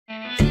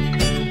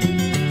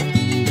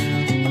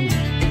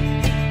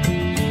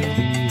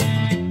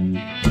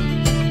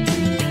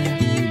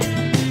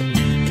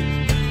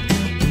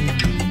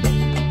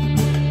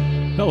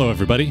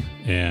everybody,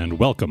 and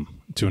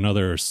welcome to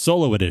another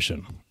solo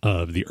edition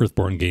of the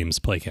Earthborne Games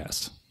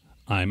Playcast.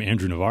 I'm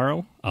Andrew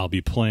Navarro. I'll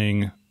be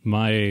playing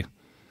my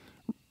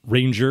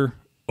ranger,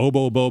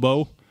 Obo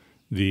Bobo,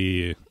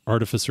 the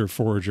artificer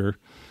forager,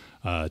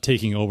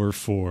 taking over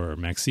for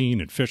Maxine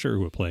and Fisher,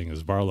 who are playing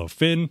as Varlo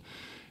Finn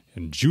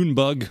and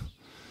Junebug.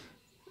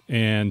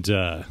 And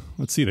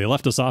let's see, they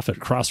left us off at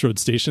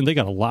Crossroads Station. They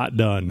got a lot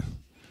done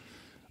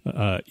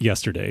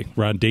yesterday.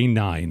 We're on day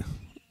 9.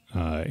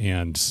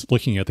 And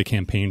looking at the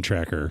campaign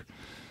tracker,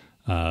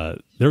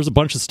 there's a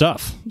bunch of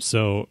stuff.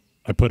 So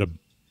I put a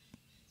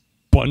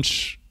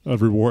bunch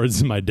of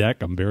rewards in my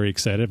deck. I'm very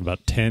excited.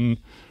 About 10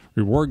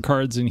 reward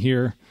cards in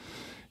here.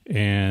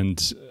 And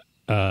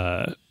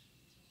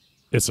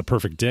it's a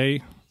perfect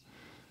day.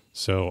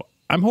 So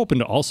I'm hoping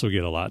to also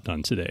get a lot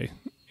done today.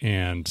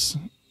 And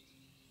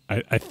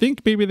I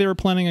think maybe they were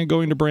planning on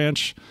going to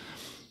Branch.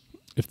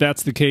 If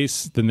that's the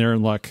case, then they're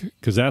in luck,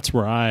 because that's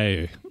where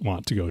I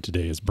want to go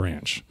today, is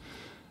Branch.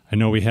 I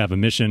know we have a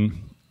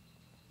mission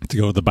to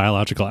go to the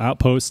biological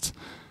outpost.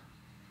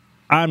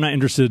 I'm not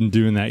interested in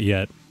doing that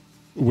yet.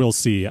 We'll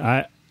see.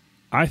 I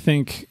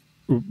think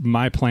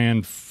my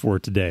plan for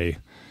today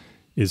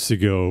is to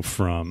go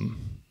from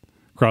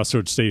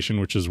Crossroads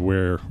Station, which is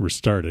where we're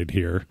started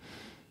here,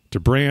 to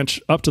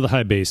Branch, up to the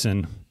High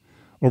Basin,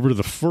 over to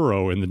the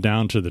Furrow, and then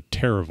down to the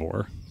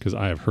Terravore, because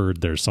I have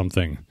heard there's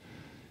something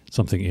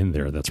in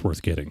there that's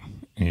worth getting.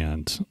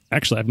 And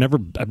actually, I've never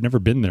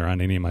been there on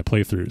any of my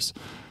playthroughs,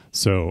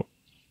 so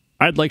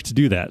I'd like to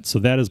do that. So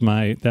that is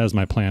my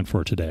plan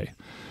for today.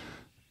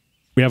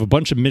 We have a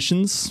bunch of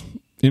missions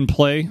in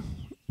play.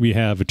 We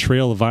have a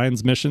Trail of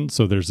Vines mission,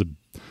 so there's a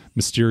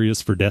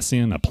mysterious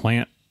Verdesian, a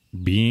plant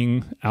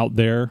being out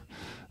there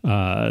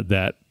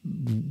that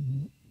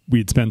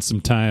we'd spent some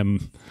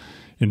time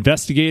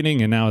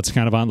investigating, and now it's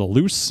kind of on the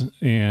loose,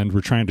 and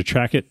we're trying to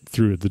track it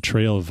through the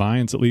Trail of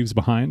Vines it leaves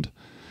behind.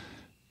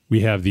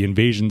 We have the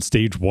Invasion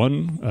Stage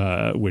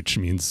 1, which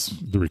means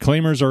the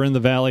Reclaimers are in the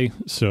valley.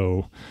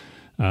 So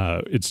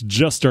it's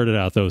just started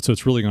out, though, so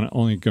it's really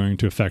only going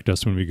to affect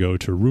us when we go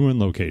to ruin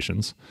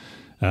locations.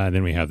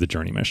 Then we have the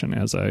Journey mission,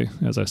 as I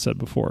said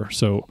before.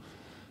 So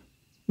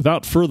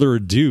without further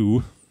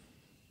ado,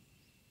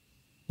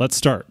 let's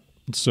start.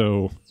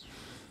 So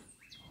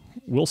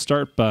we'll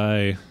start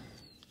by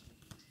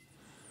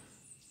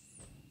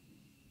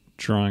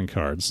drawing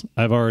cards.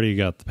 I've already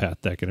got the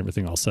path deck and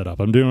everything all set up.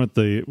 I'm doing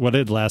what I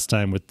did last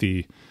time with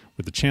the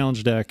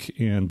challenge deck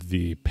and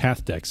the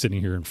path deck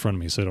sitting here in front of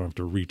me, so I don't have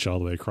to reach all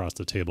the way across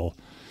the table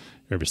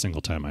every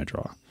single time I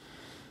draw.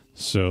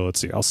 So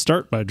let's see. I'll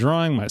start by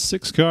drawing my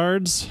 6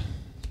 cards,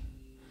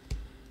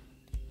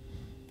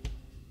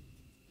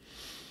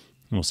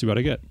 and we'll see what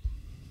I get.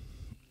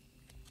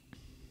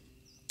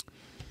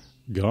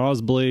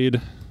 Gauzeblade,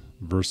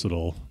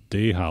 Versatile,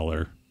 Day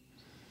Howler,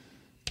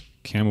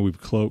 Camel Weave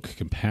Cloak,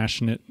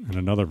 Compassionate, and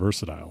another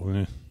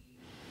Versatile.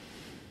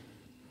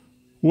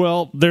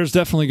 Well, there's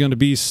definitely going to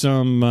be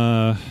some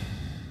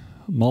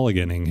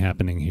mulliganing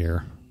happening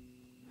here.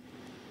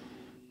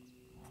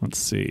 Let's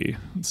see.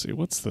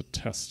 What's the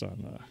test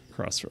on the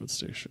Crossroads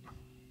Station?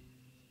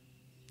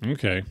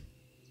 Okay.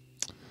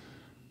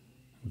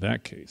 In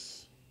that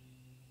case,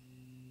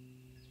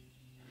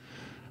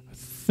 I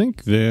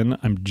think then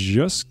I'm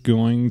just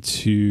going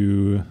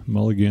to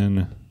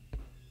mulligan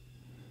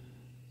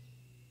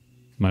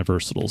my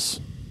versatiles,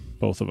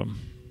 both of them.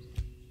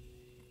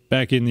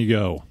 Back in you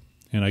go.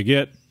 And I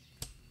get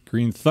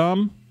Green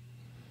Thumb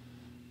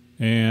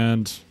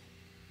and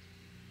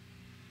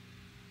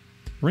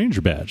Ranger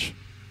Badge.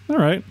 All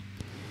right.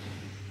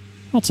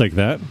 I'll take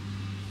that.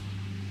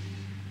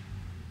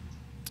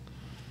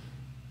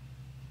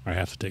 I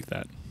have to take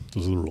that.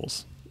 Those are the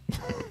rules.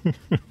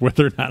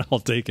 Whether or not I'll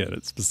take it,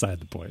 it's beside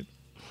the point.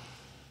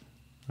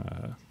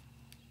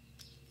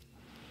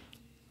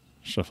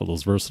 Shuffle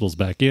those versatiles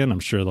back in. I'm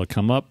sure they'll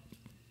come up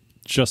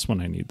just when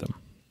I need them.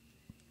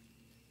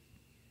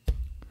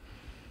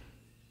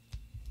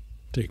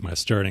 Take my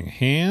starting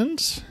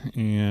hand,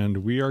 and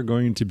we are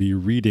going to be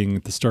reading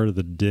at the start of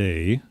the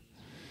day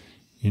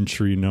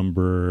entry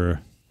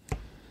number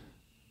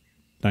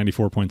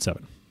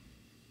 94.7.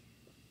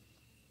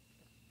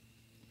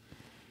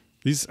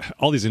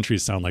 All these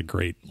entries sound like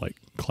great, like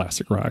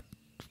classic rock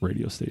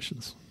radio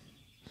stations.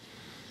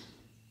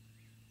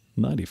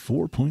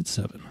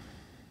 94.7.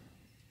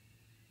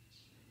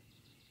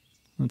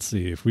 Let's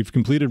see. If we've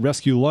completed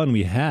Rescue 1,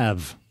 we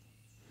have.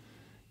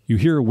 You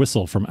hear a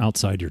whistle from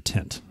outside your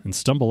tent and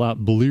stumble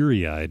out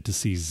bleary-eyed to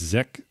see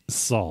Zek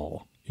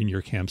Saul in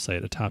your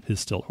campsite atop his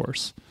still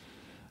horse.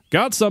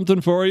 Got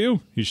something for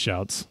you, he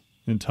shouts,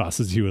 and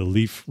tosses you a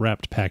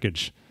leaf-wrapped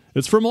package.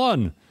 It's from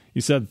Lun.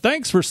 He said,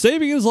 thanks for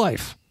saving his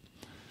life.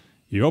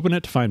 You open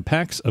it to find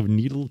packs of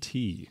needle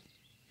tea.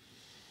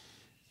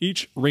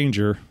 Each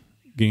ranger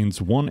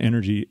gains 1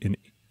 energy in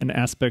an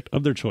aspect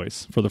of their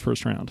choice for the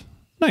first round.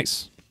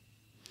 Nice.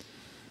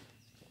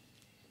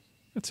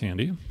 That's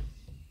handy.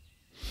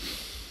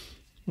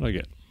 What'd I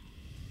get?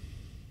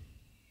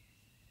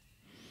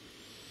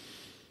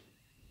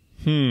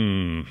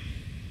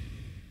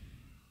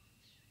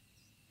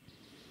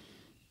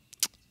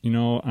 You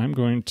know, I'm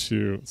going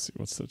to, let's see,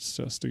 what's that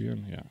test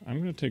again? Yeah,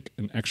 I'm going to take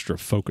an extra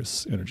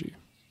focus energy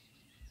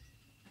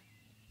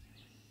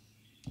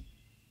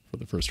for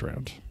the first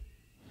round.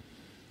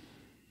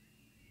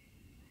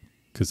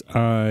 Because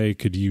I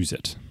could use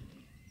it.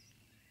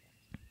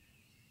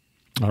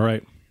 All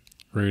right,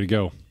 ready to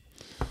go.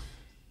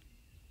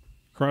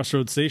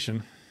 Crossroads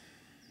Station.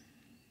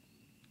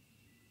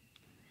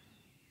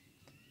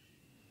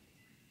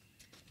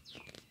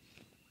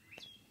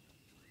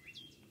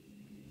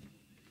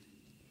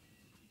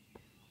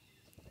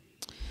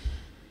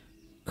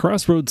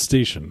 Crossroads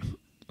Station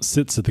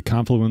sits at the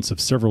confluence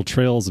of several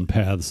trails and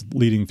paths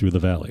leading through the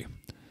valley.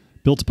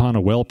 Built upon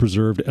a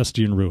well-preserved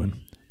Estian ruin,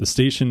 the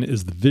station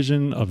is the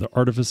vision of the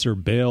artificer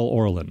Baal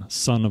Orlin,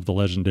 son of the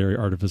legendary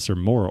artificer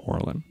Mora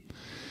Orlin.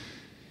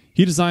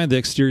 He designed the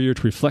exterior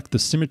to reflect the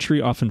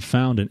symmetry often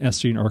found in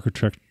Estian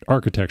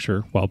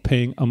architecture while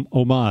paying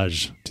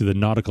homage to the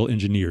nautical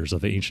engineers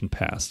of the ancient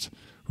past,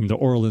 whom the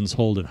Orlins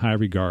hold in high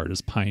regard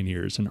as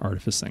pioneers in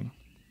artificing.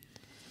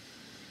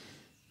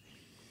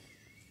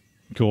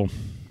 Cool.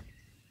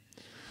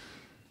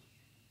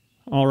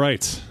 All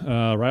right.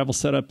 Rival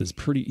setup is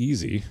pretty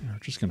easy. We're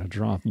just going to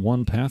draw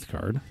one path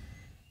card.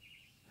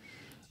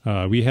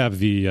 We have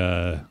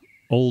the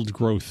old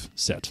growth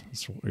set.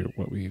 That's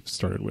what we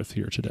started with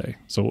here today.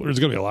 So there's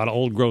going to be a lot of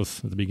old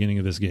growth at the beginning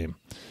of this game.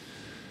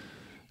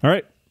 All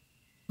right.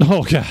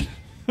 Oh, God.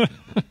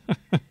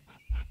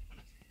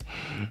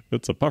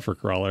 It's a puffer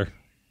crawler.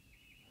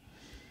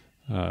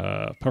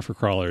 Puffer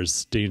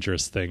crawlers,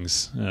 dangerous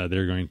things.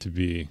 They're going to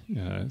be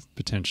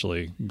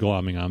potentially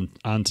glomming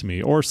onto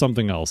me or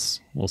something else.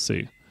 We'll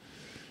see.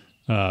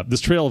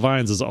 This Trail of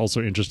Vines is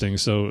also interesting.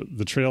 So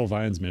the Trail of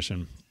Vines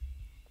mission,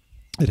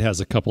 it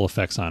has a couple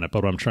effects on it,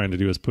 but what I'm trying to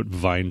do is put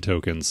vine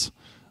tokens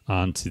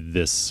onto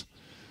this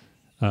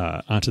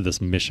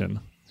mission.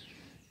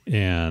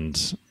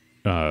 And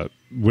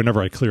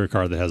whenever I clear a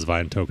card that has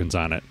vine tokens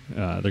on it,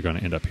 they're going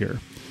to end up here.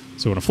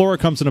 So when a flora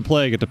comes into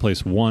play, I get to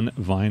place one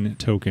vine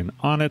token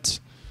on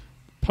it.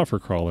 Puffer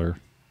crawler,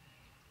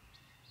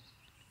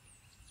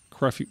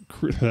 creepy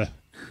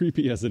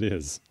as it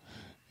is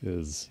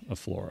a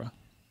flora.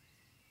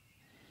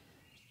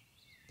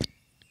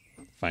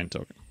 Vine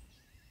token.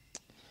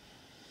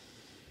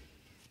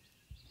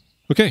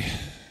 Okay.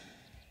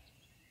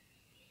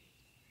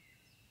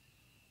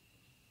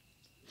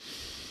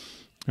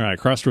 All right,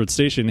 Crossroads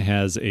Station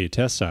has a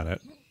test on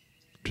it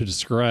to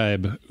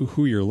describe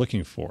who you're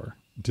looking for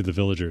to the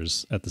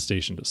villagers at the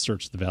station to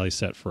search the valley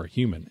set for a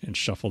human and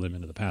shuffle them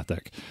into the path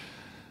deck.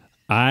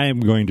 I'm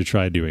going to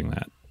try doing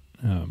that,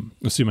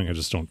 assuming I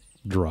just don't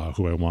draw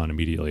who I want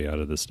immediately out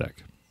of this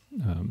deck.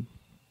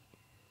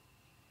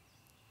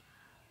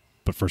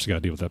 But first I got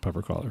to deal with that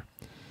puffer crawler.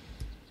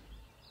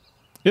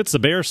 It's a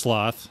bear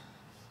sloth.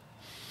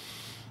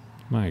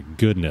 My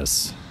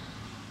goodness.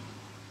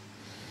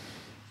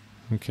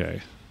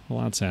 Okay, a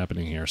lot's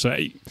happening here. So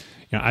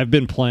I've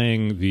been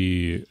playing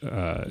the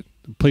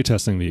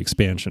playtesting the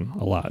expansion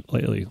a lot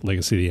lately.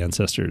 Legacy of the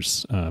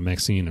Ancestors.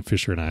 Maxine and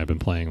Fisher and I have been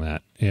playing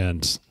that,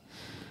 and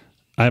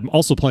I'm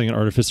also playing an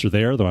Artificer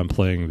there, though I'm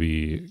playing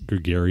the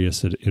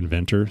Gregarious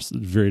Inventor. It's a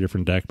very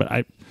different deck, but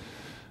I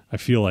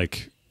feel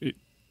like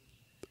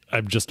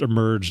I've just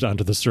emerged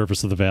onto the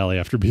surface of the valley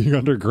after being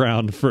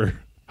underground for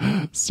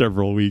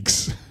several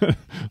weeks.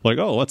 Like,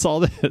 oh, what's all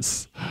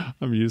this?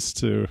 I'm used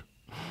to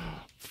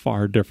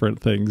far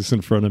different things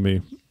in front of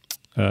me.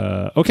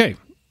 Okay.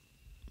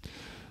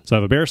 So I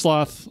have a bear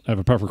sloth. I have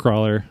a puffer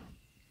crawler.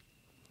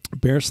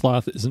 Bear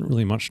sloth isn't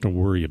really much to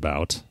worry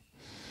about.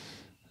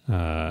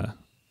 But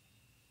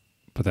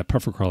that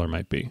puffer crawler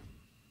might be.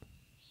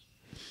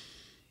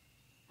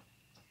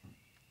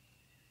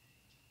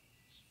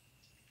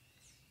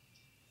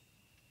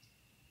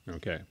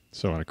 Okay.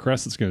 So on a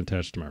crest, it's going to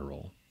attach to my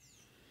roll.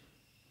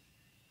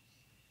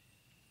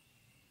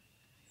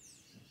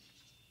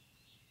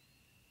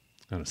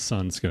 On a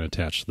sun, it's going to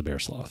attach to the bear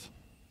sloth.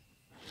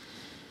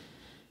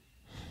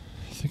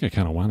 I think I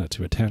kind of want it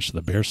to attach to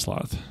the bear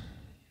sloth.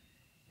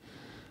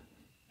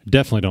 I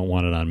definitely don't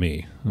want it on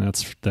me.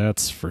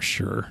 That's for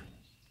sure.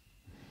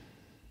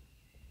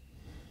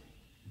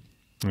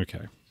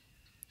 Okay.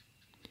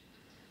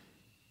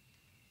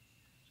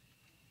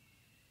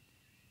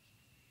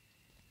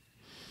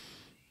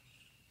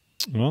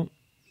 Well,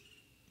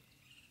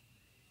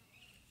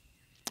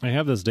 I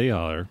have this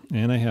Dayhauler,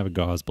 and I have a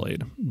Gauze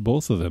Blade.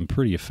 Both of them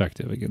pretty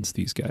effective against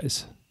these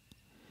guys.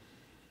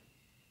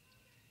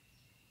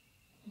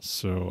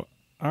 So,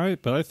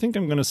 but I think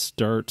I'm going to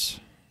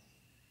start...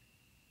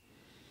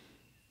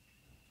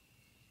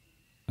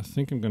 I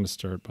think I'm going to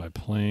start by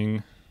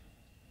playing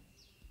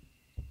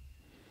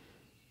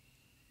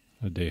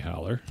a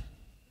Dayhauler.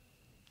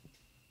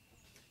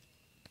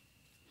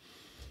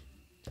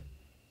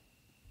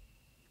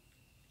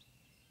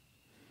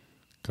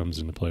 Comes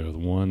into play with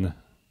one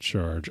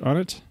charge on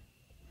it.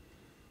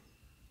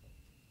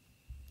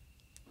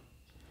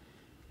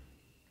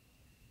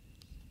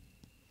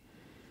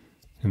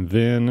 And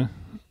then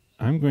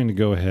I'm going to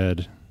go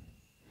ahead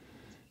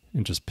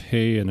and just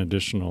pay an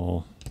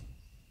additional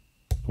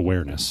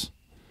awareness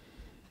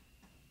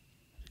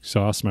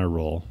exhaust my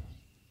roll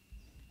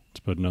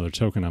to put another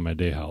token on my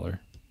day howler.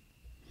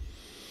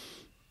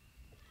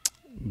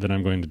 Then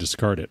I'm going to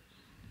discard it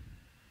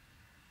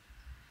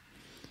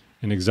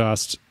and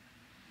exhaust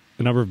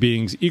a number of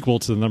beings equal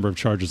to the number of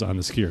charges on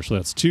the skier. So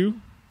that's 2.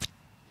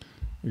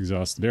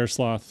 Exhaust the bear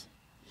sloth.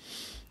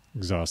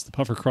 Exhaust the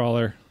puffer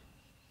crawler.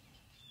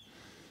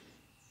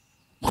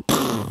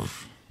 I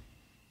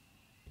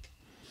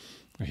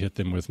hit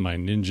them with my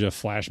ninja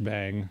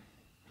flashbang.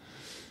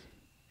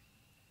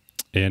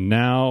 And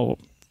now,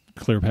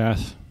 clear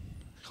path.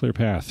 Clear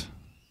path.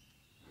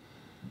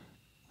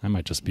 I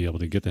might just be able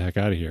to get the heck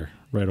out of here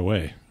right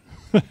away.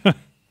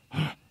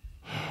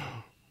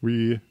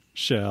 We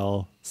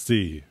shall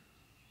see.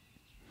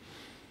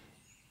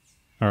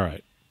 All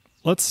right.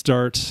 Let's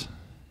start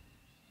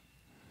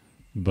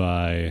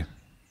by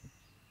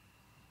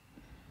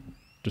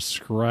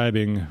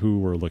describing who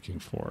we're looking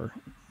for.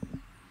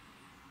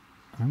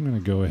 I'm going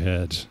to go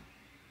ahead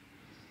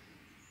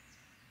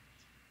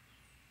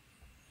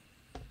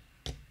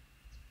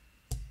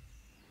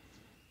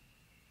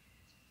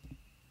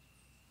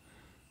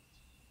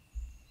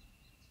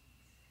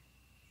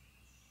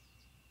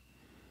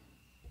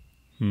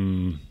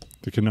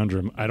the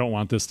conundrum. I don't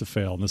want this to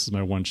fail, and this is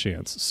my one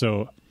chance.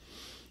 So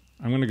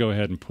I'm going to go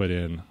ahead and put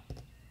in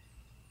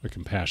a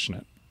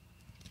compassionate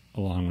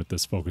along with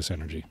this focus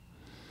energy.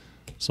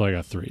 So I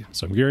got 3.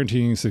 So I'm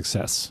guaranteeing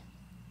success.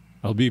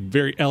 I'll be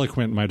very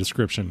eloquent in my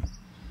description.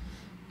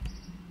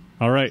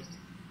 All right.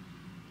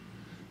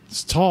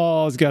 It's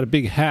tall. It's got a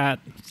big hat.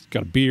 It's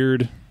got a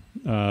beard.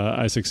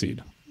 I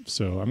succeed.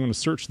 So I'm going to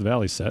search the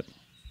valley set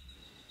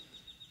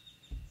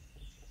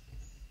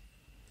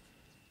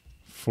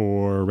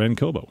for Ren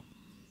Kobo.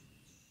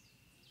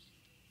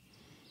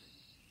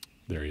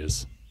 There he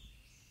is.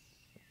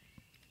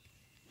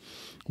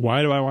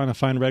 Why do I want to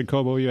find Red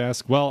Kobo, you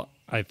ask? Well,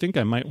 I think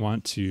I might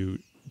want to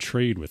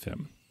trade with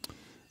him.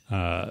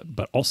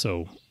 But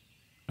also,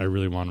 I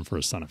really want him for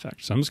a sun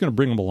effect. So I'm just going to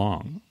bring him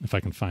along if I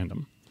can find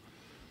him.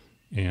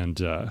 And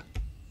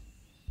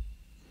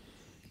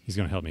he's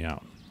going to help me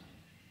out.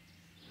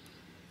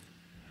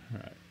 All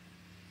right.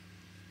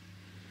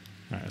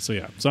 All right, so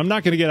yeah. So I'm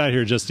not going to get out of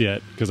here just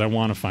yet because I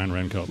want to find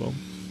Ren Kobo.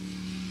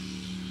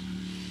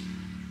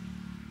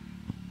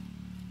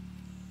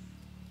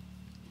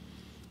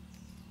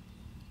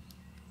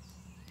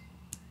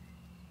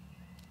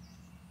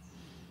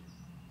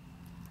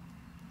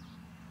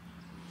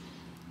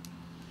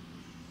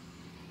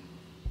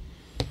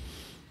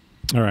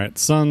 All right,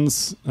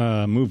 Suns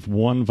move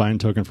 1 vine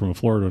token from a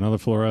flora to another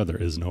flora. There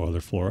is no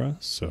other flora,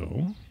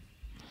 so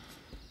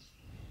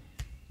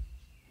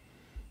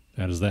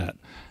that is that.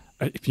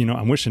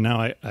 I'm wishing now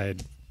I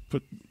had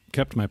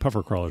kept my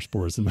puffer crawler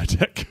spores in my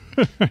deck.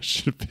 I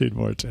should have paid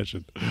more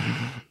attention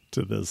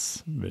to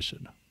this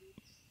mission.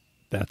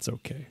 That's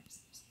okay.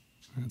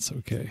 That's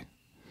okay.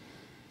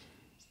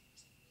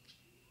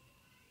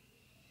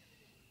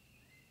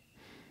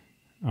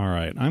 All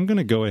right, I'm going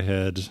to go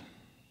ahead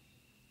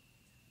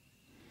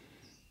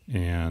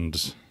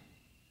and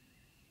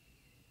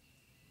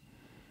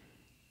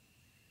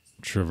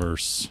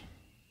traverse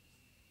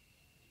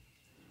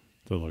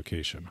the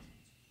location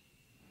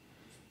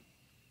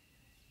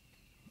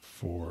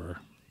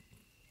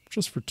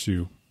just for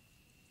 2.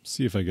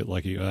 See if I get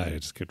lucky. I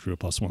just drew a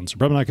 +1, so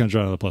probably not going to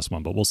draw another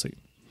 +1, but we'll see.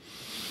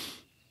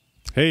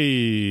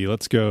 Hey,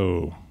 let's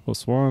go.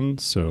 +1,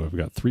 so I've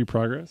got 3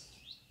 progress.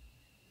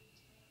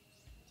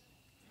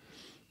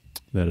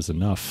 That is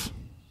enough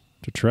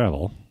to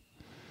travel.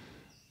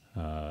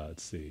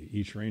 Let's see.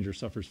 Each ranger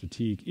suffers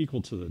fatigue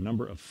equal to the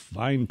number of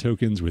vine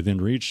tokens within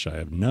reach. I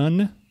have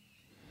none.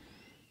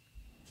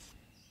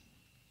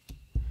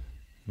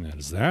 And that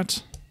is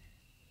that.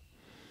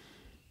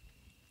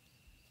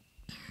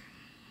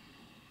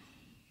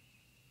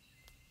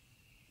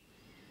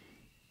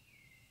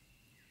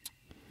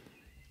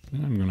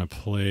 Then I'm going to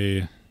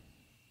play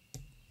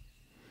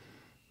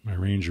my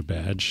ranger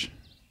badge.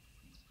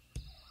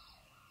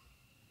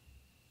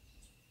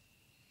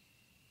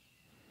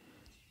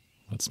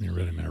 Lets me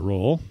ready my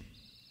roll.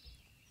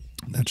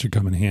 That should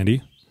come in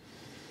handy.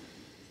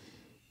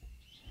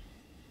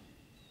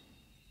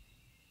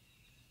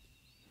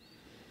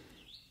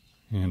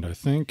 And I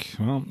think,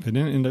 well, I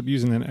didn't end up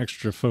using that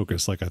extra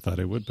focus like I thought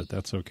it would, but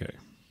that's okay.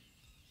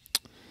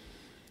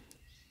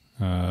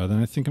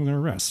 Then I think I'm going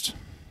to rest.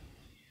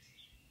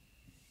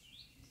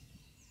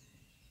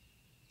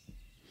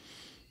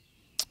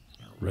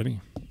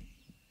 Ready?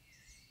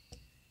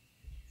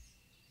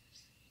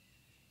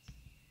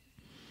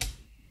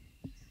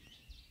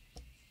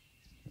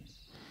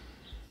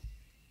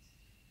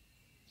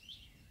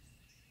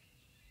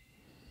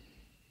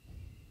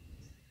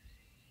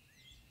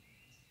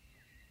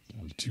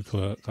 Down to 2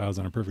 clouds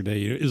on a perfect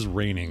day. It is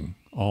raining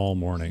all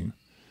morning.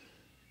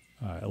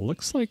 It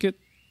looks like it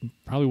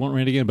probably won't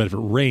rain again, but if it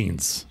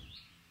rains,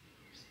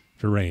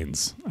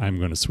 I'm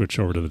going to switch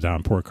over to the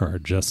downpour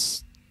card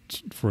just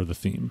for the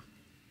theme.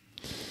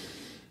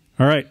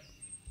 All right.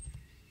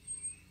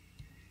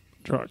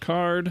 Draw a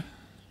card.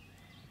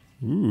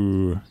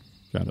 Ooh,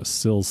 got a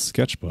Sills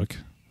sketchbook.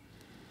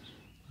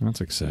 That's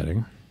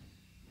exciting.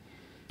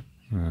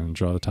 And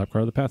draw the top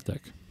card of the path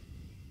deck.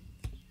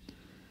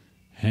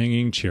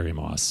 Hanging Cherry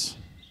Moss.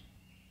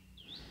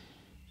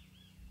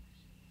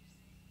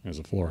 There's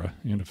a flora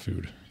and a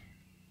food.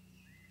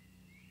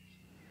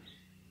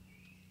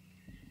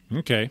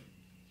 Okay.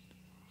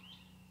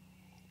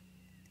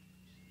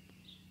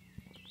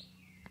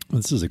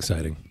 This is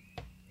exciting.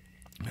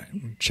 All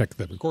right, check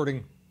the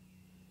recording.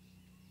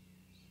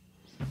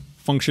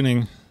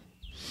 Functioning.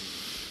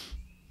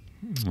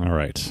 All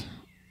right.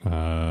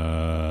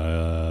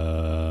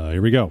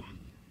 Here we go.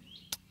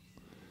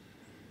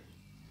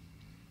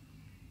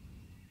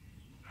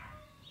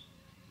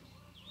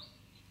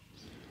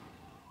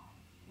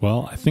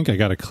 Well, I think I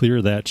got to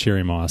clear that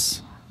cherry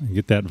moss and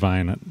get that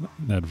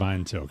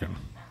vine token.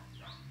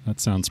 That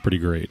sounds pretty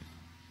great.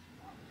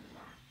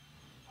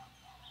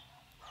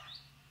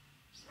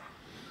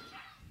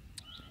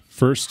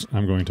 First,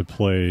 I'm going to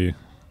play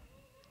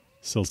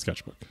Syl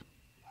Sketchbook.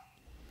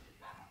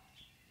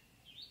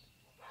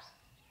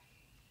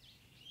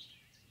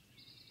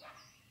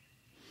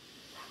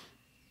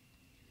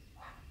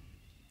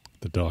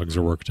 The dogs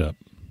are worked up.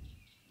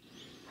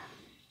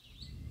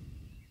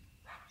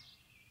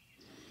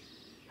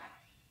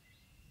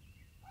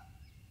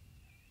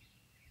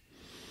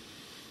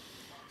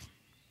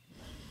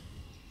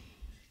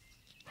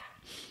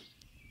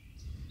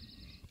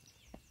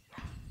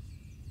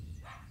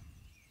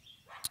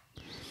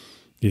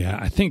 Yeah,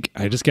 I think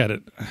I just got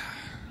to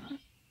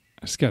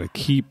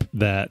keep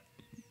that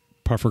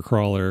puffer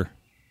crawler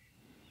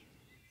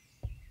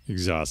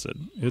exhausted.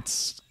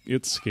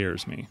 It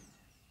scares me.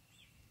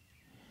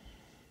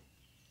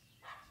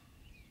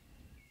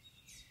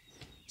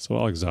 So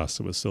I'll exhaust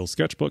it with Syl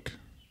Sketchbook.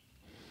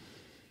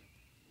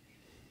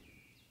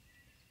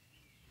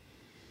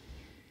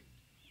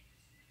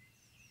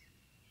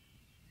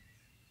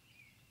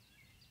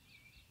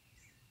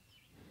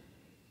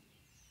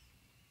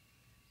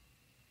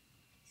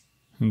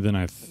 And then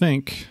I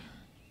think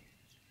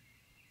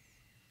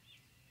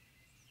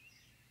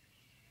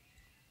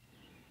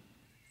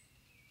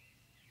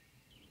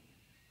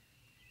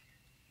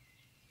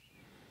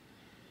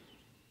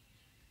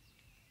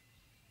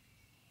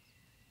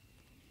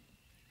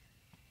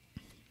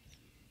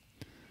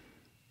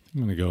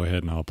I'm going to go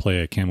ahead and I'll play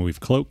a Camel Weave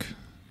Cloak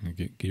and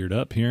get geared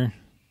up here.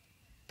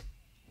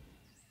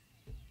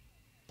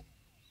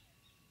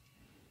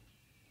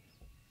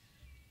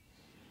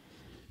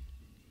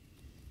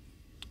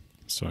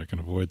 So I can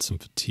avoid some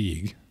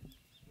fatigue.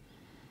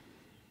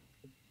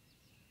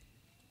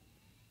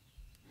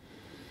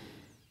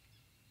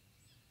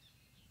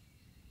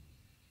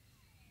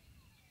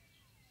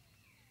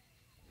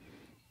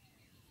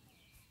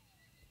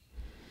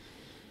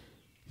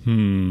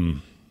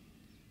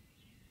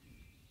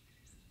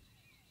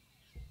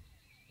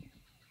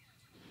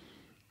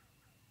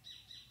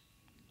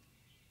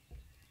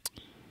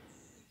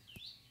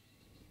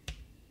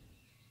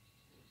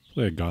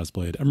 Play a Gauze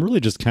Blade. I'm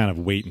really just kind of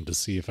waiting to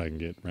see if I can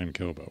get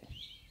Renkobo.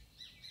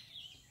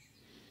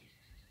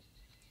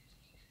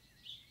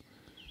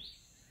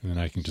 And then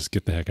I can just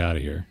get the heck out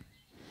of here.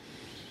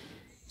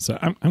 So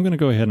I'm going to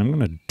go ahead and I'm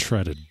going to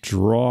try to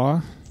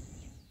draw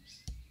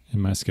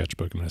in my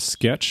sketchbook. I'm going to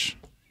sketch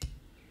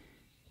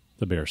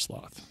the bear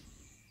sloth.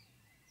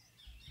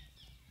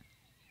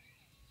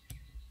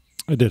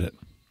 I did it.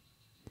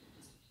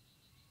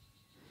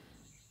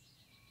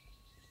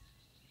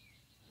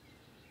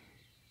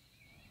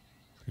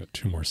 Got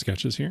 2 more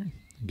sketches here.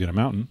 Get a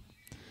mountain.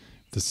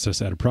 This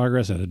says added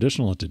progress, add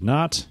additional. It did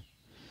not.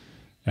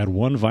 Add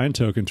 1 vine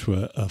token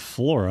to a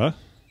flora.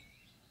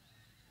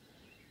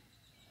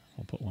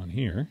 I'll put 1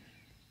 here.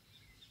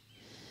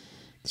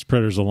 This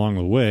predator's along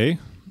the way.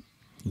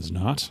 Is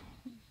not.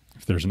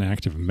 If there's an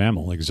active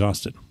mammal,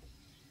 exhausted.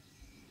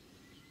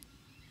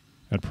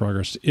 Add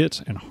progress to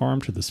it and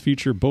harm to this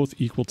feature, both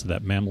equal to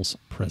that mammal's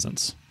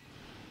presence.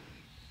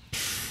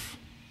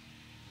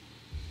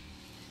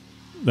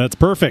 That's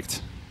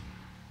perfect.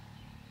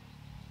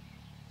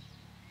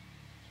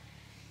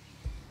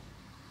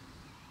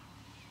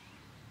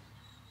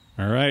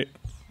 All right.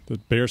 The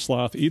bear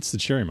sloth eats the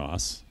cherry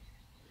moss.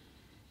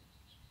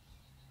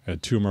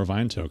 Add 2 more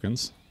vine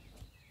tokens.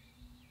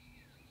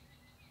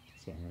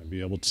 So I'm going to be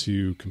able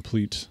to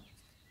complete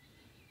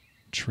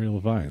Trail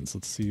of Vines.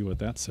 Let's see what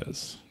that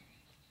says.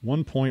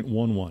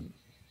 1.11.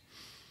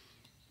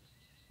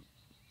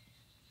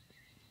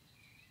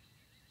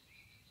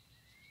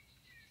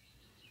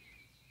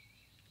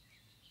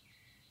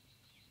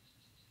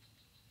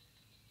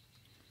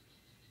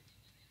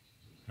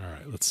 All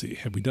right, let's see.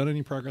 Have we done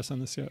any progress on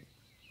this yet?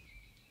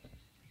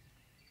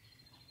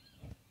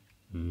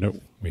 No,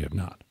 we have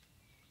not.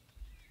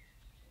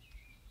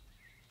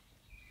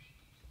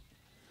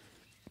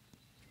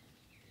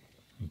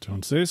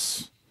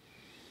 Entonces,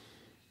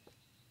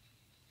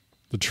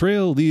 the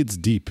trail leads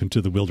deep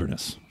into the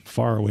wilderness,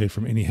 far away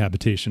from any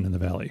habitation in the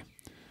valley.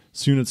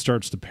 Soon it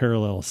starts to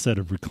parallel a set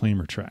of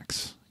reclaimer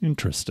tracks.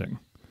 Interesting.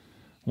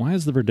 Why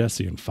is the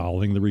Verdesian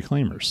following the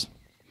reclaimers?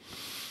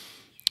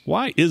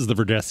 Why is the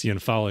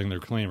Verdesian following the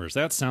reclaimers?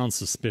 That sounds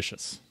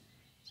suspicious.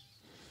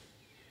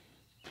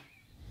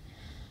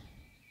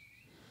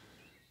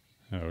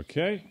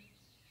 Okay.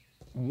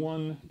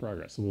 1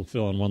 progress. So we'll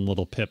fill in 1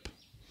 little pip.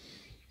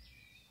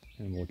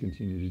 And we'll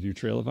continue to do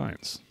Trail of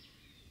Vines.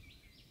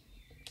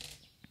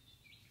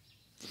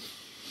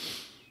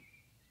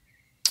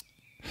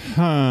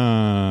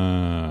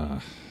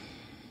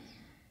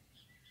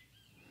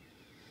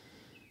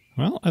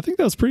 Well, I think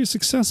that was pretty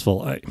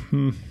successful. I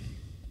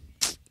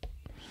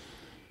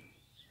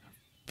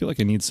feel like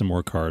I need some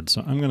more cards,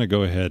 so I'm going to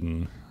go ahead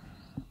and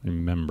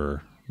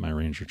remember my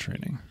ranger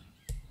training.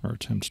 Or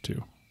attempt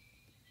to.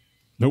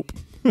 Nope.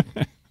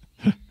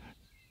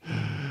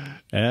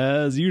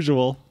 As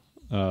usual.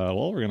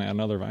 Well, we're going to add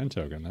another vine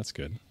token. That's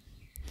good.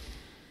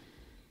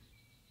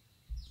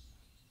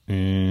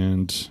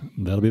 And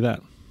that'll be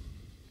that.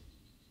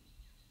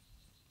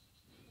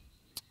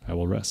 I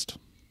will rest.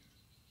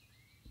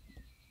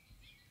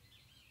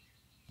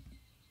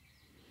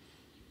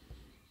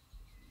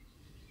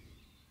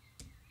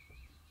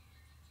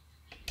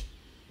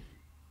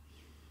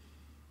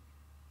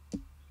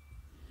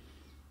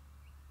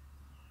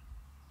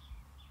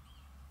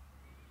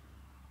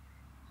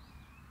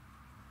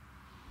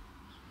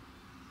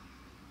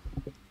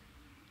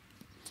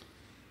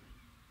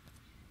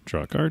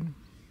 Draw a card.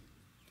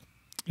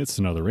 It's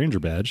another ranger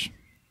badge.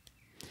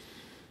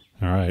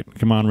 All right.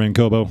 Come on,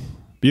 Renkobo.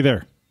 Be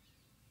there.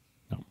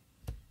 No.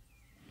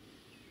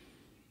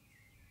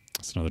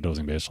 It's another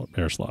dozing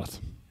bear sloth.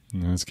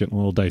 It's getting a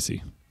little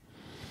dicey.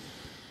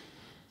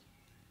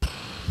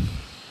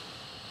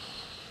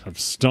 I've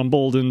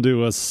stumbled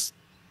into a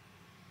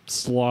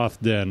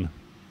sloth den.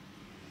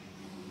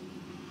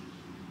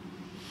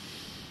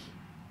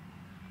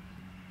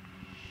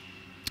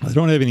 I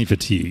don't have any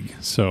fatigue,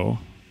 so...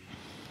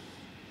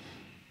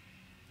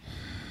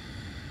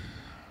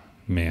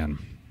 Man.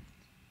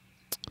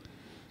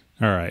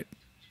 All right.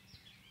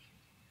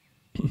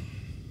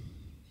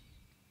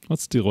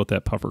 Let's deal with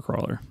that puffer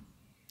crawler,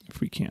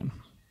 if we can.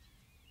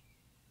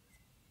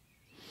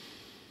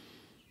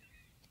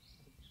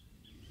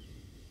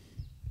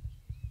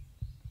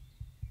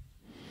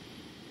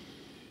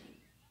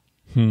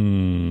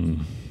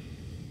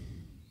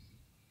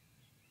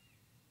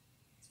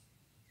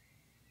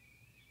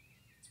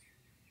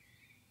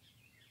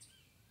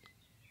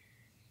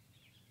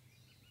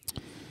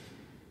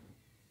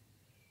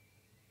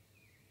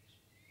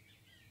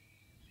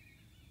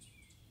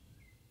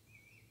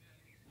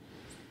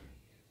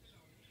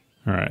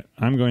 All right,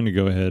 I'm going to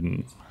go ahead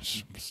and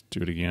just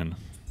do it again.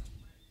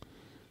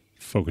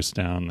 Focus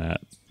down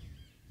that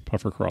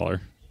puffer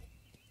crawler.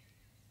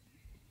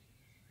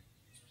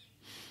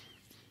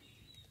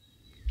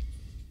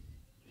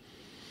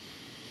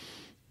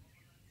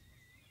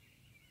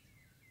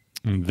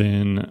 And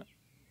then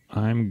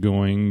I'm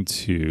going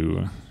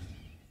to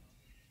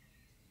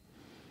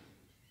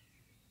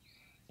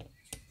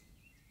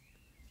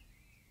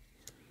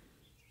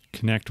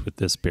connect with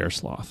this bear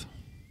sloth.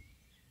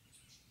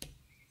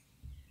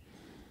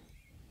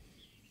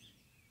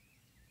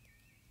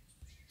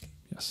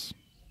 Yes,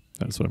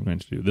 that's what I'm going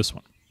to do. This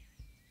one.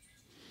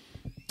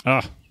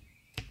 Ah,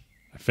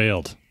 I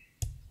failed.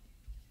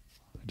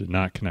 I did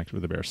not connect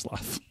with the bear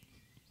sloth.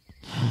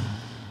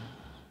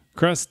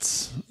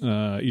 Crests.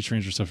 Each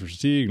ranger suffers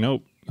fatigue.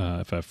 Nope.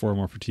 If I have 4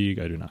 more fatigue,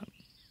 I do not.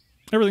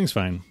 Everything's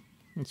fine.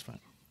 It's fine.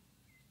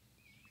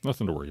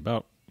 Nothing to worry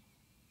about.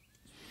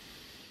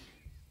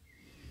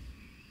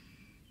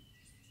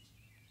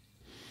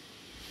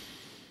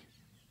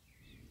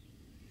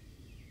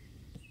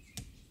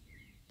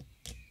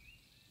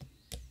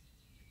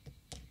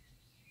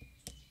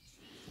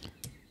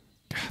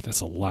 God,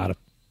 that's a lot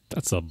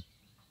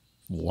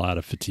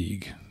of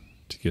fatigue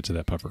to get to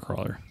that puffer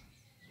crawler.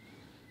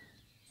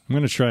 I'm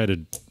going to try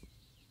to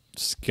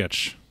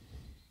sketch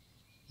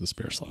this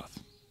bear sloth.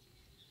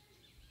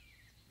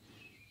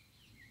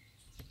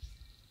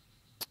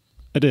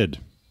 I did.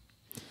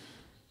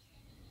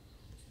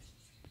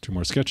 2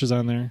 more sketches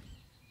on there.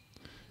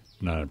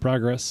 Not in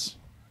progress.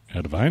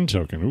 Add a vine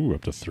token. Ooh,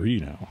 up to 3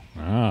 now.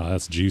 Ah,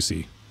 that's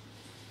juicy.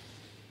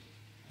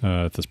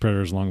 If this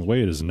predator is along the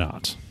way, it is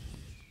not.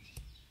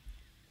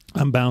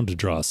 I'm bound to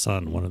draw a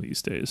sun one of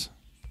these days.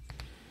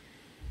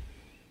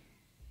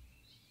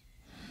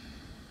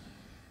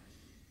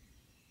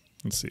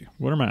 Let's see.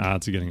 What are my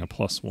odds of getting a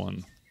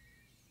 +1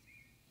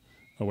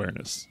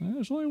 awareness?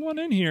 There's only 1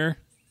 in here.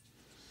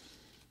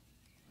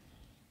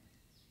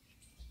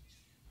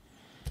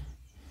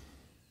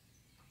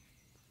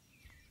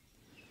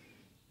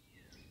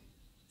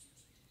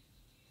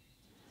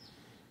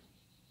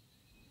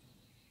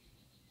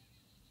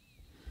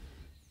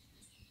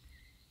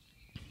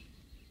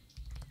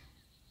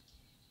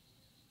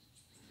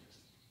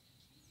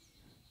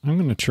 I'm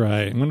going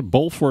to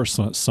bowl for a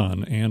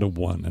sun and a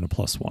 1 and a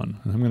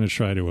 +1. And I'm going to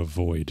try to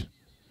avoid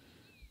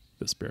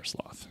this bear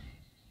sloth.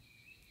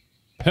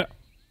 Ha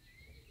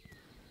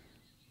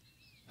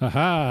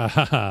ha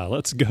ha ha,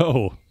 let's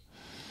go.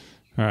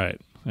 All right,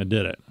 I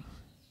did it.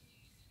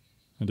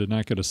 I did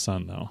not get a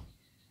sun, though.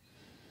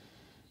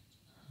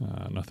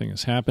 Nothing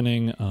is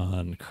happening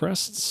on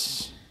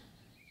crests.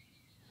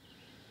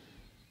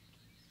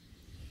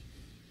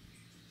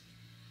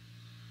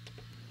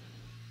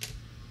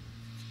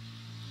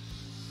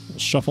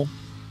 shuffle.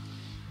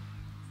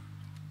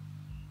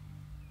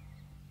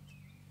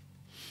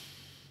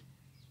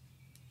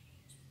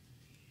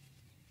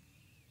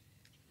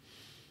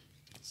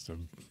 Just a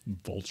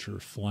vulture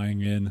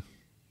flying in.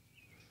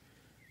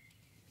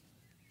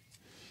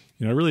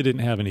 You know, I really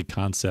didn't have any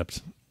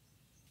concept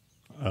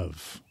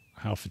of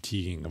how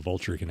fatiguing a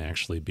vulture can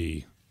actually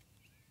be.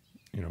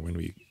 You know, when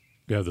we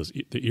have the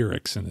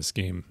Eryx in this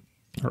game,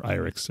 or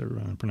Irix, however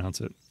you want to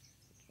pronounce it,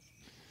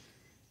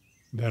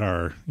 that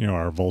are, you know,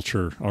 our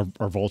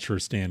vulture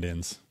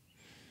stand-ins.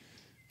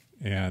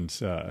 And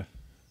I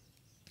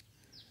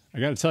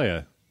got to tell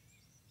you,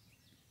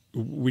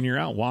 when you're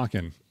out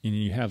walking and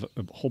you have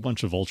a whole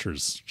bunch of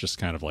vultures just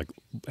kind of like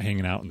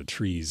hanging out in the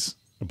trees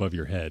above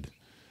your head,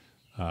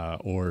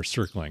 or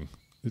circling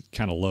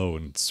kind of low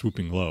and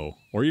swooping low,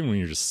 or even when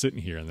you're just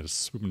sitting here and they're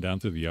just swooping down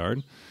through the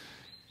yard,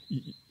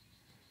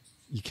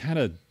 you kind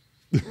of,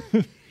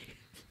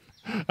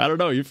 I don't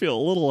know, you feel a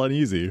little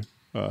uneasy.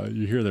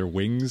 You hear their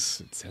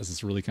wings. It has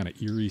this really kind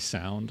of eerie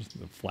sound,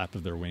 the flap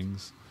of their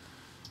wings.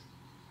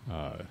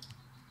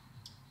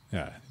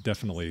 Yeah,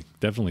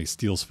 definitely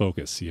steals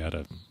focus. You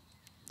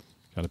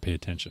gotta pay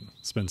attention.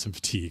 Spend some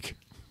fatigue.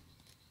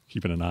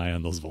 Keeping an eye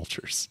on those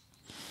vultures.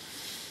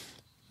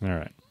 All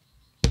right.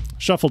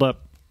 Shuffled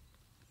up.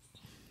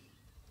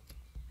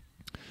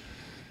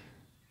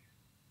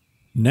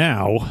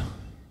 Now,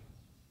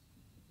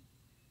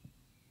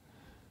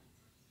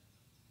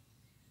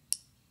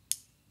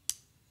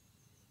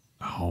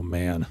 oh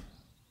man,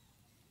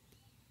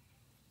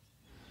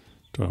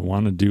 do I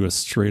want to do a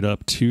straight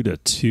up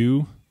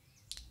 2-2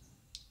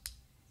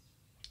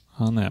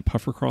 on that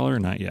puffer crawler?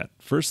 Not yet.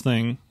 First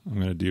thing I'm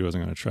going to do is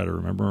I'm going to try to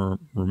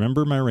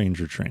remember my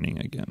ranger training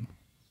again.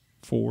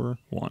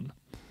 4-1.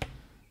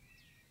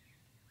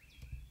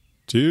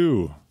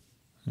 2.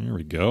 There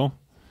we go.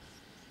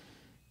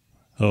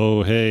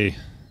 Oh, hey.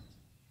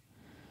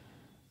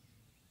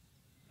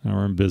 Now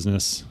we're in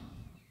business.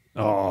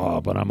 Oh,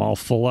 but I'm all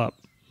full up.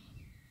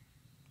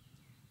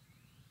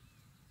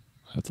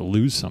 I have to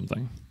lose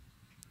something.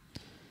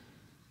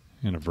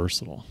 And a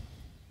versatile.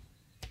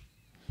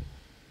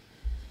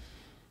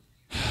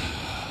 I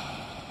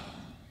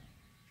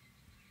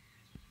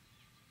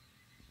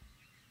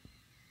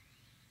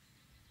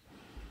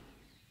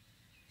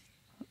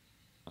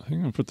think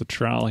I'm going to put the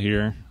trowel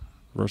here.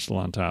 Versatile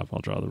on top. I'll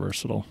draw the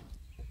versatile.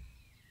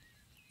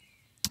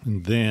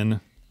 And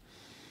then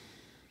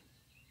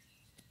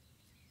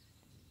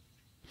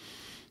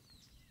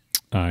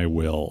I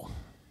will.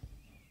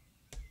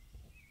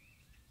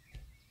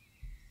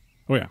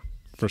 Oh, yeah.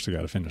 First, I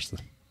got to finish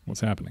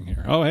what's happening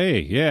here. Oh, hey.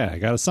 Yeah, I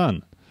got a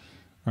sun.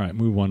 All right.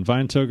 Move one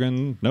vine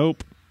token.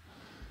 Nope.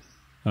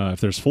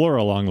 If there's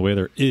flora along the way,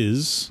 there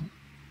is.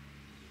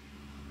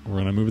 We're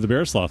going to move the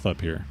bear sloth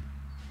up here.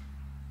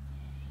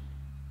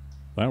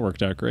 That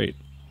worked out great.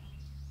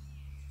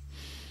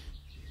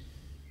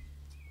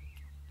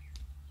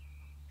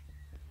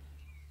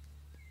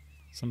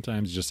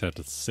 Sometimes you just have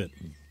to sit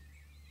and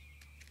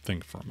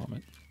think for a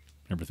moment.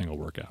 Everything will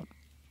work out.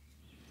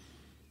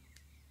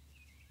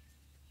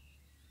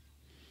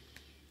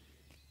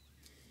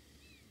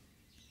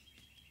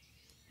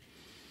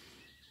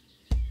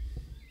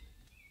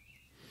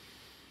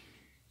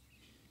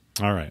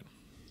 All right.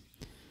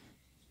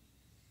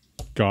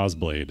 Gauze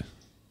blade.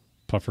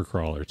 Puffer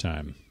crawler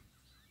time.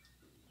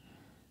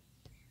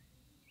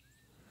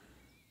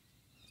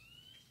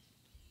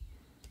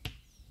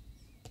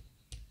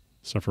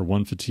 Suffer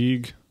 1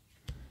 fatigue.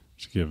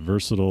 Just give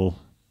versatile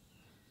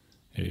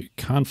a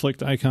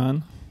conflict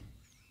icon.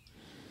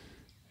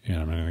 And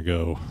I'm going to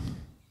go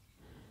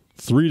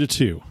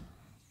 3-2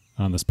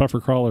 on this puffer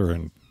crawler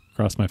and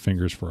cross my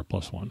fingers for a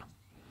 +1.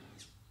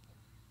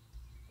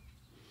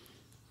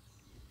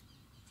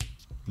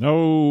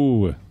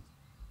 No.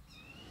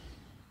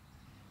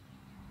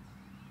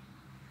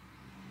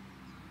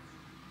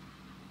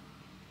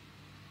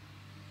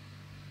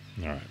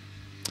 All right.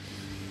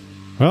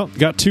 Well,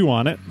 got 2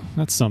 on it.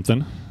 That's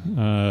something.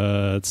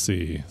 Let's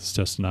see. Let's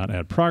just not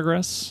add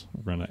progress.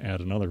 We're going to add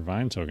another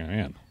vine token.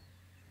 Man.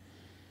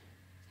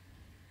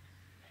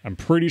 I'm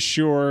pretty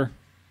sure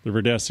the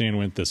Verdessian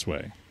went this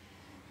way.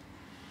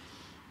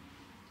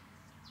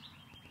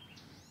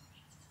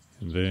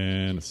 And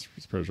then it's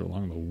pressure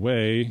along the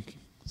way.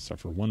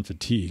 Suffer 1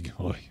 fatigue.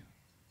 Oy.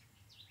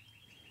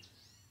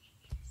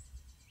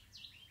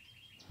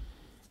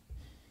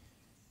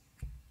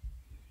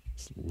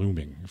 It's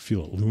looming. I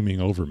feel it looming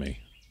over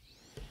me.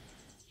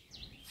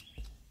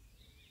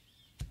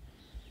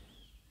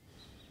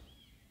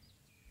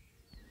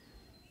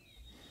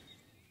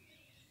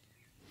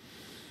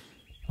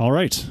 All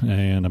right,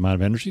 and I'm out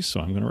of energy, so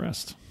I'm going to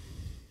rest.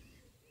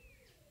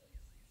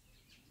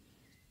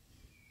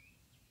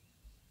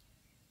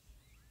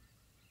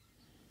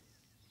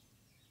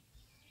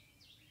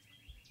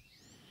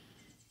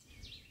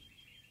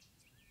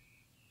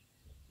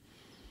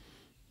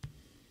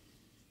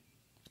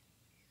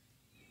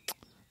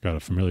 Got a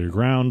familiar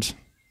ground.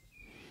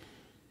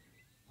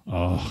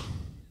 Oh.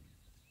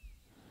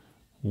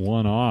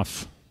 1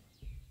 off.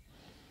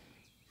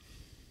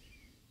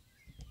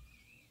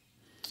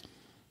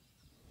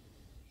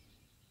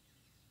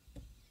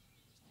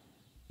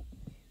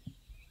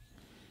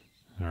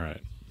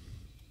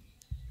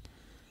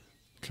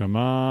 Come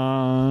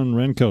on,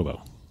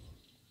 Renkobo.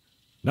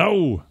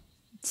 No,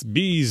 it's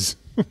bees.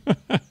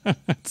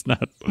 That's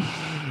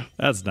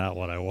not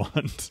what I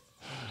want.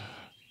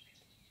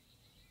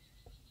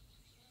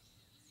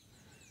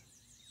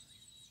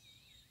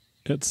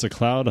 It's a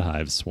cloud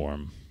hive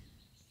swarm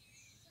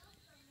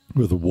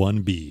with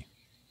one bee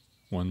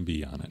on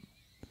it.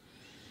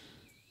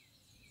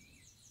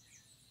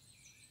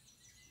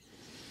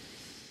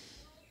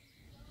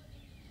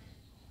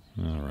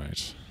 All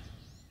right.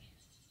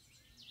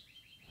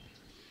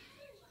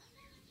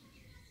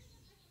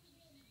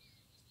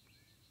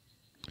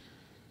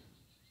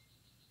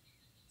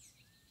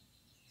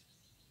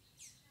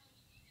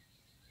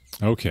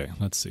 Okay,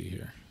 let's see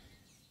here.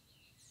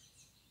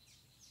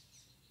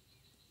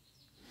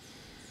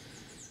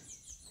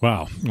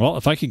 Wow. Well,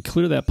 if I could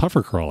clear that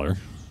puffer crawler,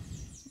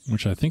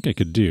 which I think I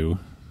could do,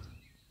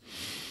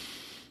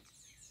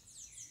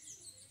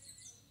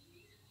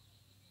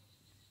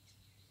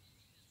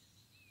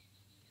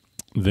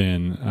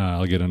 then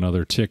I'll get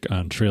another tick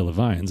on Trail of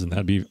Vines, and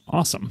that'd be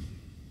awesome.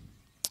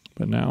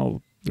 But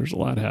now there's a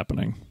lot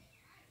happening.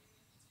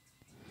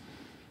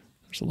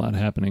 There's a lot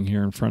happening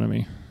here in front of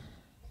me.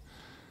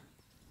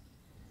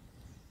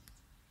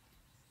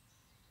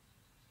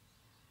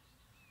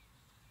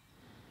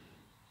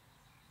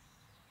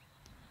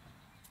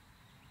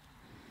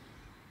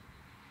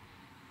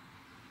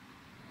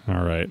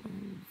 All right.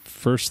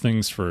 First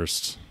things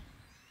first.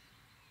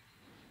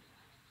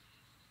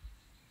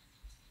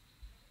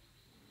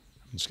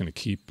 I'm just going to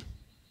keep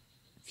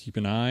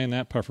an eye on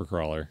that puffer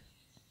crawler.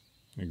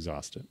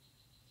 Exhaust it.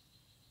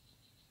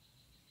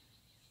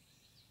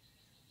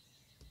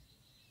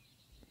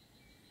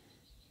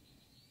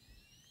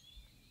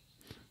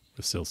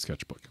 With Sil's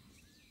sketchbook.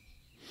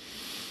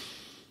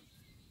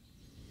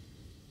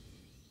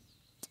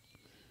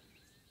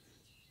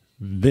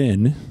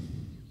 Then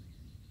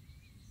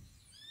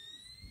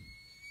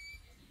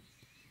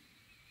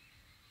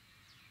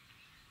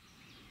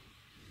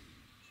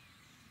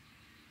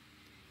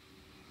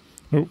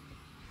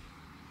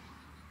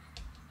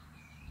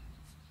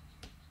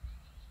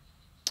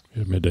we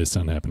have midday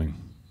sun happening.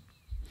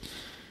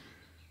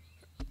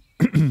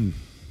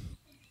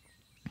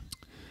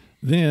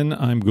 Then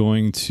I'm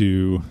going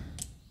to,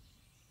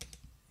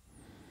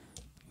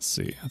 let's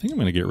see, I think I'm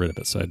going to get rid of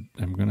it. So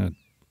I'm going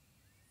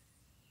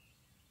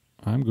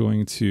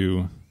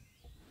to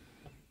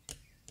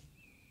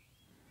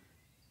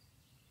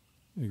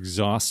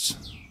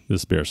exhaust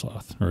this bear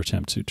sloth, or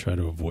attempt to try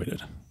to avoid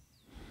it.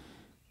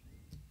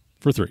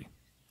 For 3.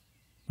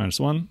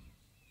 -1.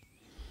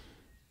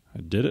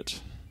 I did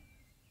it.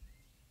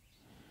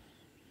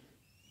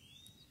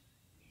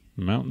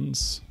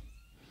 Mountains.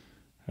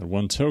 Had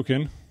 1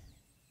 token.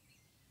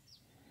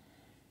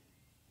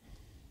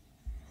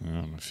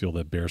 I feel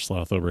that bear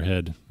sloth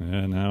overhead.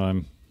 And now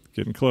I'm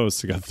getting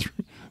close. I got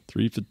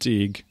 3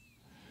 fatigue.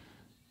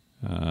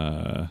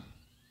 That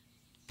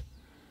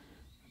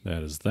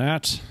is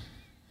that.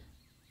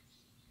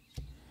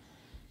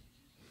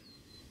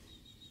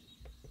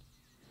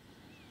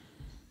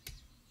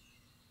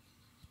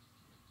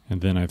 And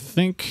then I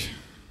think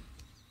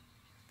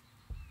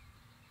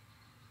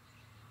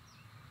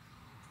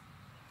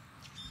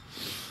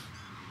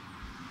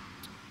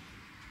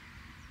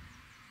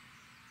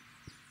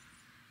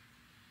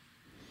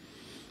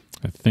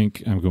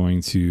I'm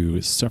going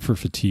to suffer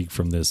fatigue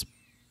from this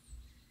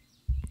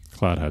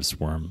cloud hive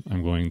swarm.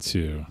 I'm going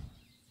to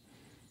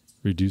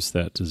reduce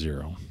that to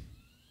 0.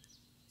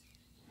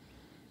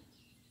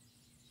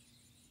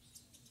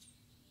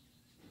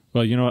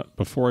 Well, you know what?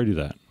 Before I do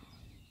that,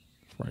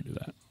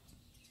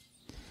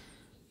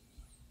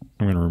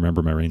 I'm going to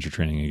remember my ranger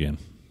training again.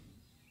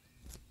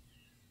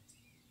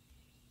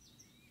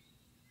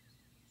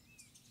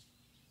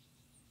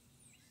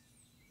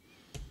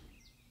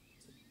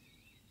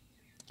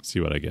 See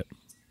what I get.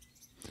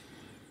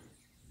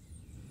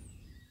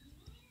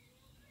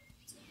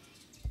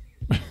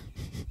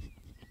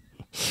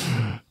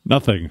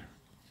 Nothing.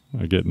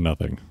 I get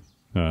nothing.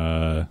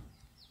 Let's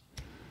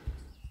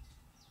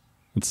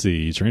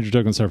see. Each ranger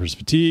token suffers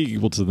fatigue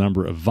equal to the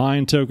number of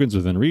vine tokens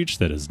within reach.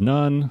 That is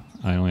none.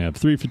 I only have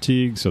 3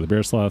 fatigue, so the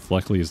bear sloth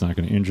luckily is not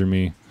going to injure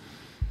me.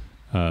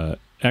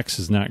 X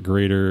is not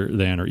greater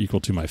than or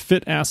equal to my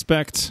fit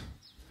aspect.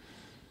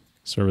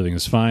 So everything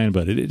is fine,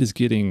 but it is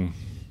getting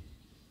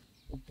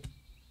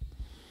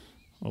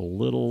a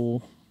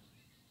little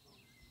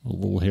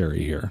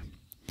hairy here.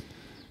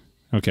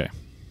 Okay.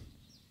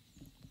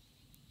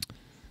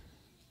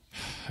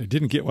 I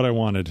didn't get what I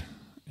wanted,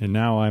 and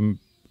now I'm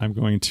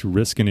going to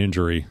risk an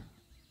injury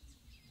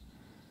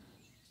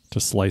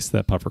to slice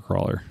that puffer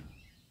crawler.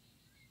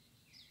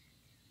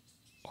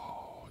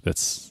 Oh,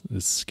 this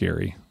is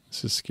scary.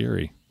 This is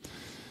scary.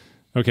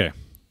 Okay.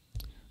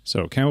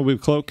 So, camel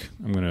weave cloak.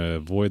 I'm going to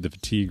avoid the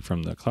fatigue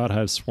from the cloud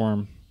hive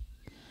swarm.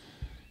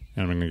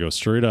 And I'm going to go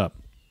straight up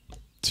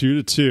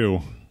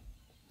 2-2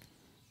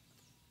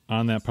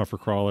 on that puffer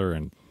crawler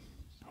and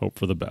hope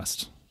for the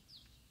best.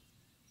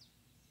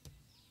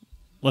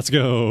 Let's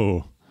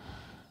go.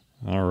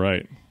 All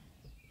right.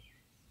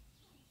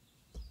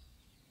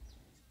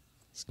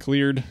 It's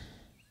cleared.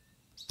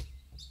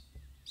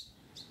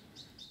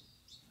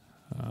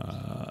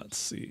 Let's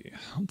see.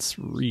 Let's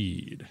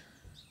read.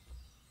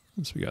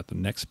 So we got the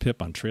next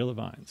pip on Trail of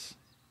Vines.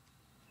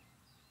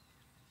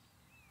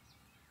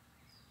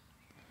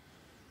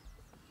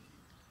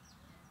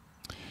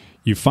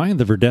 You find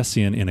the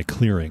Verdesian in a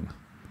clearing,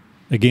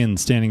 again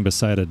standing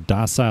beside a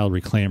docile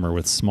reclaimer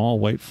with small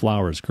white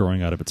flowers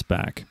growing out of its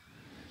back.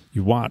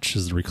 You watch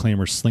as the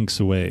reclaimer slinks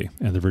away,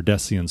 and the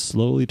Verdesian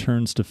slowly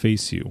turns to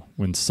face you,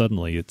 when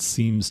suddenly it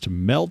seems to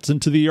melt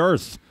into the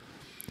earth.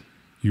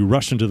 You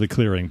rush into the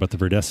clearing, but the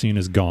Verdesian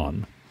is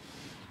gone.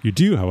 You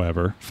do,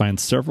 however, find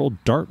several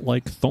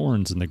dart-like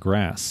thorns in the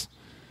grass.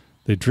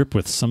 They drip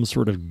with some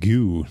sort of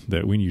goo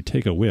that, when you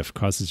take a whiff,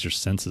 causes your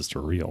senses to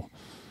reel.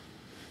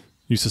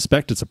 You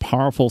suspect it's a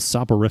powerful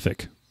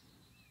soporific.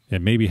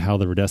 It may be how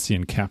the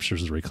Verdesian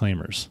captures the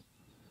reclaimers.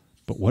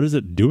 But what is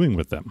it doing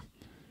with them?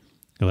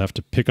 You'll have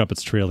to pick up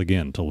its trail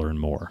again to learn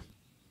more.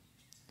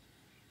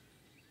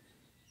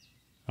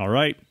 All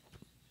right.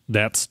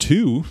 That's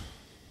two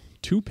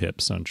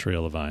pips on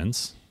Trail of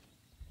Vines.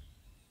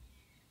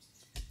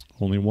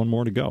 Only one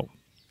more to go.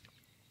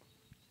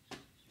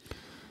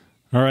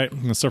 All right. I'm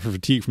going to suffer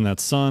fatigue from that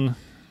sun.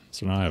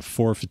 So now I have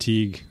 4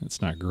 fatigue.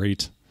 That's not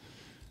great.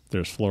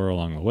 There's flora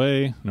along the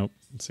way. Nope.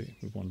 Let's see.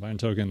 We have 1 vine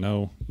token.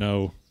 No.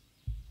 No.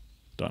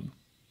 Done.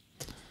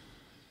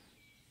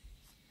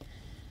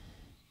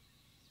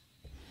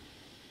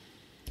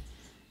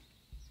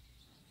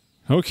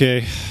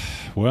 Okay.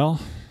 Well.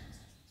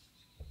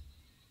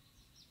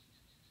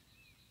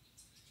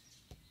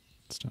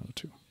 It's down to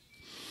 2.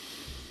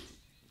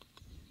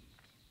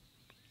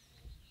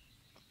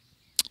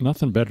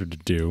 Nothing better to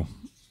do.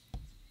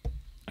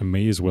 I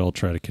may as well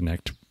try to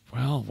connect.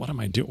 Well, what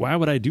am I doing? Why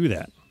would I do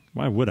that?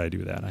 Why would I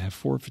do that? I have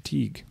 4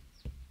 fatigue.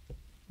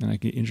 And I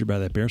get injured by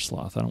that bear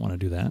sloth. I don't want to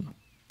do that.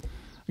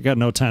 I got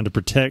no time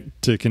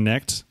to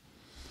connect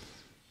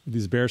with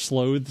these bear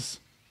sloths.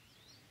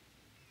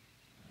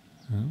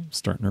 Well, it's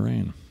starting to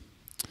rain.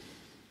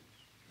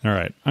 All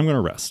right, I'm going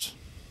to rest.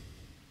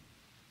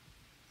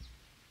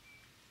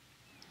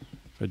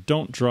 If I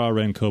don't draw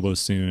Renkobo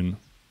soon,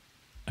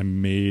 I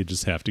may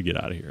just have to get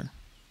out of here.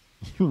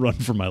 Run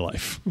for my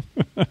life.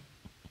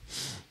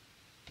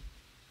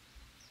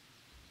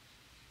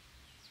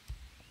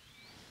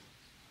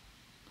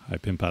 Hi,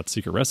 Pimpot's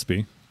secret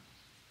recipe.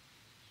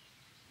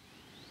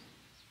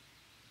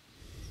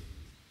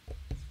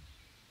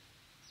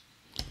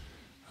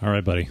 All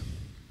right, buddy.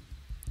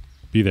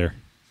 Be there.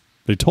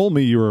 They told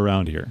me you were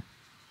around here.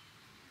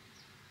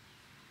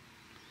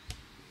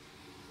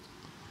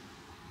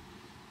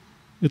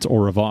 It's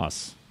Aura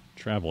Voss,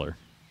 Traveler.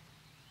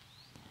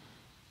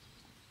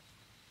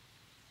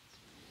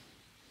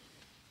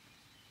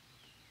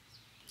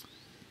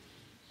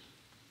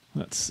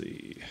 Let's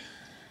see.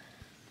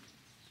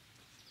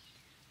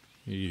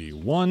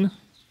 81.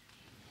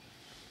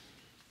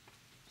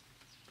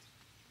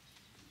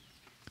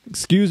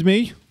 Excuse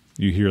me.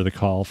 You hear the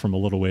call from a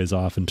little ways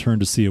off and turn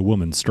to see a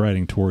woman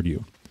striding toward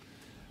you.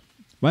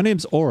 My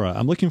name's Aura.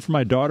 I'm looking for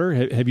my daughter.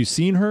 Have you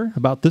seen her?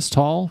 About this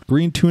tall,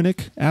 green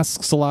tunic,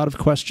 asks a lot of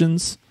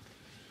questions.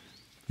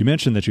 You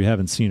mention that you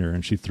haven't seen her,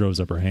 and she throws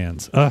up her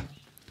hands.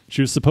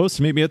 She was supposed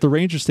to meet me at the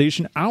ranger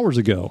station hours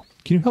ago.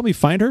 Can you help me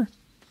find her?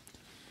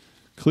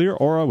 Clear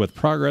Aura with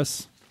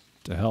progress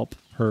to help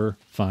her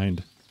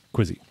find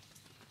Quizzy.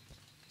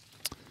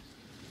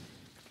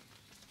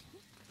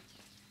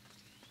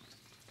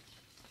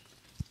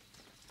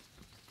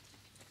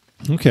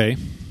 Okay.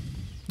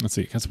 Let's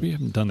see, because we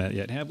haven't done that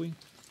yet, have we?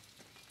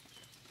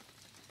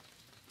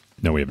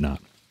 No, we have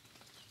not.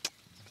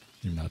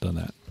 We've not done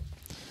that.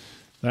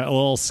 That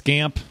little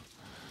scamp.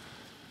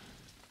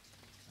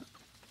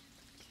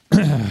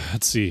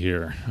 Let's see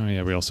here. Oh,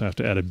 yeah, we also have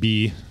to add a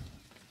bee.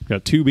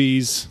 Got 2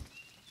 bees.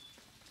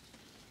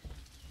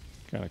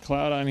 Got a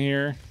cloud on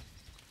here.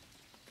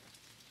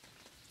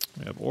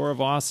 We have Aura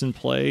Voss in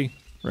play.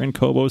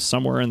 Renkobo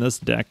somewhere in this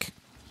deck.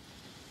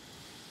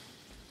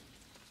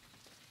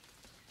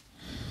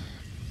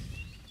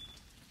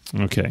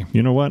 Okay,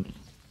 you know what?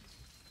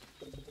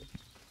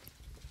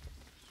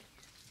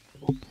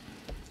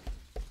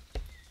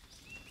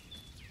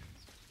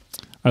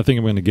 I think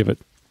I'm going to give it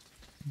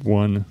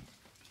one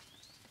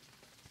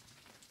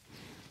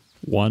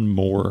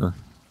more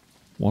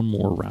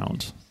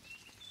round.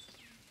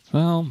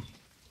 Well,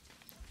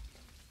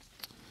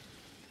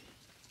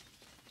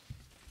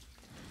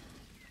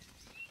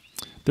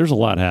 there's a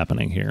lot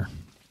happening here,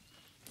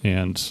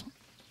 and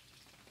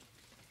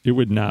it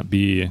would not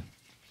be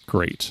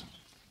great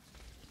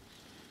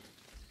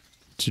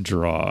to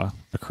draw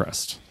a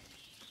crest.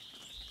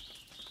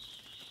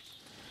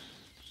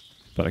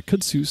 But I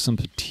could use some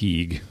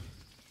fatigue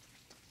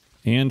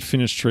and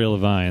finish Trail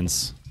of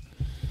Vines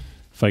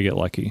if I get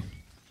lucky.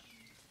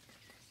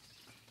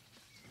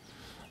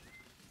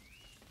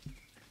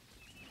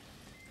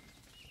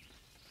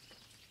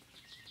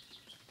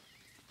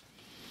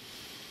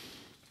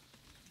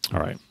 All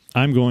right,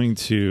 I'm going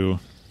to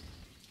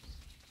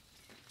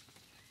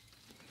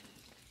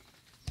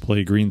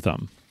play Green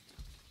Thumb.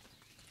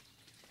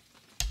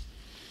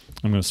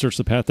 I'm going to search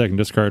the path deck and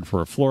discard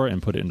for a flora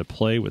and put it into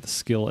play with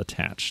skill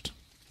attached.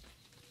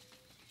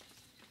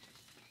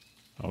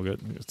 Oh, good.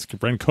 It's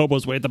Ren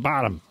Kobo's way at the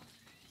bottom.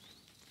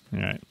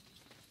 All right.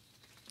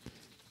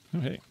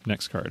 Okay,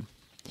 next card.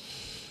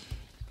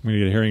 I'm going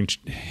to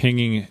get a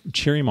hanging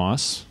cherry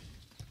moss.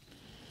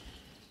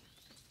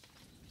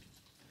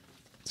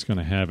 It's going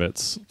to have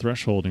its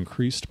threshold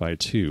increased by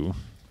 2.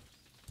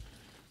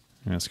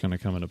 And it's going to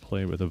come into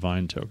play with a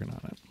vine token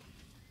on it.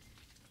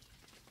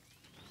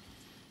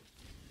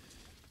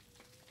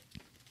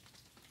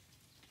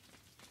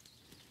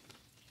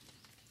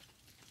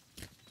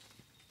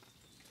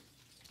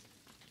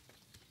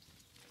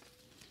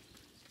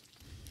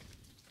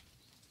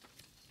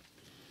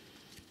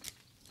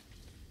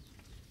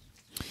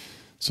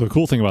 So the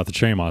cool thing about the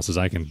cherry moss is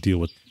I can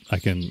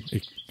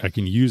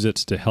use it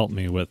to help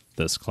me with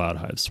this Cloud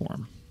Hive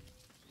Swarm,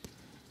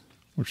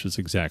 which is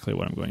exactly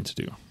what I'm going to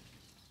do.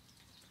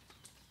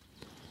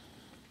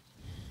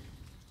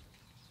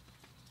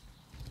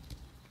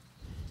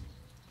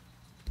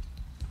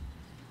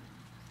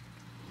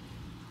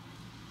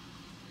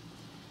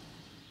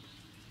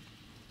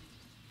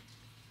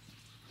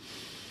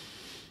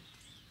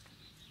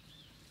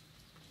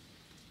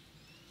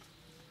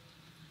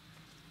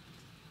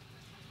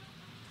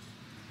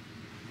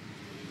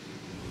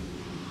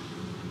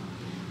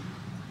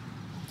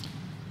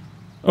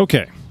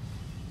 Okay.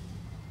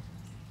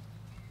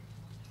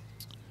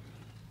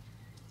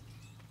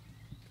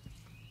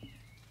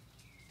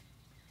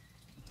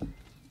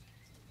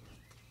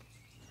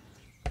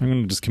 I'm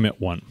going to just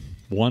commit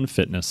one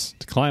fitness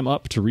to climb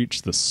up to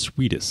reach the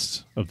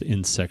sweetest of the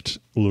insect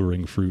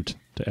luring fruit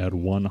to add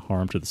 1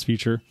 harm to this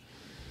feature.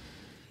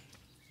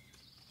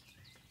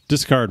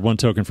 Discard 1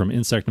 token from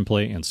insect in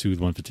play and soothe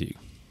 1 fatigue.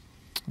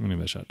 I'm going to give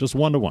that a shot. Just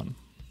 1 to 1.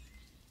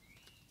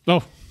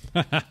 Oh,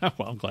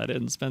 well, I'm glad I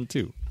didn't spend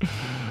 2.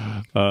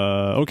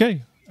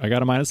 Okay, I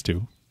got a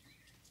 -2.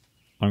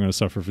 I'm going to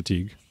suffer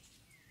fatigue.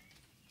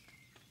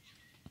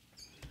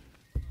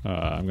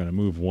 I'm going to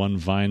move 1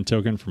 vine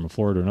token from a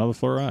flora to another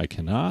flora. I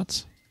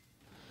cannot.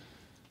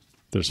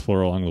 There's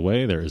flora along the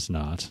way. There is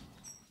not.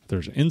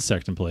 There's an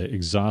insect in play.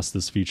 Exhaust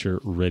this feature,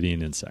 ready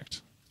an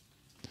insect.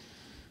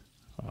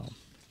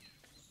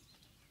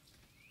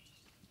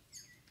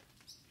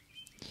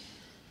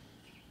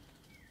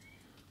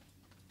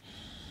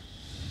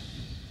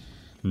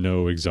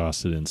 No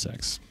exhausted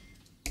insects.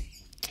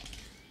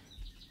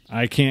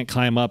 I can't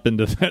climb up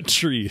into that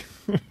tree.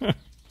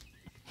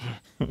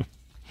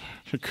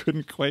 I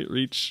couldn't quite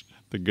reach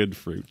the good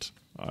fruit.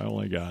 I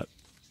only got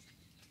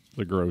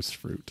the gross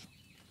fruit.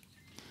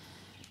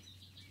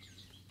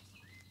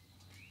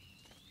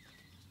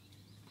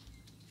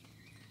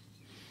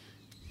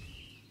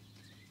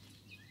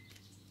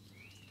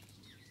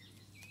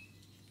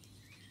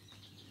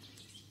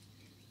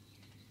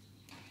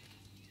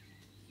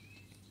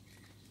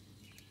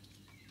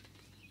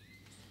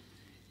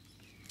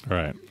 All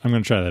right, I'm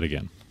going to try that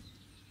again.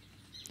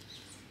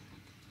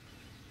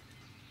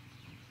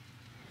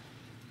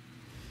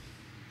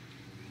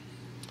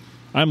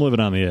 I'm living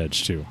on the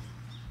edge too.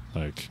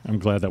 Like, I'm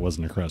glad that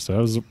wasn't a crest. That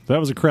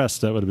was a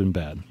crest. That would have been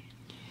bad.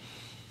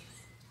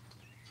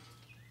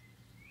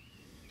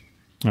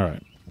 All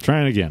right,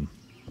 trying again.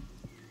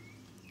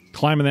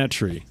 Climbing that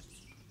tree.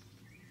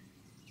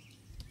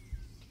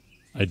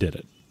 I did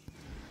it.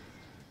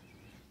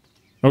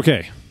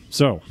 Okay,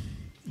 so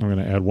I'm going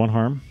to add 1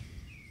 harm.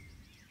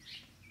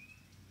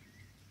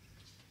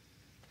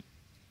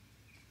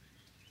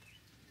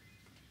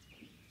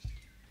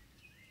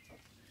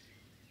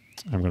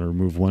 I'm going to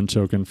remove 1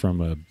 token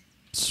from a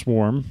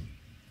swarm.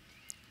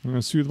 I'm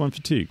going to soothe 1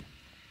 fatigue.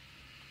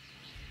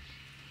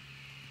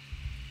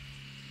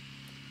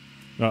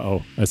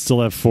 Uh-oh, I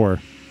still have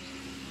 4.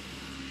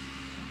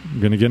 I'm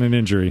going to get an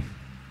injury.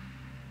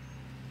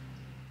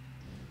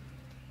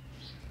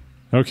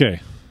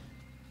 Okay.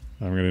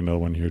 I'm going to get another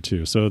one here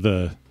too. So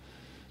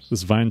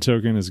this vine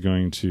token is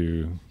going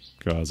to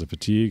cause a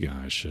fatigue.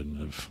 I shouldn't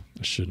have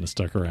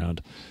stuck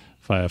around.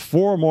 If I have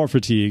 4 more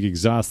fatigue,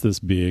 exhaust this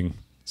being.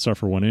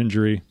 Suffer 1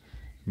 injury,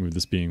 move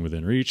this being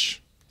within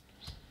reach.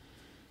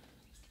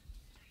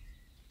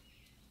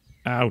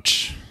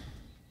 Ouch.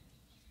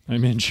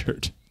 I'm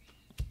injured.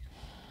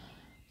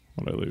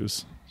 What'd I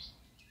lose?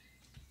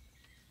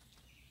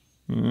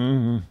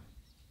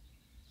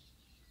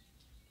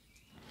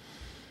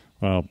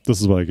 Well,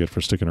 this is what I get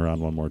for sticking around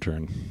 1 more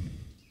turn.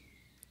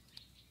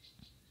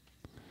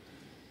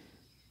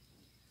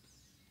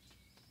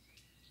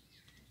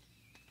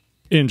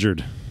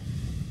 Injured.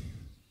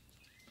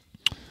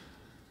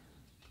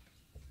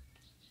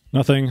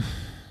 Nothing.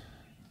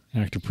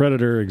 Active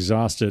Predator,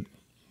 exhaust it.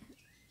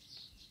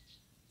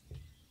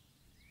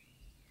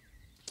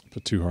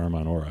 Put 2 harm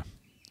on Aura.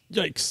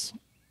 Yikes.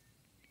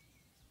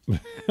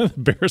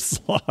 Bear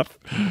Sloth.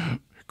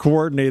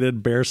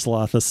 Coordinated Bear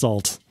Sloth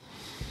assault.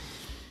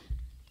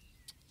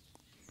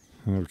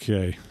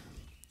 Okay.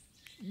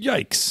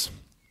 Yikes.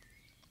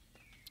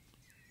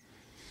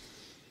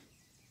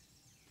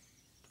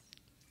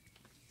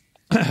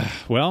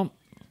 Well,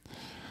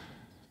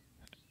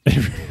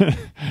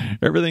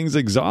 Everything's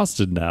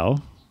exhausted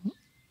now.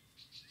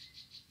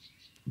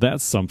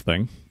 That's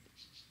something.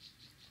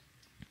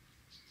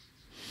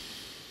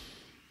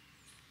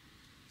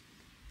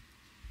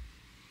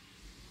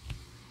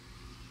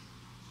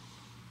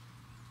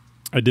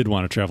 I did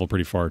want to travel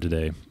pretty far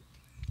today,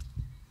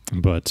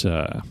 but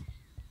now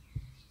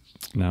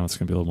it's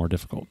going to be a little more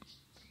difficult.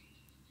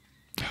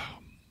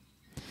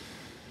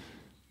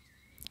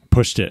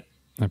 Pushed it.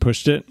 I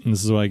pushed it, and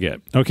this is what I get.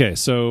 Okay,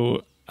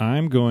 so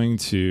I'm going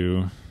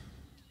to...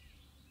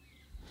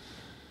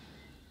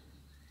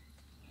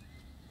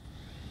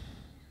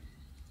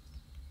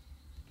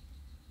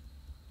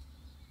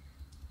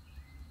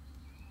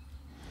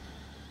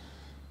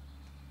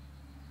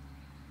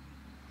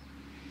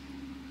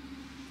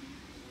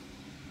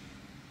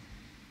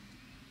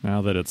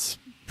 Now that it's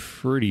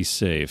pretty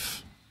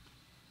safe.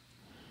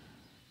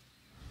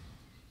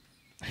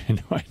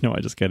 I know I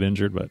just got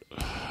injured, but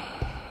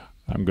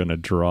I'm going to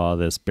draw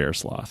this bear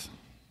sloth.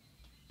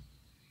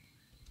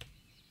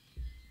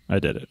 I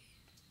did it.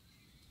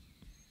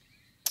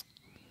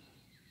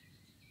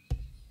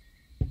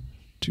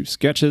 2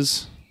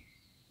 sketches.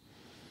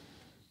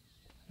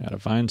 Add a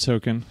vine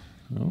token.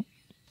 Oh,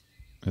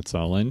 that's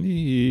all I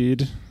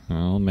need.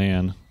 Oh,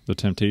 man. The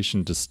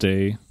temptation to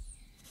stay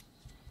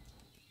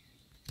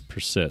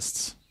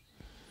persists.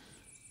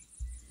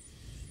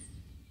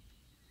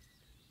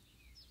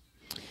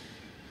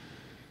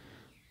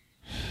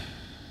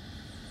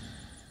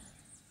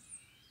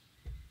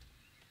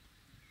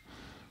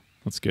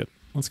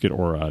 Let's get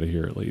Aura out of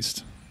here at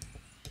least.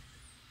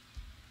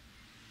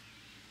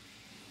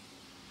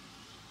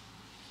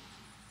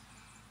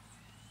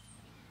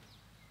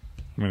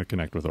 I'm going to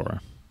connect with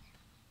Aura.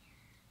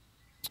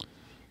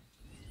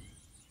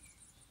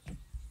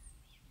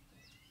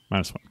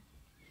 -1.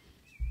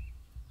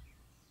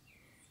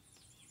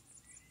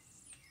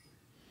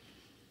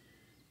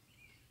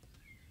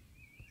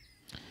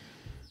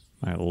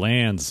 My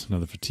lands,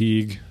 another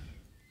fatigue.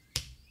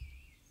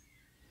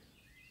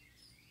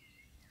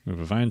 Move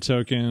a vine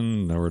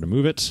token, nowhere to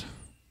move it.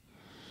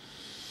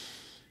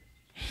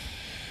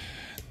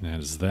 That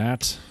is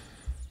that.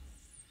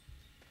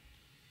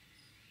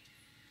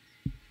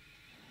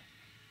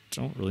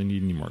 Don't really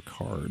need any more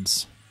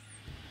cards.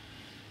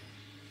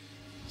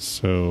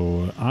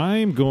 So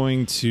I'm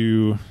going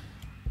to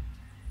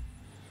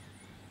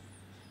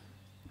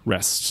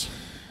rest.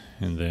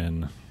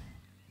 And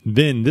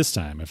then this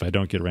time, if I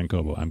don't get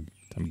Renkobo, I'm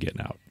getting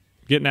out.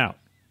 Getting out.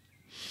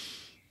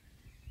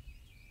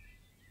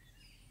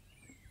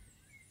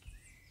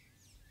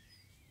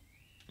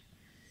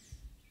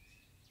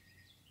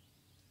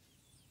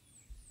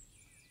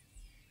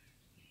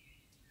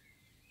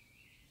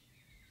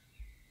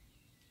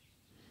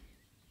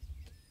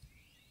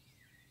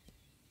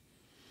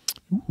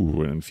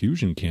 Ooh, an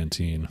infusion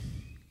canteen.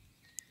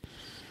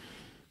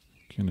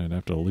 I'd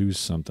have to lose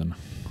something.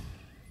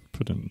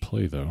 Put it in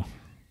play, though.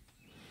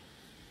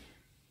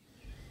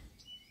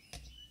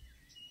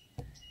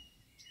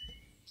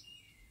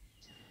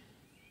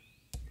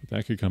 But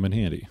that could come in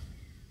handy.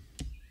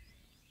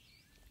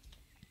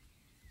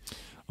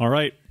 All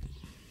right.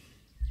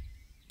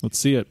 Let's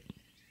see it.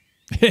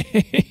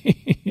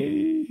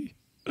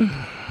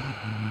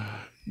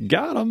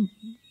 Got him.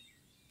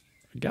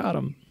 Got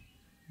him.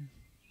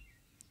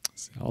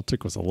 All it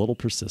took was a little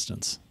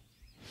persistence.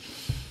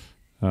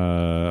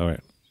 Wait.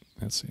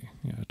 Let's see.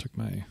 Yeah, I took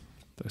my...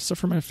 Did I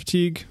suffer my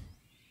fatigue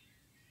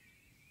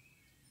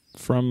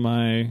from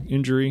my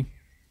injury?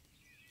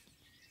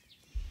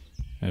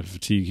 I have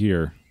fatigue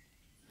here.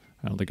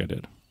 I don't think I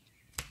did.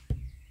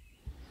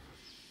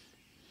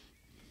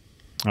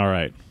 All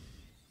right.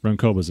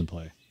 Renkobo's in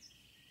play.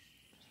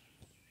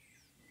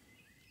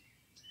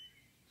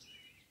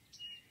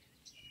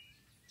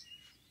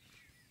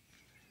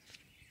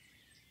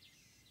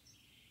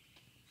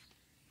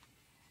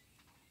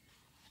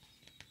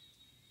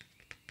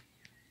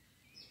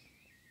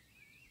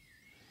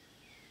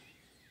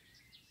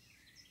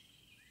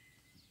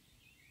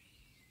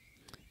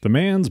 The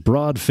man's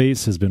broad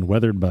face has been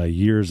weathered by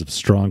years of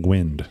strong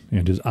wind,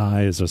 and his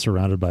eyes are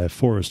surrounded by a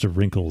forest of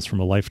wrinkles from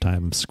a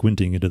lifetime of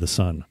squinting into the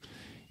sun.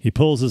 He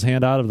pulls his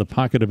hand out of the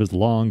pocket of his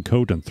long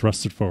coat and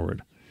thrusts it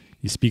forward.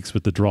 He speaks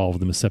with the drawl of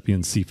the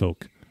Mississippian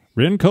seafolk.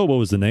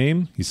 Renkobo is the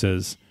name, he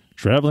says,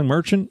 traveling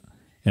merchant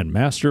and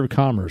master of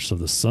commerce of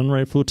the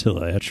Sunray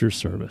Flotilla at your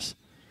service.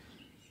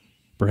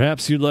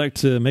 Perhaps you'd like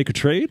to make a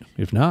trade?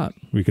 If not,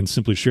 we can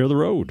simply share the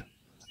road.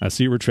 I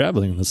see we're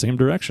traveling in the same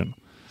direction.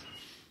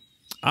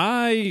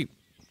 I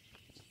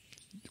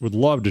would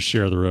love to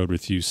share the road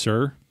with you,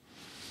 sir.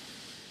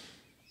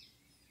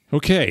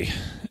 Okay.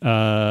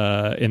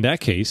 In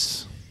that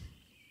case,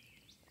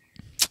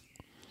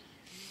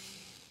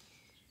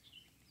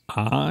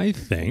 I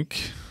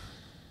think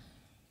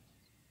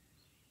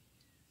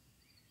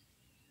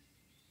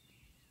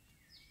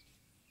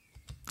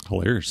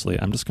hilariously,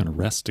 I'm just going to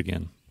rest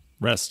again.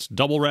 Rest.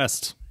 Double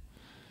rest.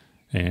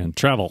 And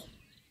travel.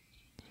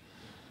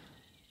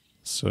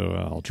 So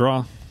I'll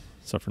draw.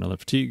 Suffer another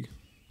fatigue.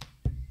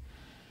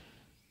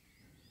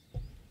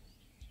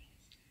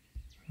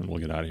 And we'll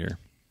get out of here.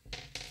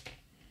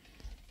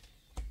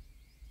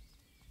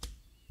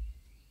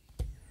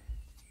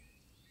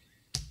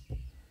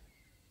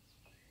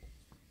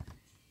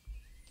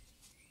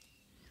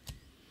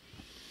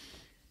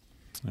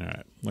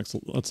 Let's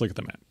look at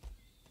the map.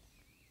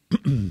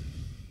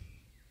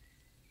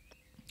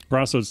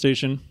 Crossroads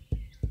Station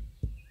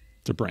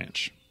to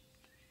Branch.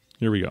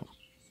 Here we go.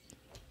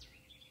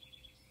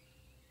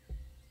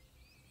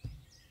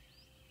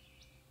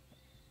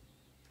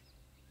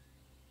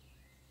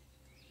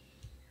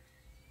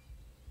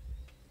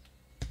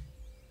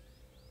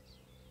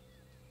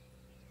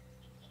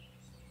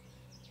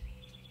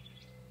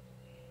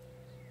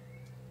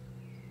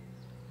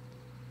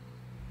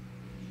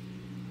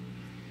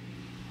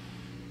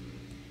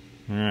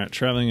 All right,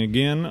 traveling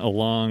again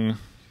along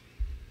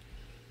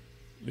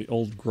the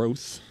old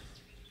growth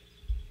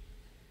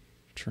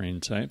train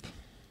type.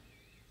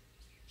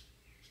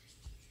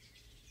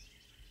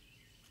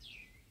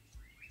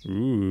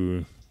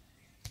 Ooh,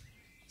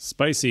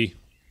 spicy.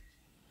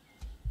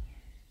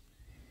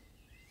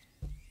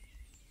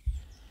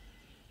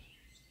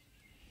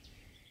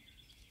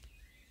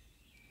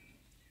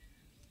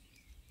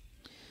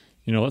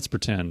 You know, let's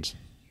pretend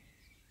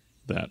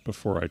that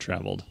before I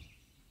traveled,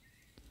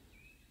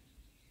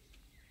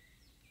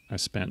 I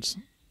spent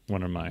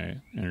one of my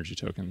energy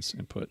tokens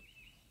and put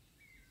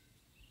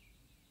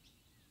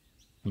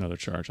another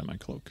charge on my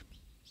cloak.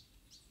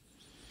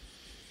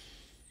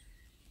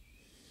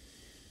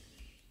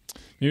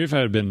 Maybe if I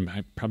had been,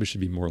 I probably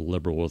should be more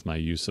liberal with my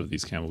use of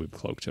these Camel Loop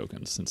cloak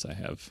tokens since I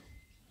have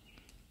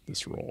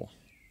this role.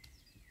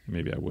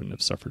 Maybe I wouldn't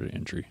have suffered an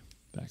injury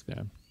back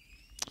then.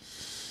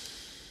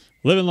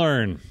 Live and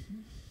learn.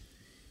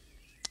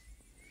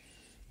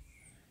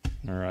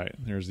 All right,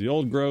 there's the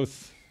old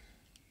growth.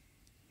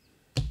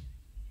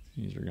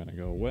 These are going to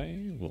go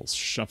away. We'll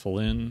shuffle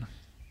in.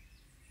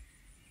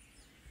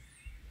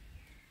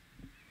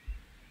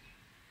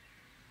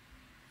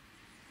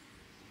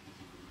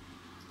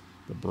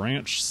 The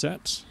branch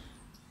set.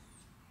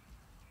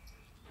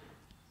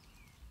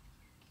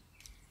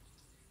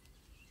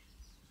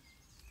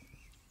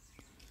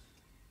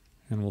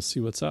 And we'll see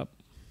what's up.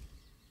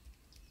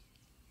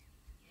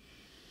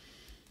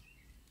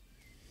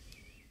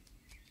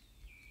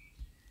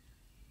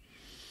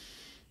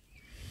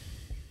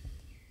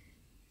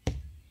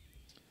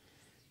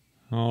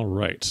 All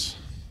right.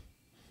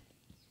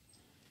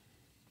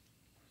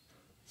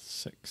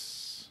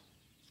 6.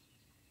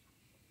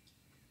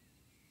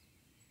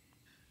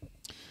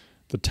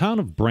 The town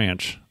of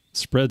Branch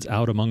spreads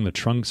out among the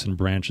trunks and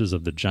branches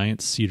of the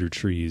giant cedar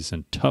trees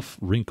and tough,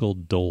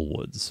 wrinkled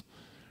dolewoods.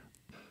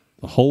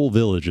 The whole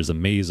village is a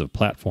maze of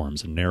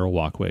platforms and narrow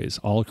walkways,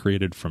 all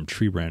created from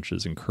tree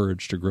branches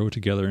encouraged to grow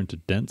together into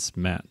dense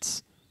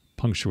mats,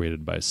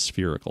 punctuated by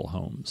spherical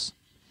homes.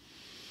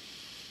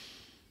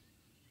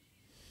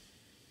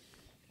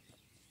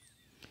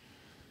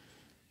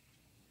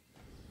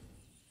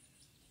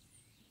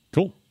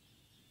 Cool.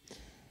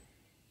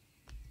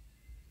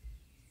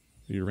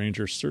 The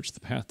arranger search the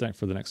path deck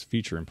for the next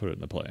feature and put it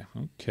into play.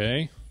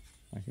 Okay,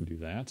 I can do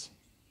that.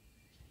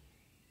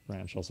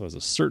 Branch also has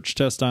a search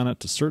test on it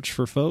to search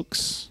for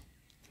folks.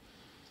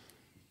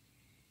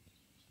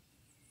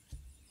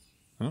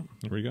 Oh,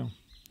 there we go.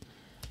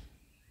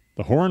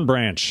 The Horn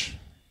Branch.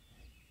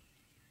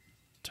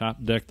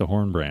 Top deck the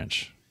Horn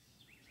Branch.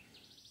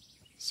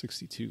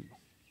 62.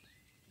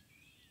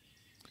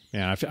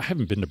 Man, I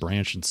haven't been to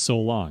Branch in so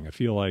long. I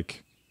feel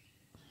like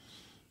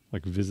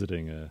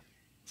visiting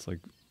it's like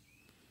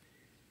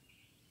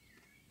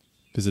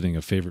visiting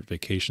a favorite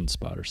vacation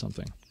spot or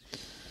something.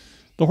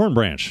 The Horn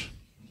Branch.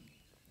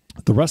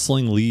 The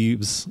rustling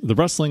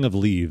of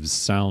leaves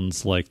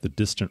sounds like the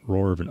distant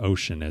roar of an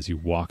ocean as you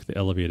walk the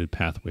elevated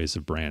pathways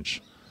of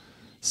Branch.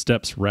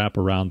 Steps wrap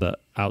around the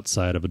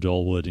outside of a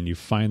dullwood, and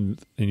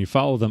you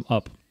follow them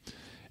up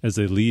as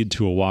they lead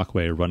to a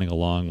walkway running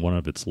along one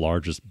of its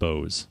largest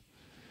boughs.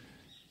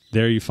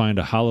 There you find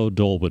a hollow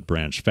dullwood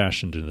branch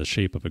fashioned in the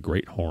shape of a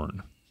great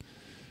horn.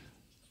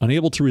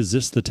 Unable to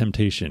resist the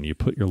temptation, you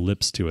put your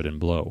lips to it and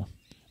blow.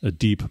 A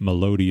deep,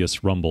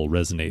 melodious rumble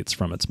resonates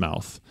from its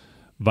mouth,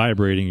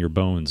 vibrating your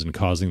bones and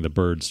causing the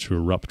birds to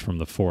erupt from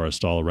the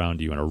forest all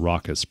around you in a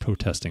raucous,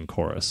 protesting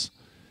chorus.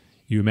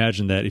 You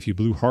imagine that if you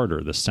blew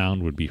harder, the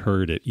sound would be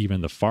heard at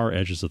even the far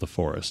edges of the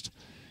forest.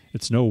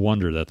 It's no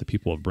wonder that the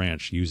people of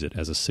Branch use it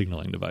as a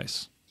signaling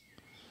device.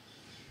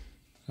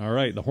 All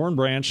right, the Horn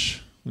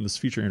Branch. When this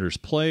feature enters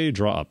play,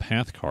 draw a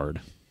path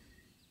card.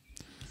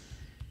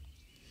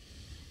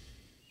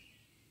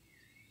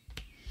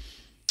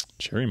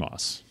 Cherry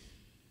Moss.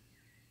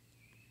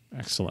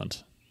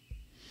 Excellent.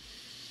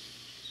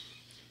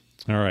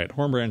 All right,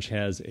 Horn Branch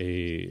has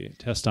a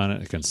test on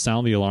it. It can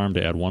sound the alarm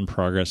to add 1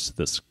 progress to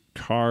this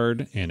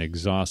card and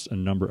exhaust a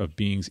number of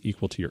beings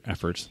equal to your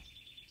effort.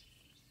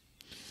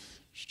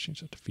 Just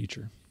change that to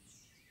feature.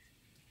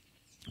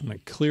 I'm going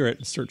to clear it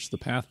and search the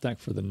path deck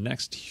for the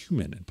next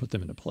human and put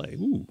them into play.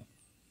 Ooh.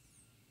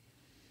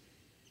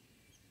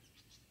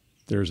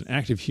 There's an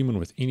active human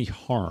with any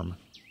harm.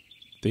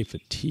 They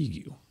fatigue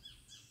you.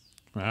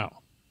 Wow.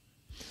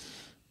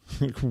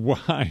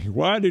 Why?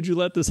 Why did you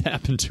let this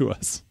happen to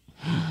us?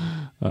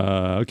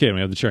 Okay,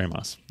 we have the Cherry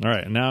Moss. All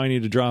right, now I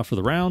need to draw for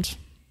the round.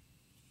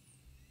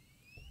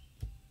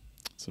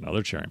 It's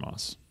another Cherry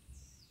Moss.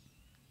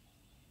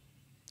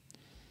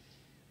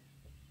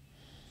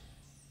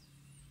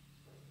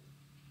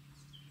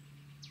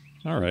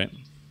 All right.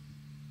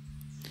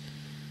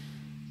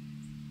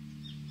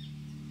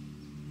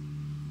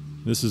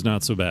 This is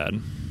not so bad.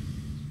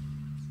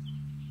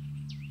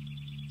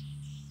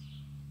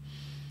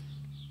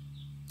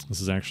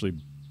 This is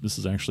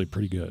actually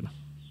pretty good.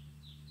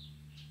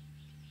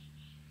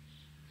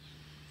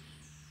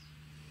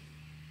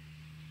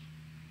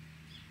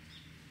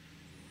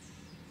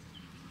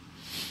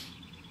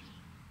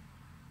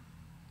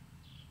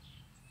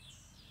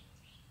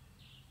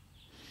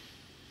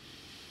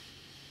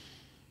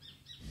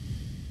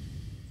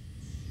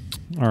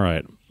 All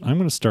right, I'm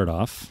going to start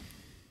off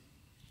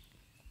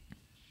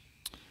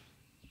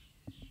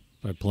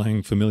by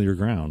playing Familiar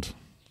Ground.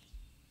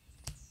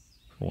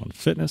 For 1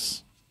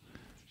 fitness,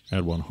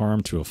 add 1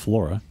 harm to a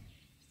flora,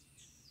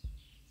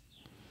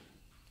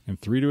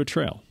 and 3 to a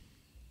trail.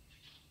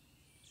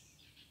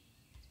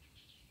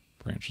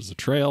 Branch is a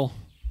trail.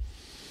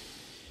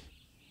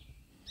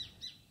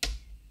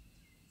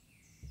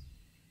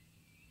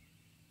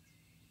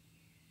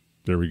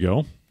 There we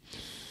go.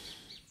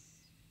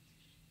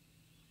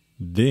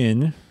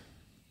 Then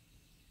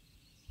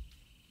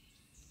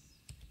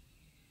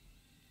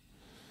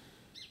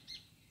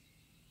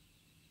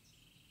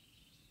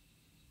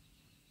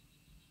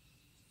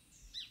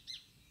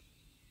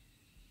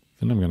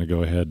I'm going to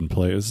go ahead and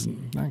play. It's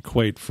not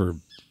quite for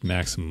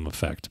maximum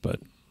effect, but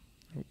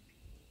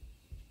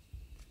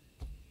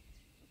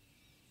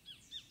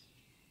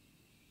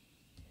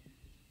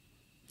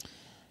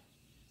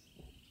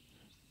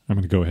I'm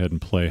going to go ahead and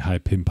play High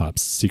Pin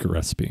Pop's Secret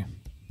Recipe.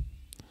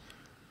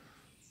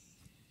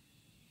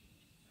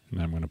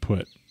 And I'm going to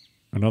put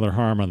another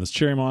harm on this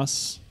cherry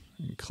moss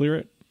and clear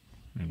it,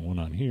 and 1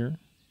 on here.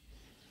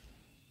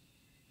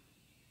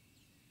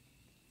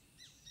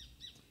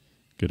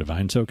 Get a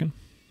vine token.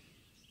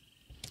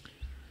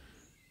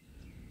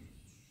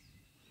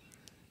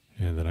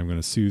 And then I'm going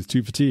to soothe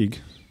 2 fatigue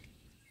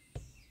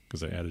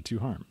because I added 2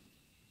 harm.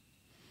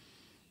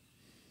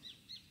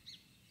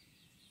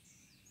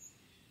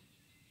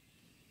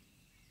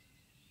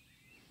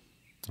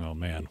 Oh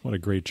man, what a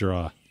great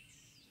draw.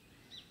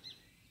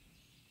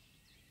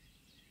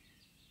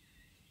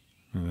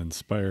 And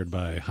inspired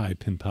by High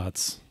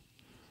Pinpot's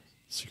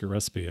Secret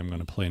Recipe, I'm going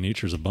to play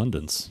Nature's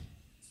Abundance.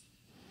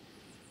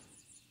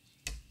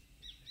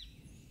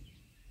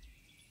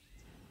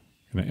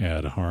 I'm going to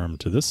add harm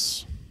to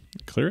this,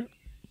 clear it.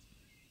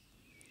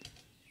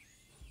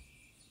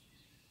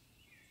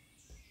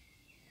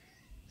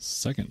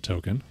 Second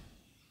token.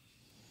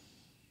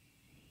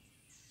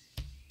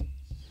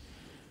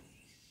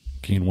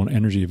 Gain 1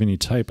 energy of any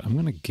type. I'm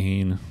going to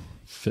gain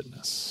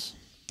fitness.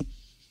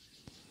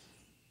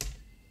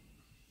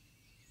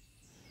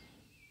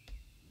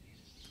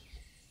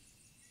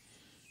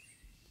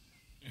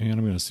 And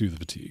I'm going to soothe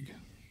fatigue.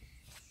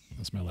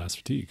 That's my last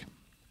fatigue.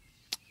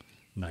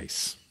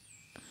 Nice.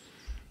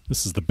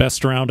 This is the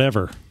best round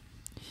ever.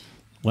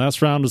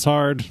 Last round was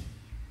hard.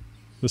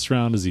 This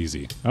round is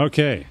easy.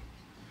 Okay.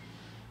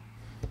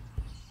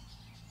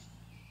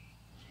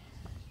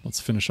 Let's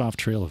finish off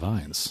Trail of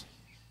Vines.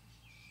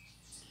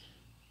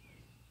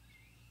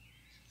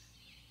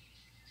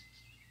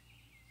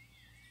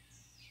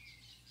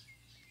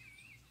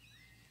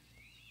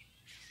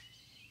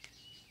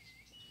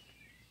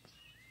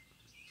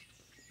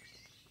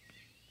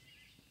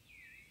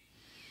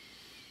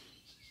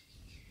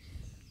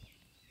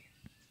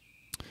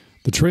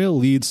 The trail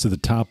leads to the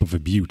top of a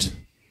butte,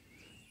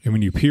 and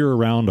when you peer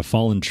around a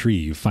fallen tree,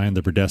 you find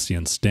the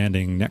Verdesian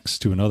standing next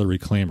to another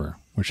reclaimer,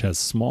 which has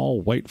small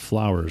white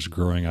flowers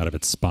growing out of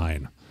its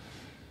spine.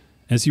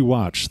 As you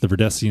watch, the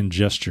Verdesian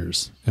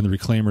gestures, and the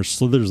reclaimer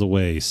slithers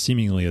away,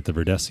 seemingly at the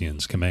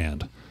Verdesian's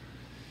command.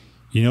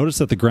 You notice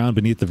that the ground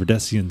beneath the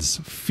Verdesian's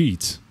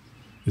feet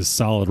is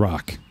solid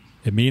rock.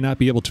 It may not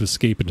be able to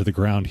escape into the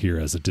ground here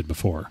as it did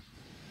before.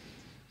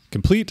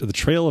 Complete the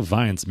Trail of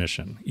Vines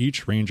mission.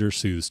 Each ranger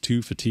soothes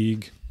 2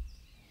 fatigue.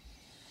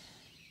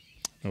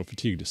 No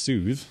fatigue to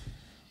soothe,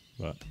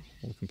 but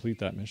we'll complete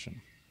that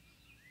mission.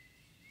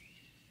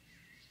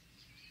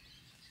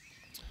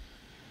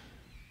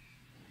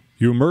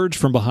 You emerge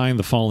from behind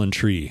the fallen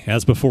tree.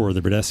 As before,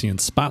 the Verdesian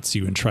spots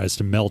you and tries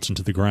to melt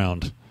into the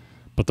ground.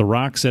 But the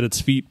rocks at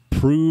its feet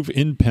prove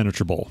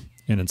impenetrable,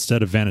 and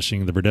instead of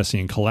vanishing, the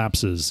Verdesian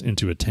collapses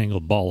into a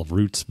tangled ball of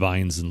roots,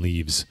 vines, and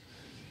leaves.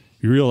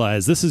 You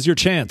realize this is your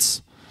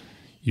chance.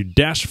 You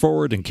dash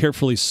forward and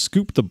carefully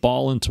scoop the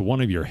ball into one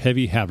of your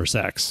heavy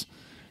haversacks.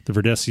 The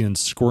Verdesian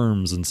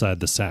squirms inside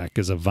the sack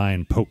as a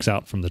vine pokes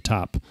out from the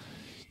top.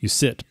 You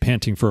sit,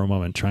 panting for a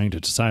moment, trying to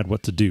decide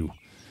what to do.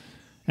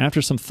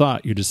 After some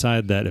thought, you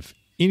decide that if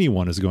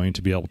anyone is going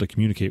to be able to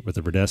communicate with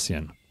the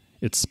Verdesian,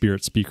 it's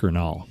Spirit Speaker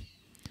Nal.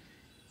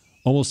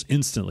 Almost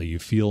instantly, you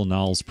feel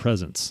Nal's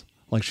presence,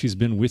 like she's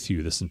been with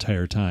you this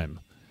entire time.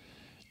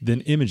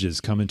 Then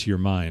images come into your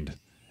mind,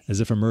 as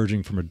if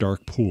emerging from a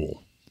dark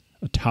pool,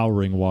 a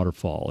towering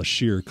waterfall, a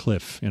sheer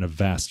cliff, and a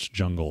vast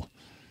jungle.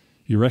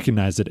 You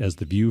recognize it as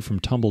the view from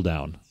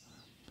Tumbledown.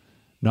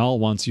 Nal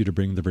wants you to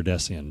bring the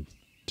Verdesian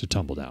to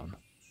Tumbledown.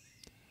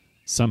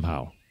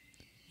 Somehow,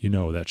 you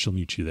know that she'll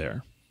meet you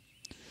there.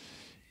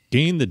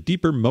 Gain the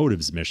Deeper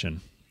Motives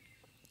mission.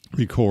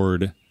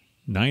 Record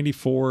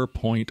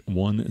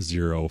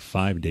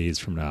 94.105 days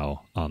from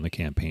now on the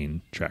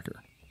campaign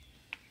tracker.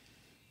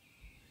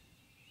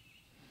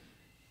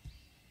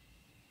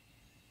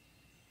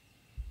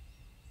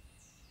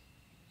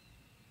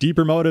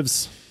 Deeper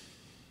Motives.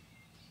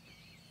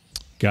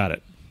 Got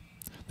it.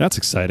 That's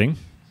exciting.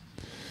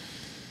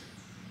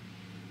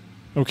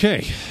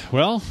 Okay,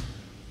 well,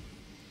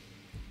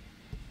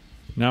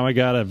 now I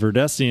got a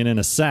Verdesian in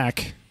a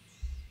sack.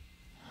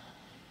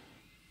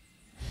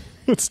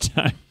 It's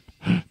time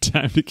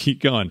to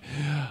keep going.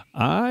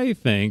 I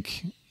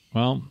think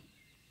what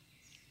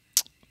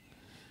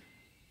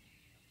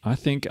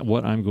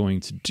I'm going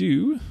to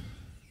do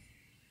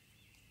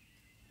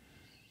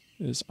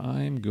is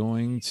I'm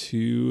going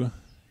to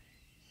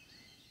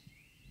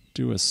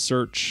do a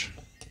search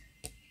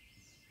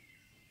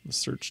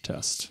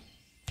test.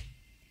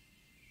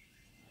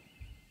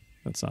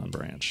 That's on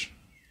branch.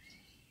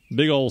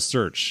 Big old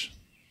search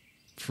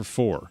for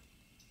 4.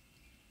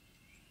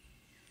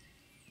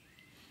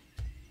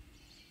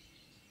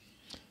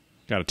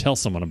 Got to tell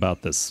someone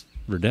about this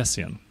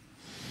Verdesian.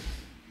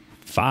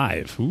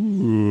 5.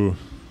 Ooh.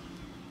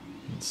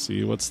 Let's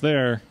see what's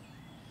there.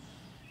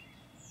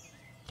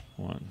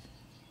 1,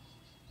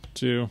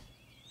 2,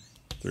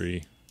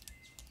 3,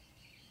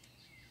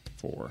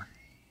 4,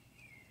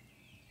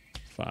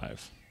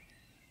 5.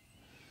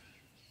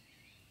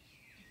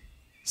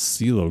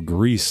 CeeLo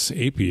Grease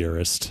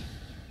Apiarist.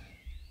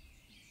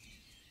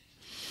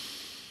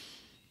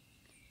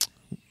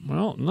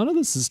 Well, none of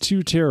this is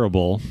too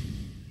terrible.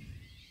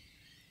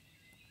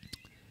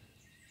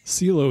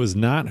 CeeLo is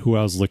not who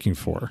I was looking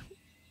for,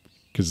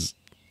 because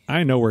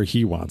I know where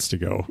he wants to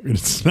go, and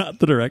it's not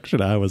the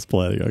direction I was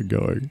planning on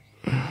going.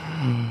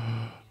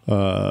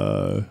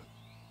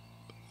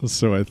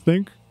 So I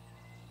think,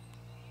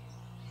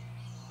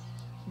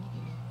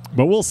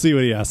 but we'll see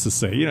what he has to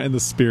say, in the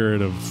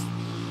spirit of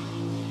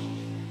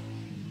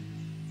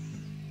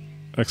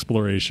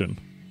exploration.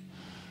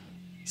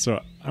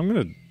 So I'm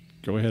going to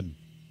go ahead and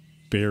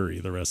bury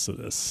the rest of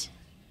this.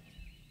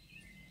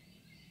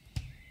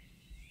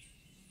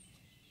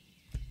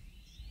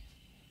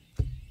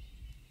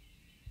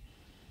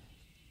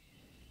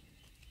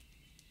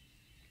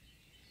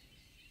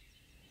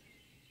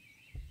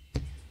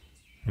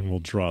 And we'll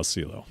draw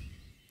CeeLo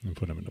and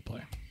put him into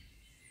play.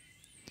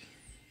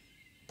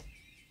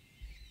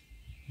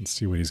 Let's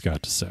see what he's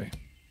got to say.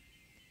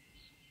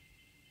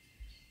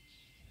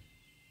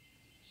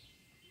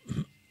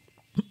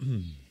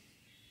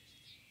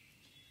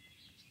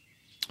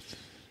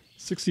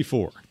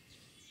 $64.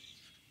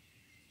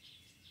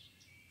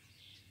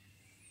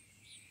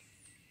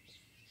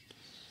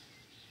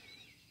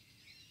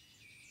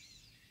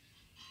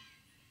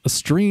 A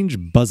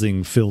strange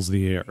buzzing fills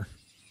the air.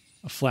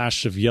 A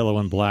flash of yellow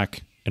and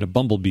black, and a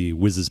bumblebee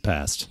whizzes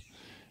past.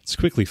 It's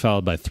quickly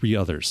followed by 3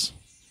 others.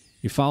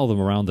 You follow them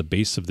around the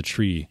base of the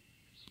tree,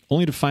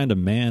 only to find a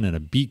man in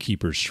a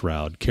beekeeper's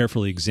shroud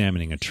carefully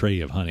examining a tray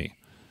of honey.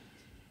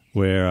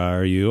 "Where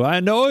are you? I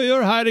know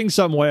you're hiding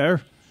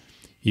somewhere."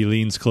 He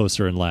leans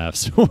closer and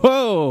laughs.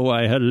 "Whoa,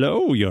 why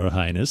hello, your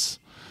highness."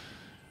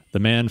 The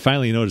man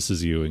finally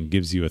notices you and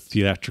gives you a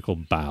theatrical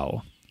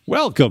bow.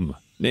 "Welcome.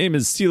 Name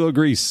is CeeLo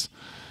Grease.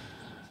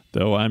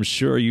 Though I'm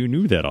sure you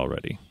knew that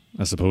already.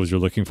 I suppose you're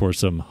looking for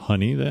some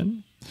honey,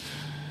 then?"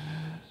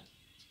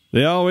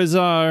 "They always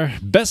are.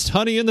 Best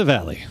honey in the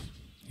valley."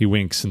 He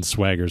winks and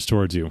swaggers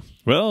towards you.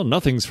 "Well,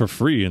 nothing's for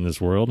free in this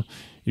world.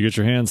 You get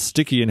your hands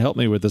sticky and help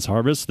me with this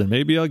harvest, then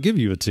maybe I'll give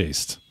you a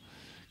taste."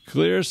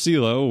 Clear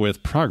CeeLo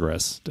with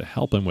progress to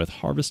help him with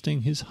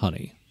harvesting his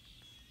honey.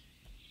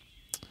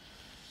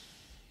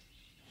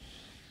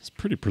 It's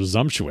pretty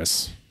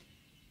presumptuous.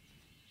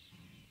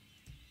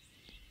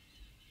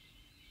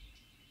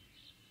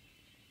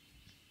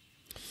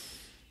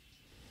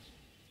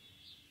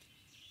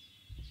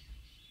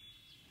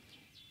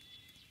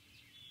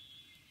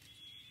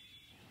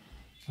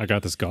 I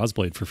got this gauze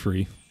blade for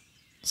free,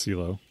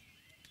 CeeLo.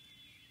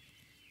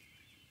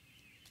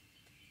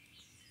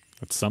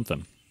 That's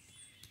something.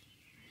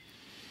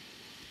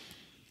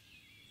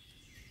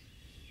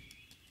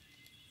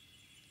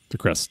 The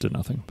crest did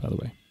nothing, by the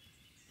way.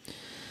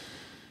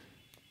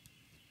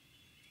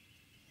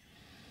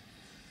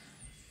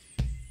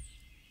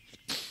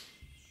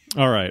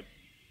 All right.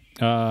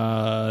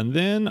 And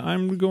then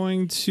I'm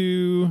going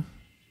to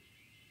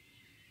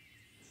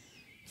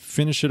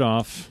finish it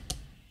off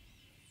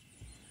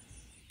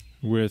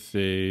with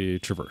a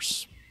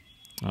traverse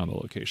on the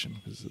location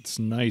because it's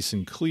nice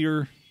and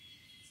clear.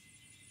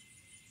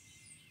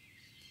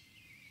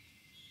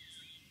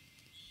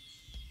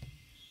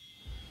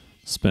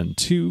 Spend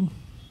 2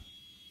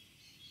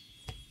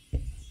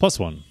 plus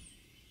 1.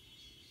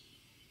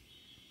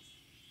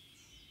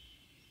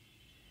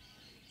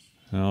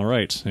 All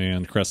right,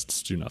 and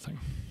crests do nothing.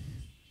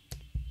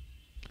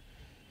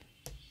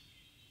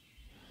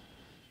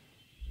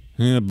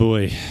 Oh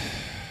boy.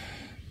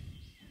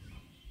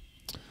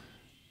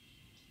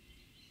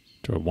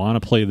 Do I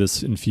want to play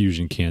this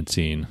infusion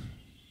canteen?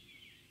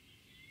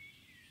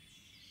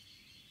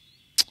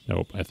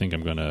 Nope, I think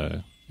I'm going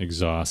to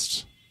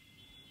exhaust,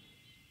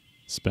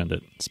 spend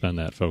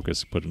that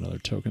focus, put another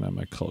token on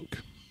my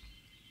cloak.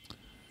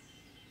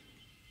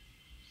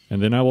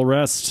 And then I will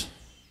rest.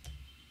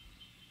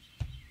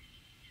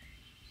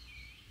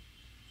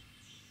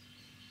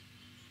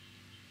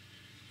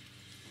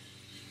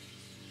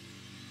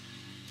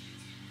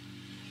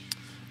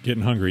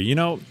 Getting hungry. You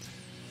know,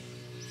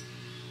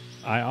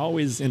 I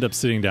always end up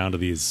sitting down to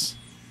these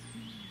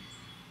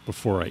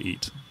before I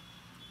eat.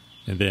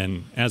 And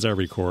then as I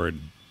record,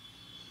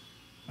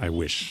 I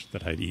wish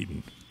that I'd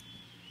eaten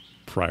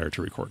prior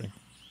to recording.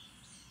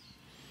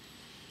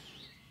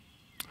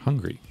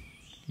 Hungry.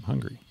 I'm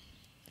hungry.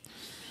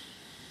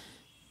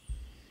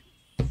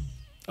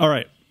 All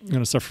right. I'm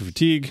going to suffer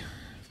fatigue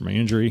for my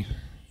injury.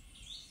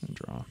 And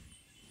draw.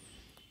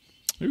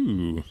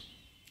 Ooh.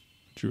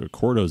 Drew a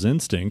Cordo's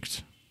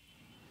Instinct.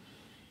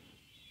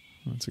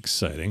 That's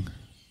exciting.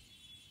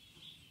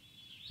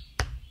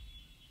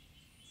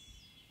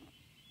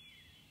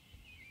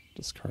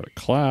 Discard a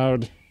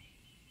Cloud.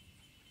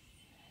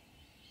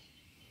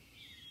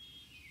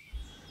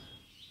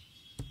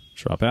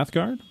 Draw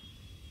Pathguard.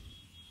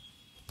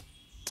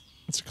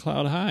 It's a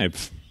Cloud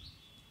Hive.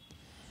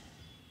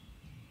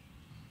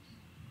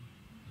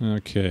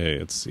 Okay,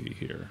 let's see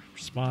here.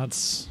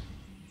 Response.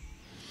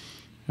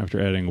 After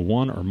adding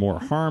 1 or more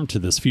harm to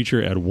this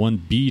feature, add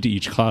 1 B to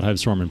each Cloud Hive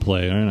Swarm in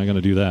play. I'm not going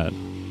to do that.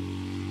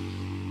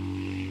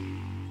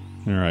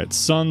 Alright,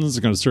 Suns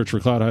are going to search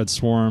for Cloud Hive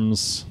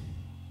Swarms.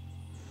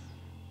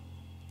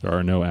 There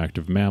are no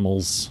active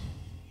mammals.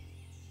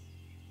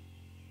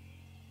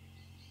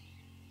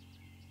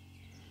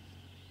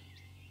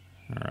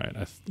 Alright,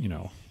 I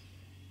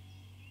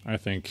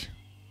think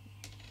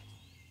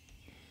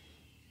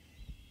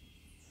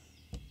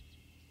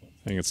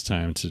it's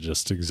time to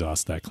just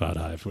exhaust that Cloud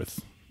Hive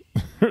with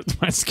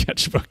my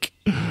sketchbook.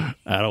 I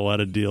don't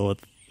want to deal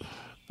with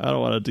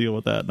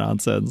that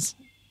nonsense.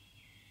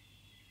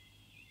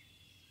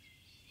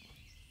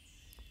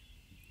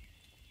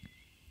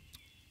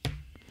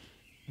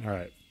 All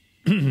right.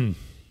 We're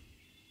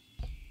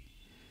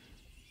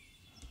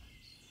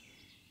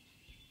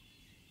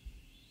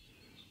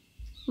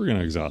going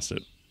to exhaust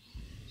it.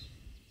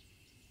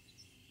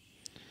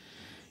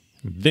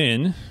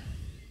 Then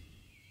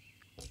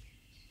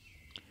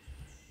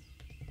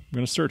I'm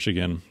going to search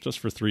again, just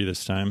for 3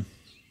 this time.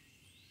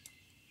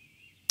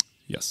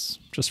 Yes,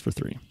 just for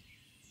 3.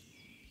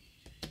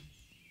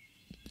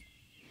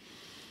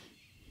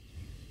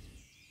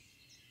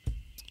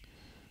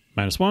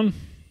 -1.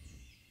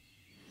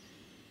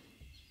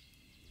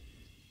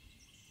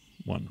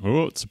 1.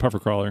 Oh, it's a Puffer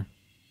Crawler.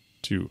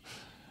 2.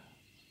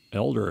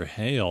 Elder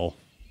Hail.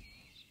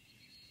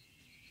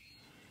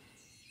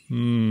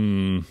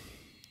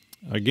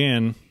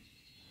 Again,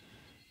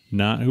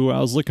 not who I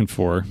was looking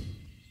for.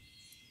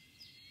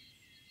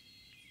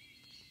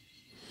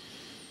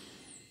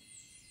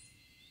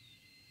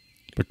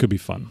 But could be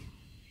fun.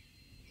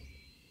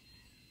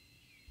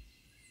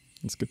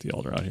 Let's get the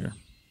Elder out here.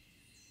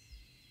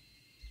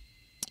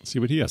 See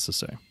what he has to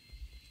say.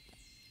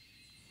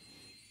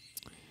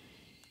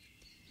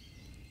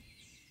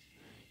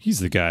 He's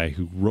the guy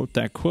who wrote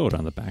that quote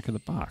on the back of the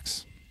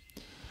box.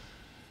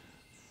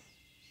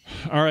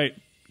 All right,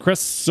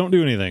 crests don't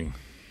do anything.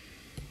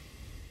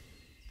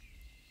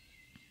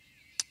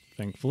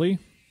 Thankfully.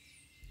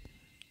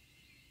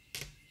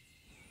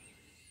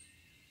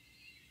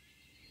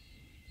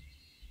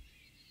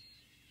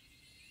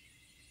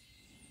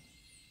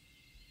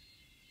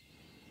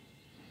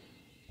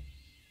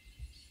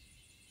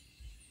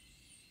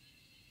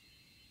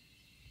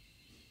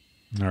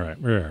 All right,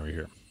 where are we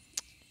here?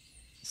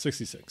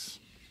 66.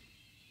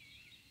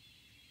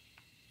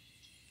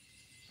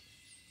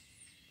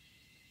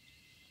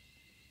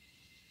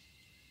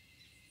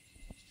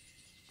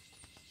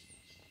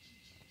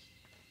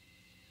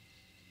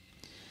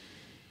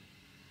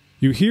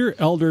 You hear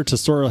Elder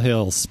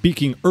Tesorahale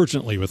speaking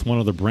urgently with one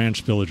of the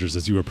branch villagers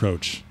as you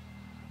approach.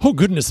 Oh,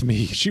 goodness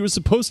me, she was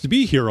supposed to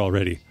be here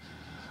already.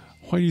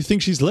 Why do you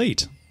think she's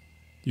late?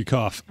 You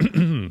cough,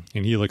 and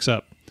he looks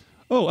up.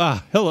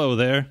 Oh, hello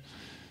there.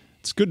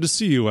 It's good to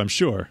see you, I'm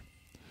sure.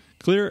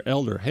 Clear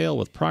Elder Hale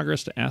with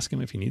progress to ask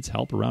him if he needs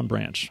help around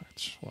branch.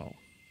 Well,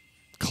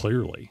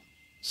 clearly.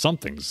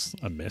 Something's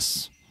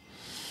amiss.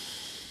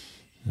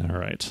 All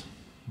right.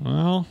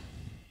 Well...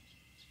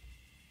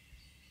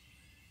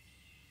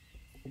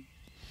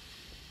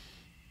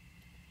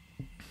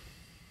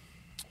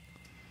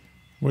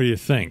 what do you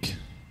think?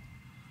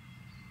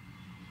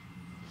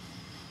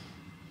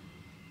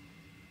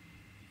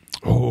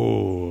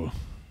 Oh.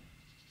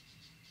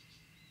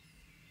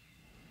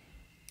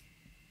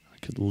 I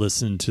could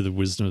listen to the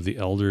wisdom of the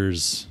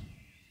elders.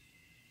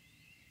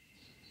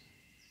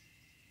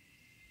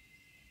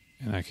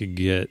 And I could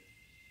get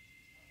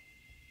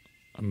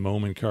a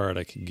moment card.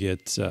 I could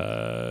get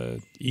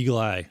Eagle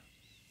Eye.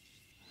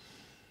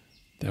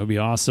 That would be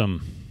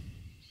awesome.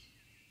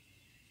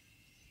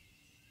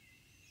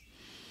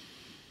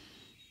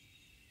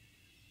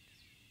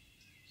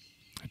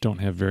 I don't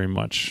have very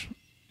much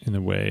in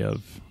the way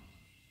of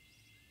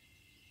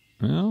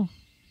Well,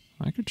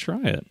 I could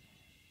try it.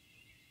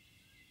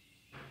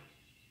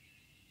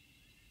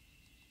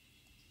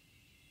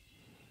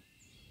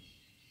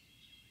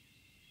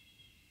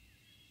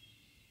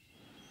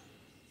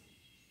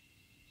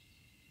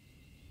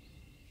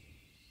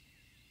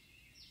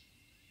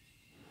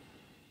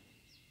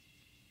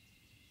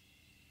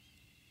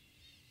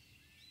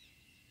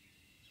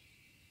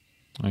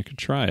 I could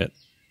try it.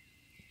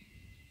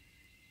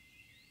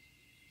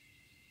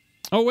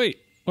 Oh, wait.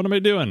 What am I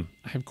doing?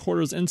 I have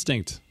Quarter's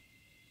Instinct.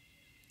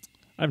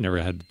 I've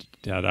never had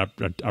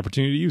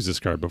opportunity to use this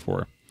card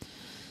before.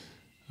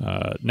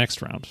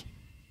 Next round,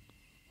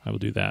 I will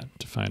do that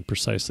to find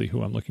precisely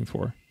who I'm looking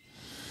for.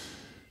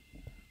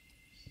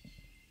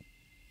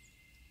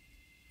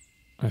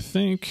 I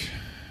think...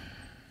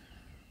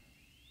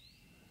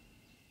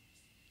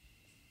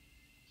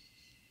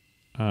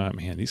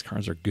 man, these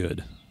cards are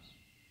good.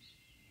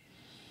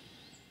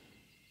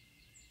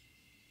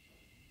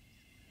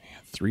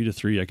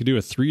 3-3. I could do a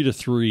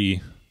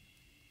 3-3.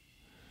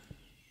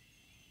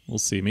 We'll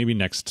see. Maybe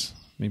next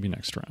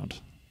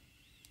round.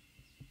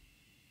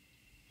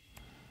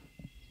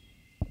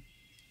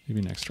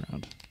 Maybe next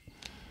round.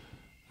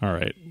 All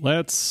right,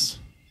 let's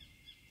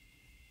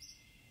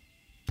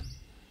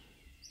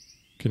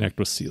connect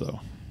with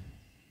CeeLo.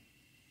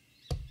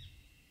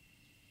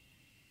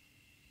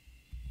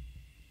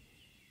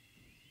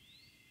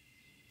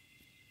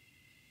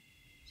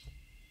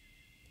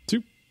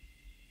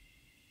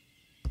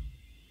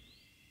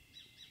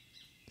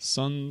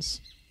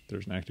 Suns.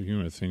 There's an active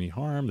human with any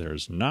harm.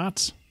 There's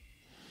not.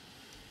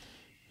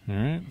 All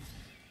right.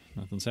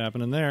 Nothing's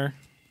happening there.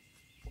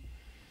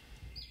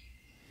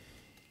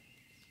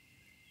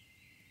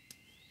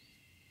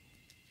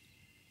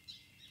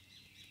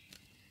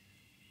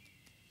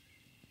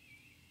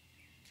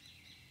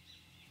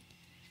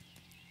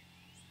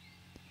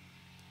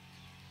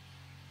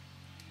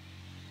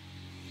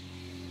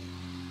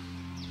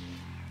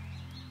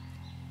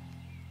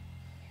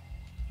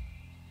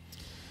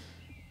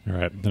 All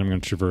right, then I'm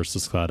going to traverse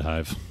this Cloud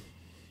Hive.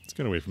 Let's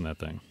get away from that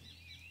thing.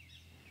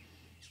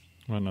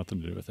 I want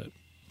nothing to do with it.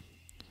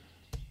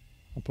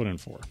 I'll put in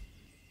 4.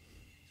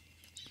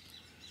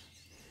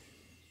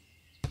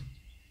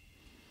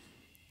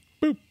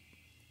 Boop.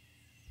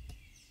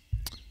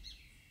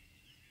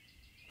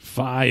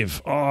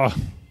 5. Oh,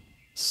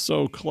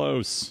 so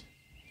close.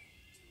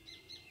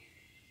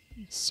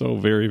 So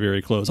very,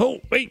 very close. Oh,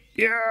 wait.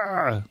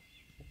 Yeah.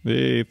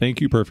 Hey, thank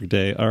you, Perfect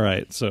Day. All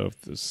right, so if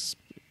this...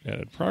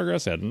 added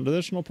progress, added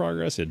additional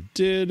progress. It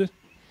did. All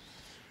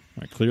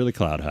right, clear the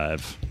Cloud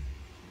Hive.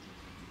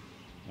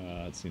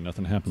 Let's see,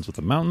 nothing happens with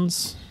the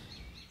mountains.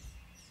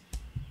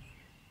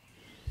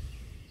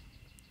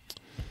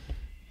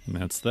 And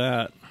that's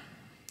that.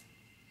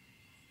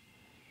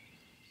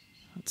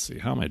 Let's see,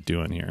 how am I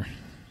doing here?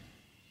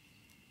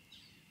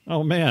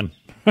 Oh, man.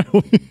 I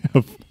only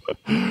have...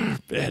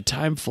 Man,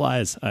 time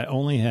flies. I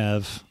only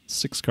have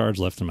 6 cards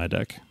left in my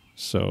deck.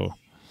 So...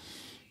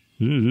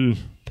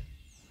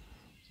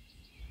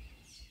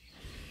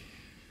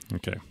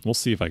 Okay, we'll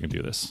see if I can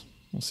do this.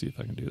 We'll see if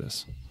I can do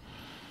this.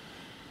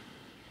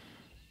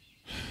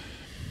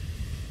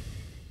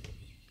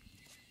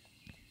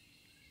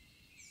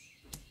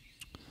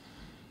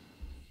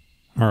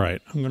 All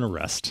right, I'm going to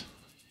rest.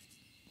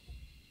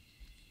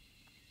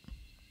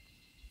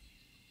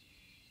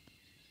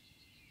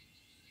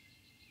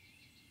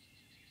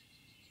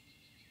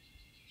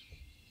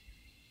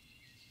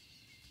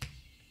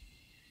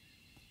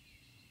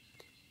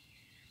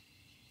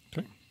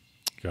 Okay,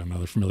 got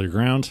another familiar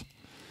ground.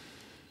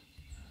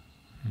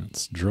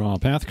 Let's draw a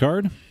path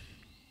card.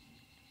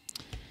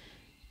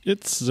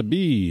 It's a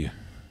B.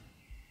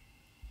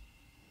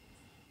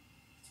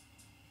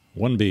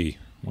 1 B.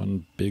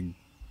 One big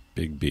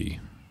B.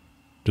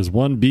 Does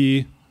 1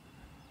 B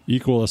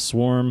equal a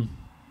swarm?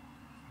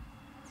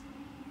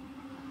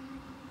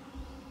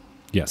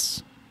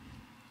 Yes.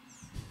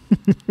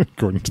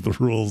 According to the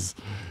rules,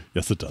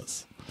 yes it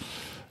does.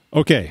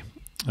 Okay.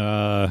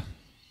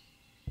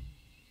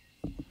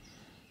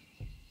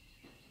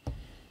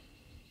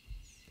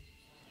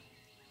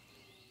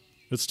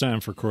 It's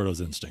time for Cordo's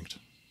Instinct.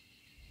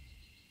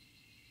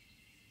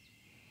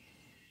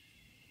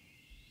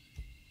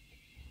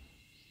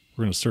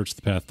 We're going to search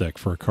the path deck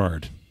for a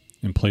card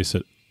and place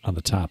it on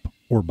the top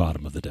or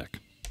bottom of the deck.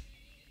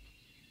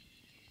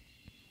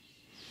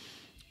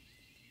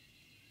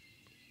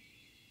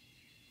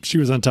 She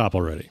was on top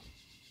already.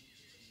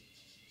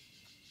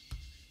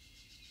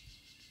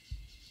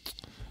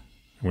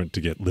 I went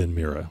to get Lynn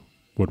Mira,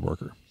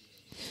 Woodworker.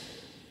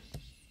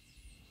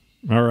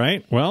 All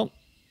right, well...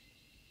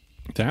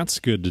 that's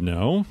good to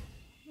know.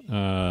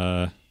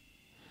 I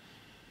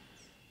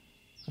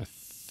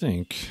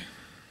think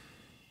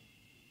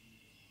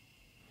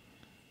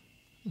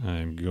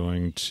I'm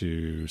going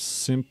to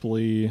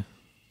simply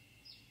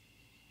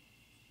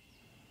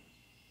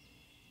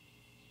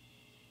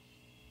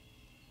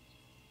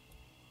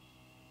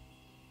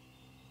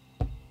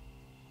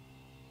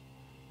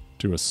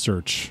do a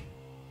search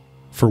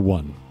for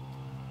 1.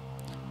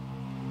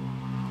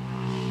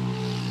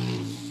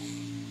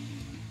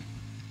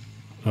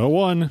 A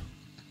 1.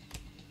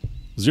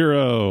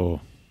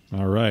 0.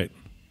 All right.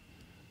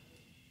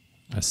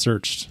 I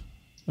searched.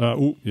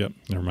 Yep,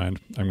 never mind.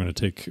 I'm going to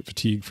take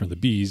fatigue from the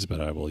bees, but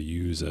I will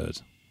use a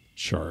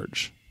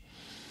charge.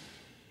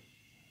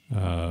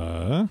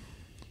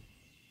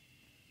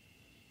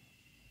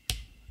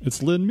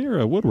 It's Lynn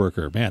Mira,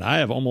 Woodworker. Man, I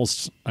have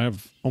almost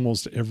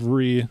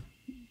every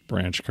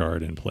branch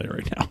card in play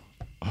right now.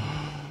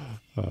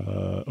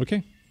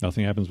 Okay,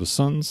 nothing happens with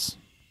Suns.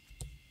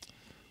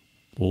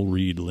 We'll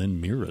read Lynn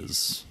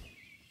Mira's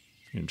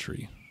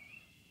entry.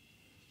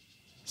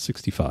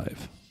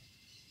 65.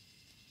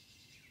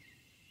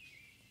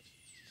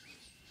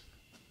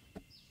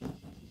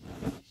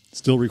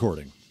 Still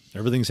recording.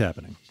 Everything's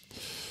happening.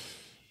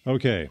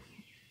 Okay.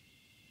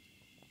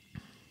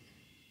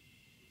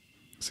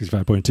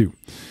 65.2.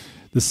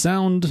 The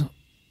sound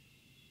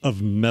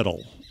of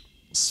metal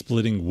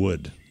splitting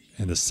wood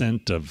and the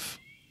scent of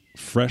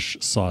fresh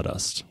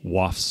sawdust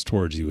wafts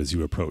towards you as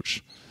you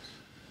approach.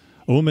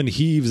 A woman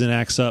heaves and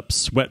acts up,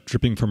 sweat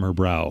dripping from her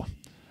brow.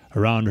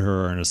 Around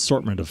her are an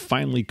assortment of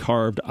finely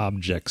carved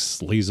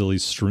objects lazily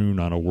strewn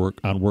on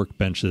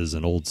workbenches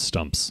and old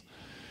stumps.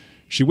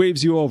 She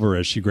waves you over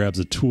as she grabs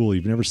a tool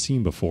you've never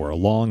seen before, a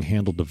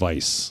long-handled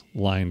device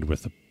lined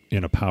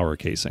in a power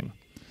casing.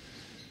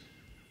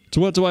 To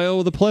what do I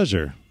owe the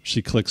pleasure?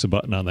 She clicks a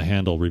button on the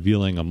handle,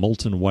 revealing a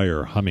molten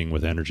wire humming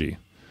with energy.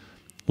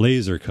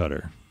 Laser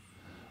cutter.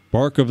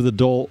 Bark of the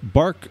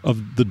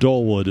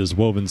dullwood is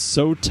woven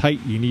so tight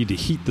you need to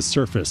heat the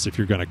surface if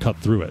you're going to cut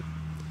through it.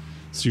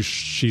 So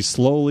she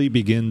slowly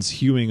begins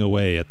hewing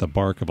away at the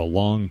bark of a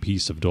long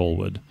piece of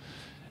dullwood.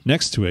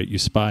 Next to it, you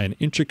spy an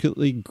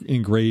intricately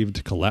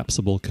engraved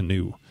collapsible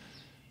canoe.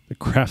 The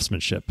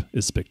craftsmanship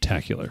is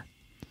spectacular.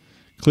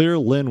 Clear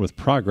Lynn with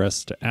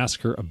progress to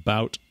ask her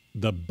about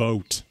the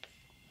boat.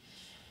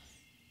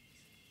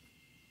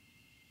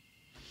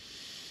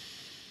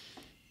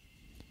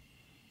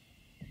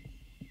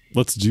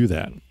 Let's do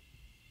that.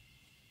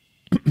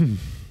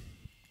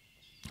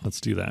 Let's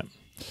do that.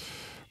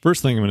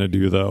 First thing I'm going to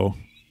do, though,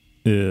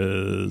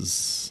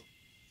 is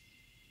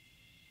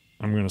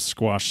I'm going to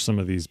squash some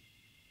of these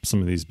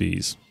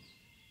bees.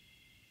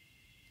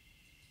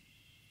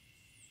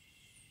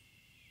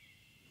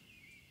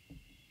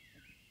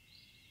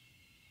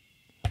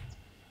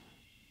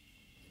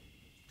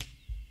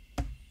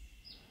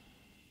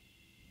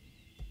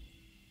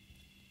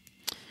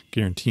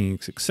 Guaranteeing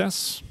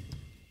success.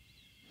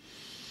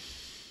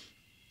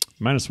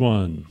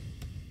 -1.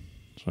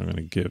 So I'm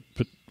going to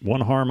put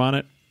 1 harm on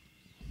it.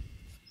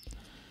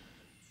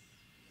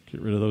 Get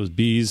rid of those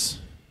bees.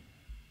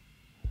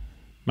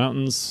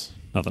 Mountains,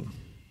 nothing.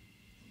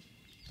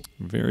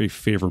 Very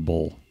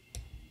favorable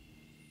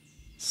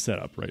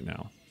setup right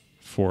now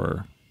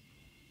for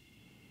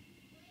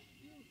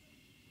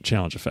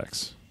challenge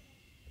effects.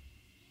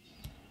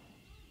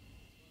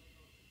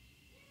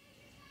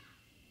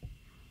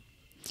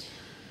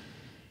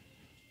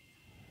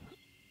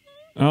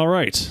 All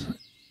right.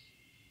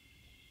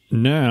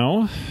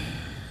 Now,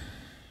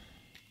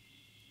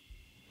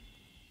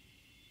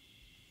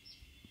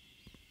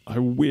 I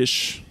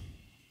wish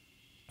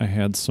I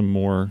had some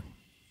more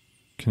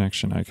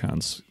connection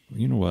icons.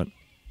 You know what?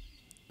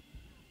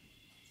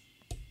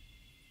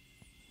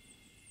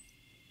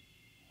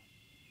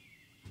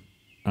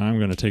 I'm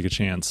going to take a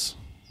chance.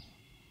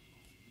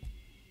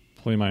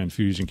 Play my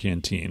Infusion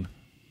Canteen.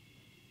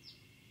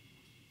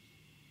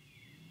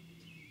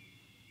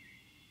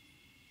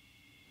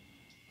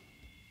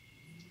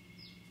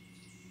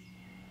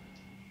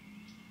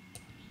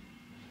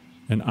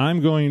 And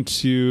I'm going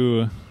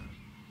to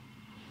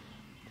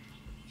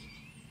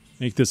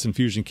make this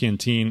Infusion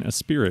Canteen a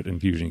Spirit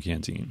Infusion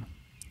Canteen.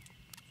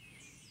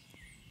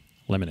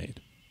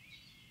 Lemonade.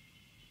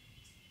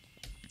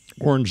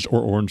 Orange or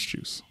orange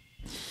juice.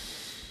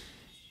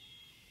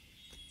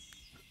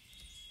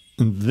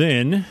 And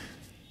then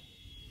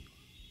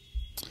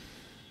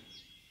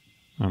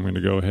I'm going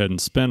to go ahead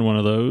and spend one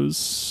of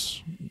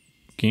those.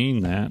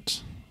 Gain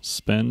that.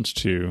 Spend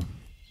 2.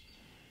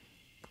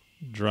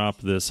 Drop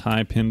this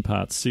High Pin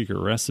Pot Secret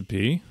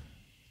Recipe.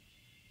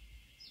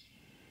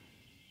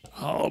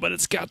 Oh, but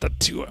it's got the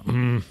 2.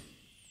 I'm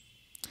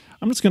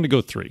just going to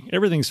go 3.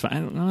 Everything's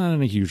fine. I'm not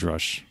in a huge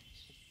rush.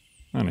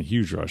 Not in a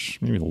huge rush.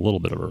 Maybe a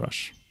little bit of a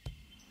rush.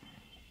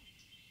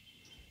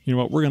 You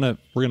know what? We're gonna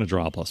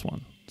draw a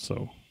 +1.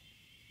 So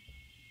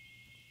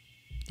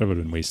that would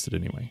have been wasted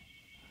anyway.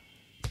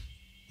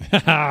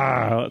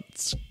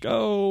 Let's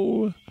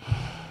go.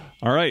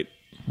 All right.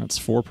 That's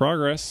 4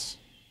 progress.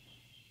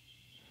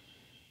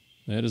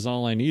 That is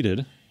all I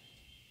needed.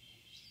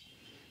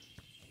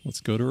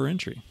 Let's go to her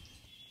entry.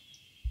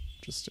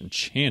 Just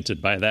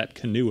enchanted by that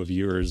canoe of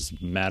yours,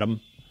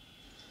 madam.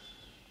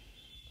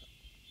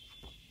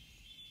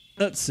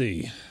 Let's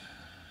see.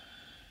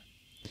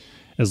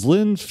 As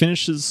Lynn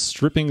finishes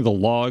stripping the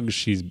log,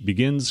 she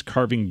begins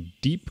carving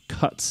deep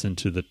cuts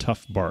into the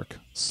tough bark,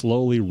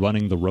 slowly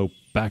running the rope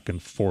back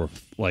and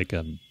forth like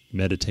a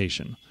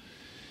meditation.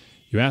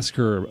 You ask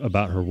her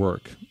about her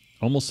work,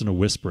 almost in a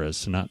whisper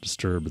as to not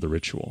disturb the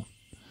ritual.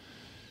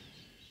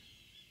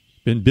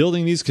 Been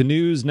building these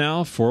canoes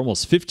now for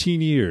almost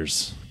 15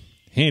 years.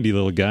 Handy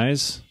little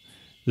guys.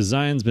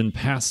 Design's been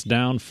passed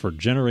down for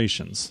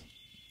generations.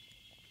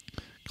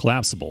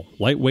 Collapsible,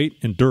 lightweight,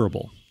 and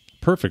durable.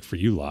 Perfect for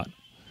you lot.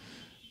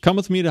 Come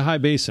with me to High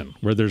Basin,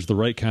 where there's the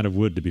right kind of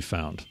wood to be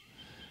found.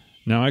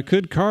 Now, I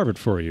could carve it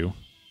for you,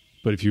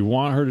 but if you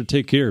want her to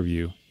take care of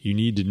you, you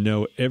need to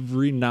know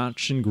every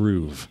notch and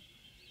groove.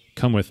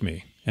 Come with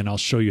me, and I'll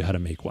show you how to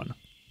make one.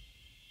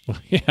 Well,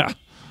 yeah,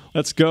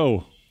 let's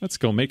go. Let's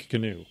go make a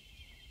canoe.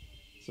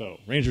 So,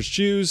 Rangers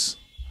choose.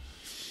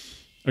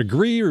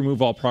 Agree,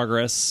 remove all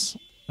progress,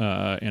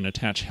 and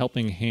attach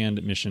helping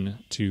hand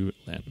mission to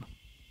Lynn.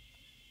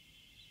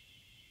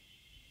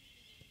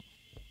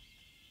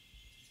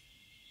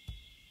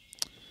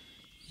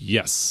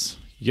 Yes.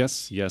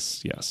 Yes,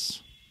 yes,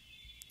 yes.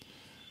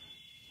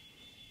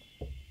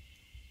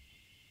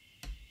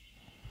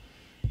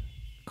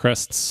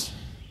 Crests.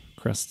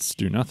 Crests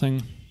do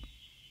nothing.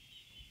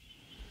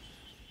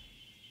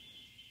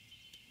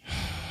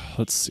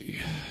 Let's see.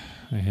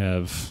 I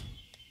have...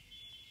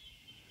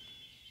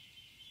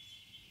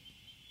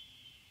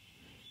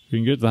 We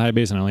can get to the High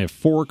Basin. I only have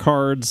 4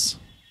 cards.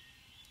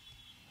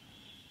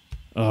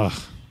 Ugh.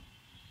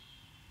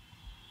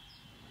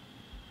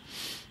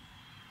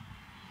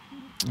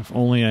 If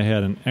only I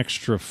had an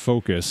extra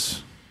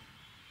focus.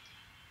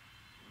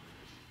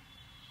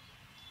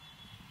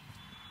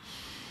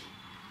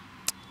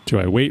 Do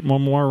I wait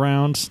one more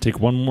round? Take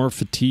one more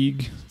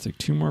fatigue? Take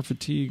 2 more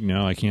fatigue?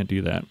 No, I can't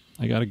do that.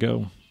 I gotta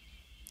go.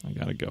 I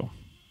gotta go.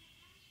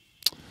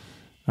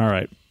 All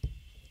right.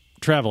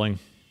 Traveling.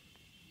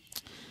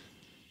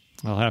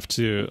 I'll have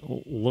to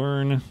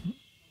learn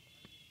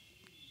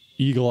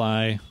Eagle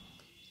Eye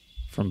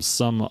from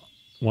someone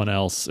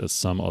else at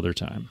some other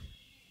time.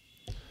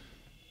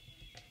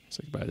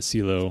 Say goodbye to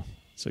CeeLo.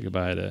 Say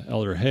goodbye to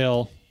Elder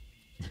Hale.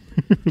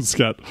 He's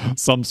got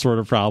some sort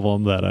of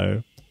problem that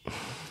I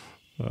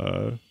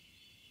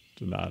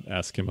did not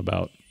ask him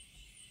about.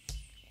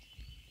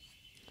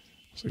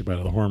 Say goodbye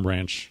to the Horn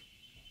Branch.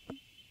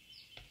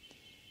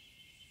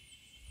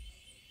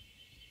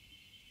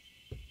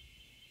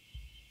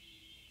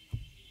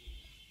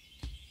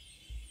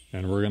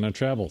 And we're going to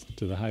travel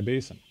to the High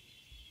Basin.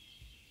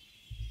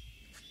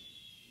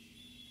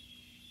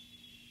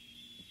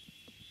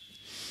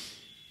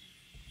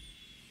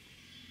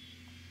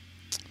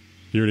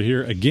 Here to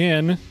here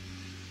again.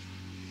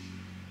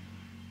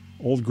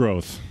 Old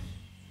growth.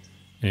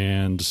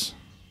 And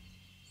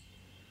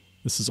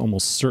this is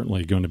almost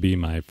certainly going to be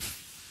my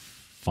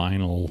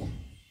final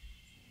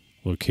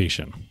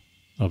location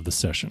of the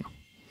session.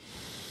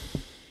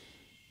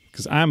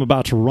 Because I'm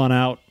about to run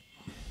out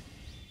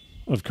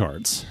of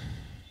cards.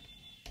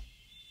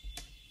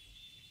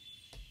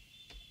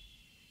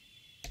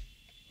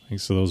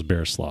 Thanks to those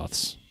bear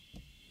sloths.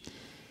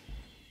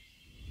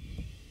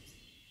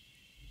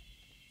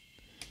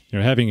 You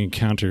know, having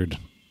encountered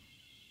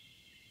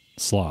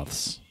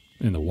sloths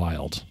in the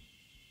wild,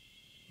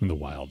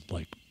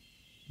 like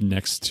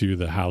next to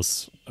the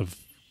house of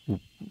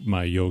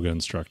my yoga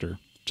instructor,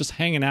 just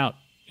hanging out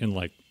in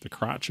like the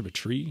crotch of a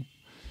tree.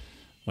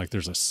 Like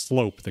there's a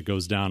slope that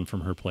goes down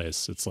from her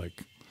place. It's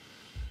like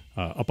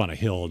up on a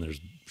hill, and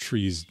there's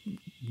trees,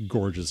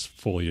 gorgeous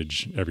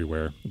foliage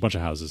everywhere, a bunch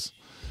of houses.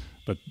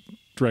 But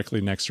directly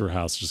next to her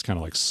house just kind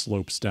of like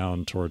slopes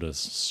down toward a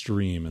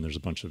stream, and there's a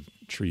bunch of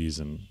trees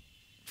and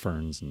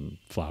ferns and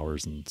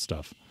flowers and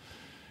stuff.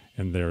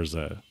 And there's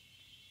a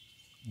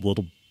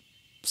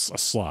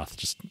sloth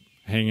just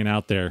hanging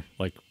out there.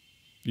 Like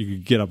you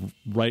could get up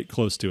right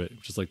close to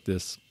it, just like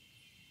this,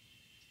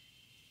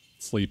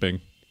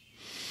 sleeping.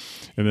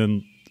 And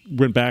then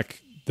went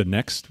back the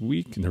next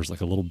week, and there was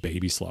like a little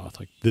baby sloth,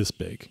 like this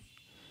big,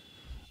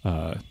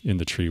 in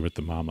the tree with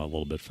the mama a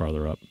little bit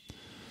farther up.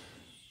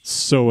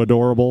 So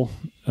adorable,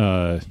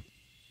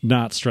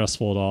 not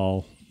stressful at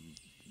all.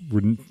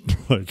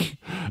 Like,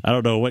 I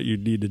don't know what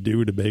you'd need to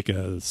do to make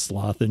a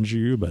sloth into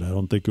you, but I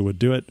don't think it would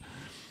do it.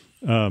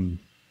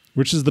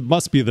 Which is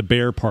must be the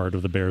bear part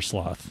of the bear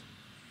sloth,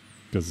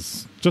 because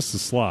it's just a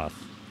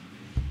sloth.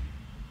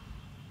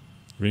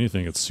 If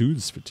anything, it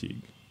soothes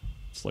fatigue.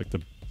 It's like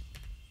the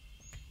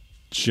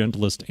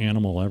gentlest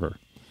animal ever.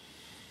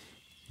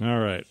 All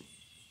right,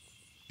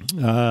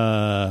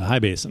 High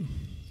Basin.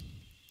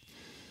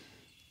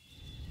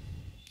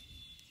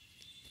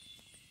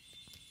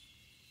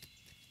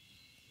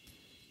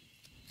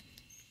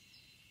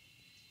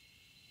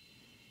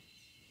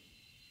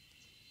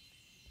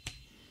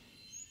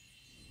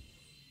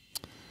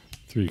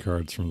 Three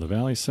cards from the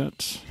Valley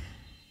set.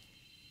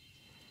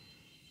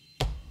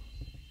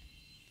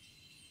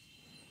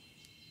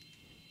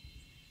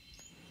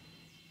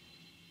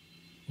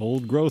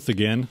 Old growth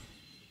again.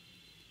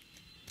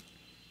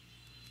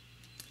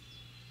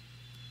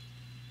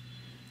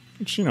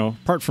 Which, you know,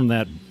 apart from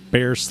that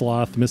bear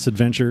sloth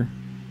misadventure,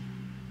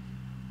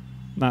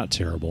 not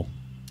terrible.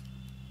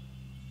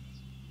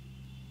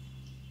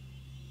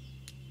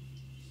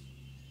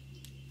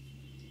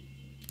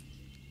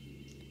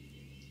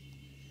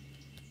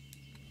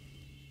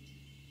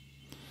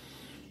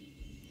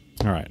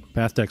 All All right,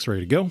 path deck's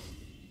ready to go.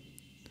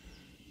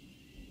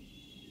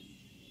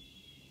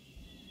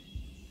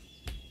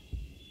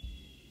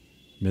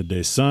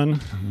 Midday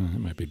sun. That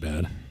might be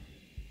bad.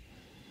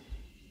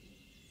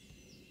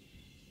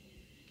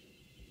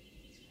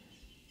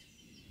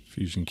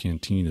 Fusion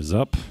Canteen is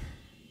up.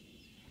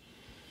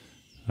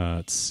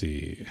 Let's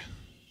see.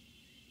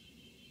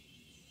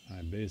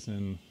 High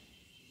Basin.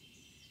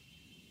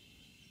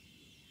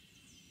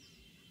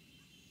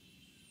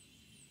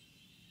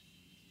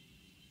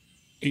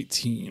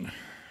 $18.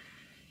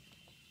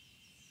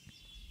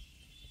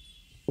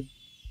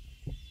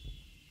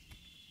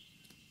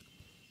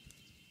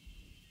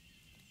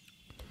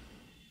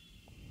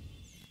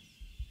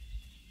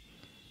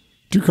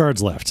 Two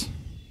cards left.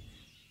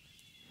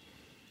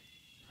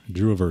 I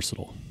drew a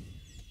versatile.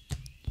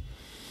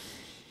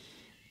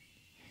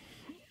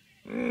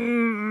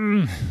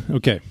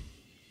 Okay.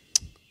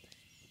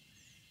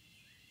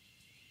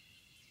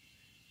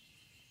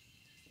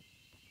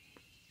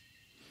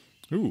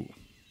 Ooh.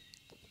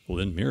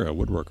 Lynn Mira,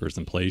 woodworkers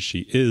in place.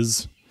 She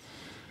is.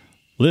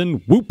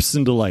 Lynn whoops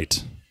in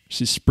delight.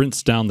 She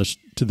sprints down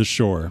to the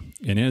shore,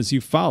 and as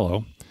you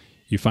follow,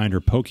 you find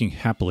her poking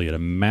happily at a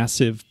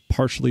massive,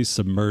 partially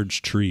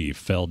submerged tree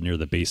felled near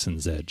the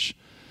basin's edge.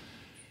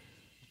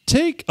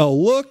 "Take a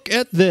look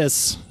at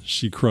this,"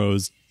 she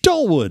crows.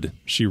 "Dullwood!"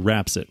 She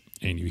raps it,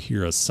 and you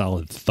hear a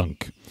solid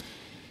thunk.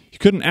 You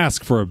couldn't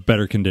ask for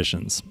better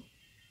conditions.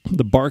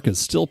 The bark is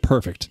still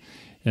perfect,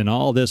 and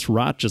all this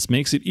rot just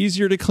makes it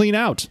easier to clean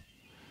out.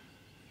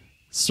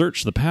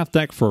 Search the path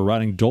deck for a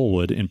rotting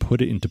dullwood and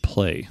put it into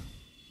play.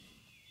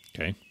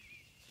 Okay.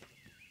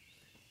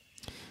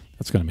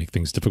 That's going to make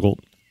things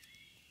difficult.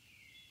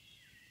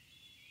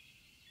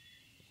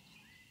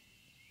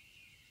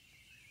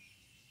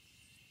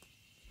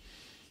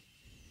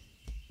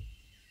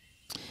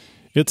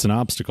 It's an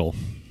obstacle.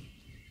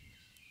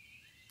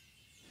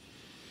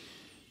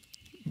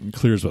 It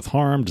clears with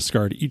harm.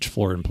 Discard each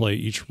flora in play.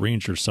 Each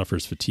ranger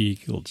suffers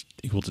fatigue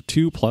equal to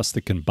 2 plus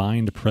the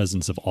combined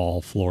presence of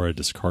all flora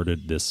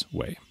discarded this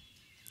way.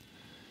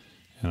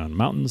 And on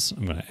mountains,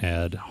 I'm going to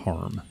add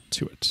harm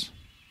to it.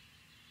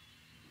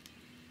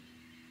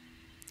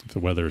 If the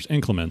weather is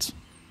inclement,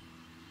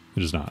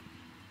 it is not.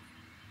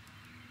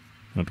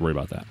 Don't have to worry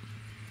about that.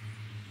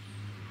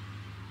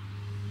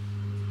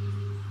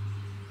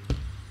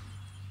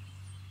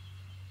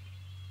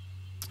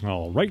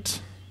 All right.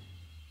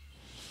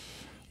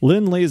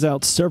 Lynn lays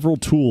out several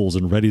tools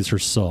and readies her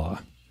saw.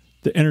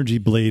 The energy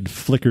blade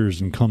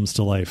flickers and comes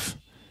to life.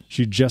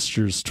 She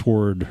gestures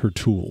toward her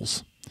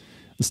tools.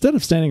 Instead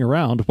of standing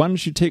around, why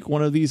don't you take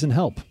one of these and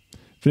help?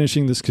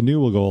 Finishing this canoe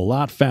will go a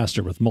lot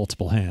faster with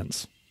multiple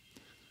hands.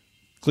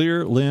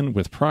 Clear Lynn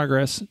with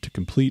progress to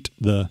complete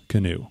the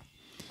canoe.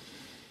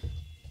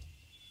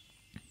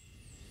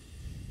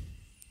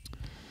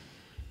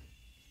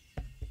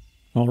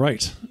 All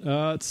right.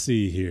 Let's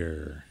see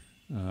here.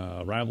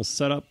 Rival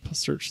setup.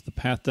 Search the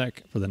path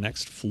deck for the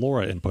next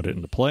flora and put it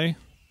into play.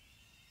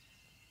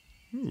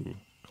 Ooh,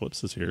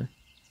 Eclipse is here.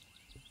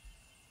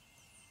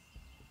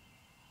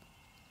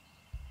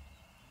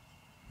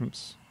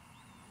 Oops.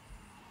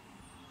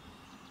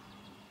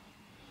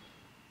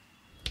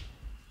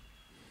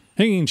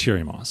 Hanging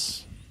cherry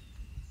moss.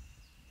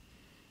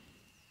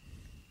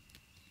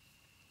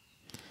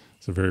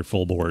 It's a very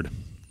full board.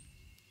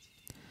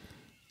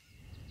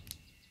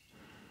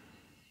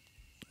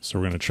 So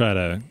we're going to try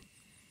to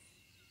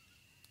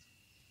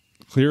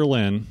clear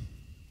Lynn.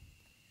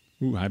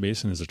 Ooh, High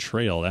Basin is a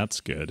trail. That's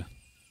good.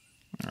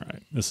 All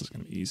right. This is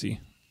going to be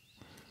easy.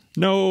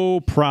 No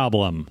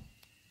problem.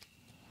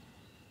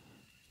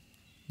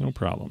 No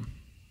problem.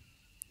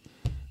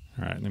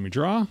 All right. Let me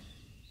draw.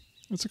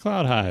 It's a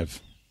cloud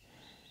hive.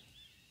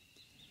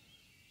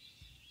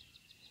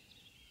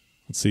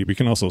 Let's see. We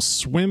can also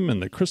swim in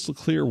the crystal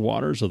clear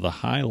waters of the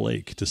high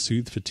lake to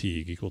soothe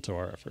fatigue equal to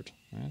our effort.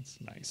 That's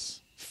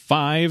nice.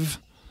 5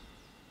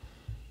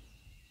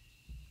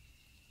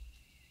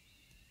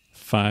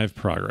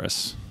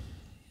 progress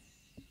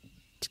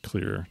to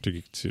clear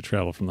to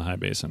travel from the High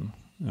Basin,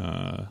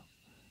 but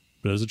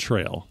as a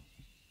trail,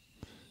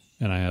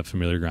 and I have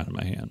familiar ground in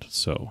my hand,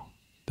 so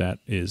that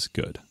is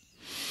good.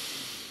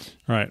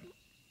 All right,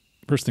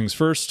 first things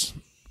first.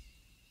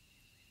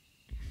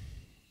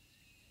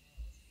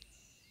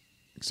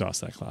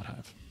 Exhaust that cloud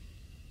hive.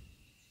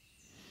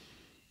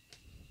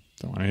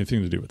 Don't want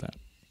anything to do with that.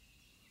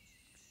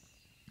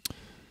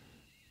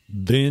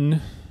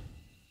 Then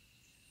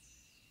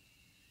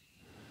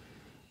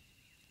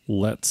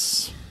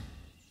let's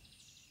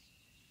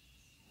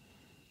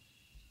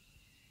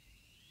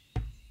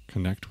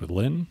connect with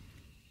Lynn.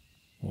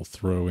 We'll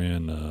throw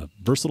in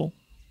Versatile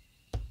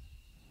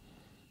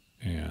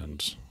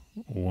and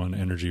 1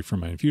 energy from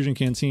my infusion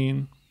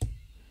canteen.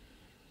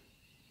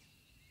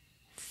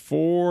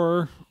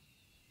 4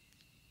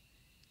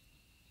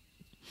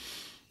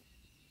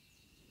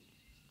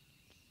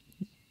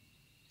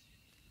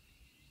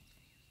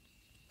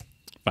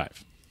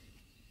 5.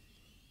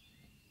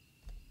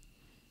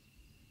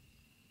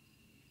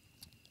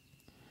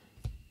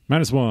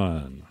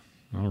 -1.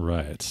 All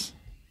right.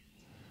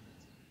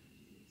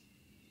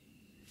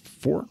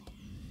 4.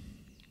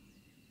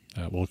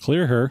 That will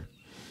clear her.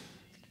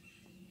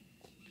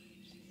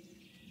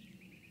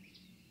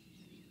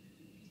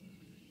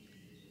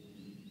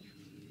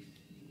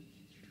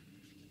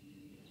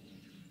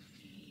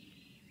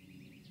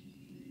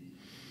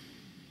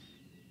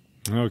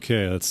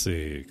 Okay, let's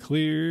see.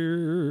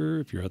 Clear,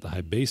 if you're at the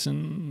high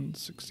basin,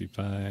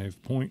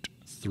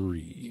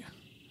 65.3.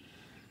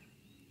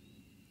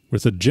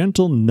 With a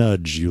gentle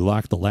nudge, you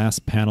lock the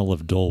last panel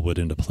of Dolewood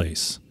into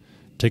place.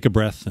 Take a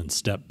breath and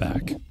step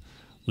back.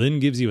 Lynn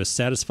gives you a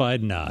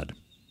satisfied nod.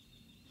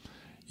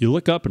 You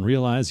look up and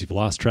realize you've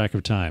lost track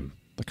of time.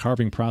 The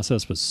carving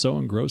process was so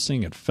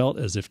engrossing it felt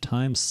as if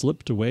time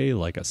slipped away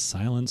like a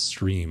silent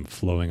stream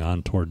flowing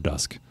on toward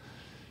dusk.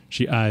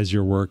 She eyes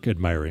your work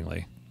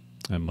admiringly.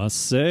 I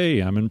must say,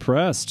 I'm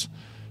impressed.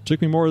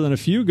 Took me more than a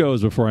few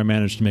goes before I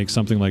managed to make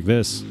something like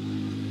this.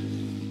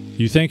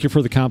 You thank her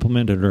for the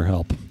compliment and her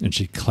help, and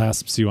she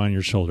clasps you on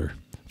your shoulder.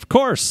 Of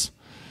course!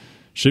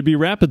 Should be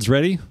rapids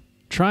ready.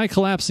 Try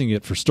collapsing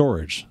it for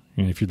storage.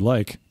 And if you'd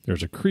like,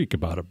 there's a creek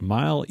about a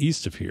mile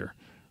east of here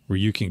where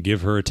you can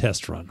give her a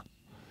test run.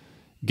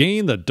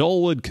 Gain the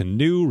Dolewood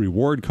Canoe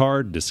reward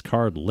card,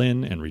 discard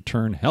Lynn, and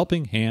return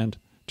helping hand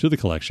to the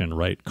collection.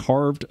 Write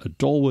carved a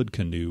Dolewood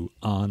Canoe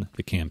on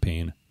the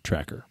campaign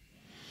tracker.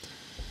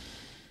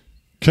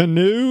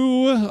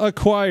 Canoe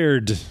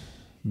acquired.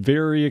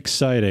 Very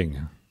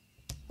exciting.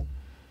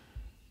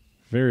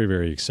 Very,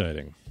 very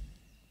exciting.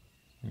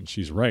 And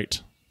she's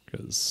right,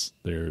 because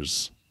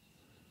there's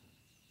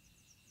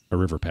a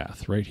river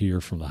path right here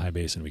from the high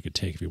basin we could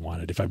take if we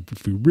wanted.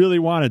 If we really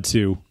wanted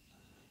to,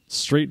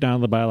 straight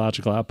down the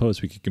biological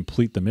outpost, we could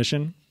complete the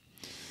mission.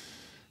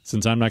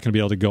 Since I'm not going to be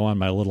able to go on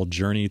my little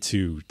journey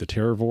to the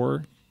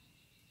Terravore,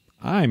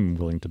 I'm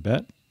willing to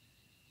bet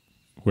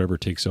whoever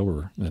takes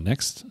over in the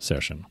next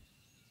session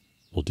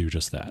will do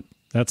just that.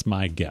 That's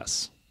my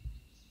guess.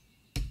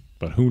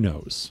 But who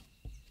knows?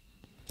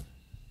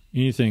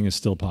 Anything is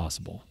still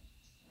possible.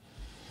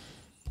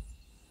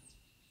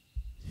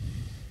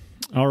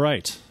 All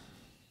right.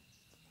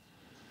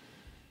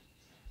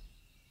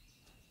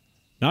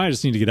 Now I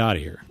just need to get out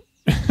of here.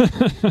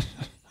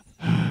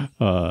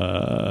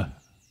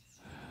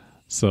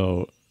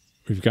 So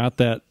we've got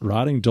that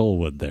rotting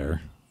Dolewood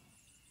there,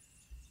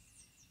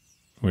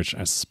 which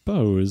I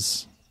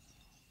suppose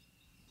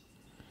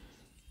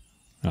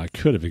I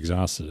could have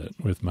exhausted it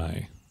with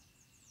my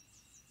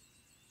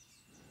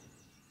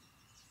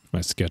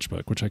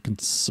sketchbook, which I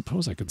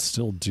suppose I could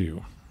still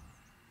do.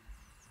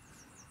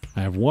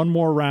 I have one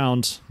more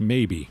round,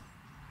 maybe,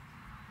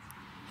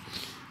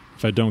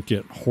 if I don't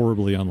get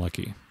horribly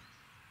unlucky.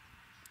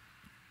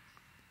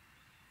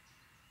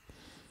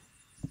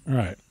 All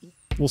right,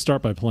 we'll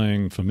start by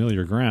playing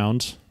Familiar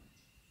Ground.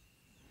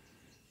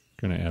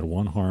 Going to add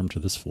 1 harm to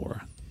this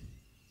floor.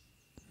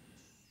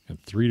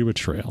 And 3 to a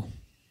trail.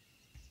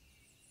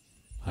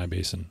 High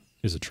basin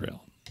is a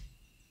trail.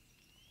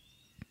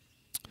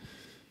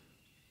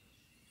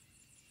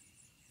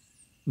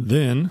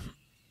 Then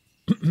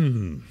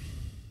I'm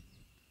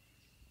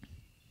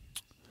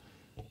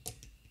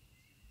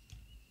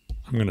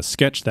going to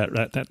sketch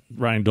that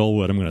Ryan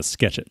Dolewood. I'm going to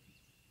sketch it.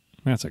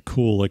 That's a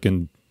cool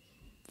looking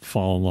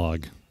fallen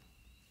log.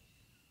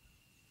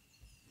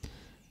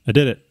 I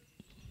did it.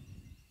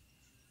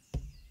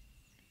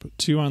 Put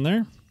 2 on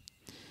there.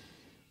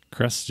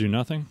 Crests do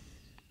nothing.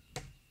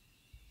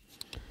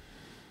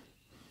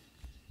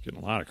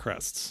 Getting a lot of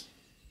crests.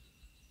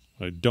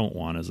 What I don't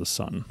want is a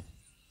sun.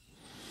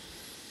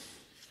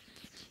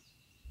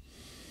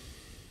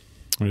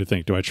 What do you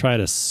think? Do I try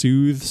to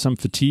soothe some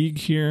fatigue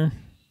here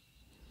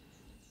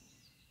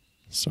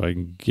so I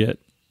can get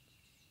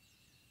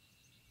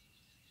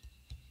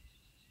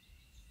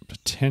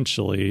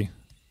potentially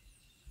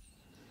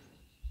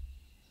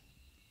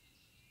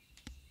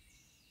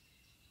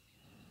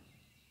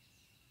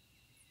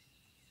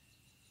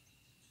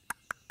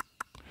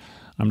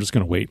I'm just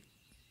going to wait.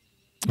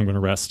 I'm going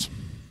to rest.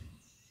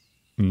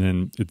 And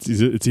then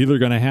it's either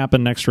going to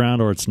happen next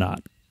round or it's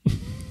not.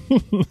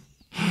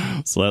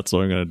 So that's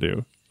what I'm going to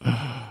do.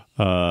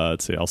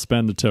 Let's see. I'll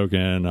spend a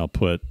token. I'll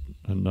put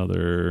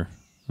another.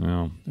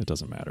 Well, it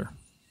doesn't matter.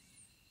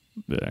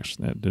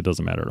 It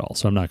doesn't matter at all.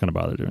 So I'm not going to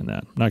bother doing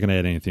that. I'm not going to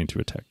add anything to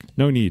a tech.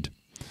 No need.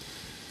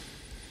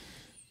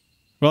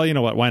 Well, you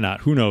know what? Why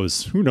not? Who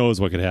knows? Who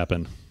knows what could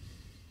happen?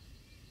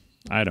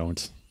 I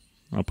don't.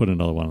 I'll put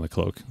another one on the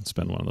cloak and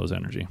spend 1 of those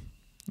energy.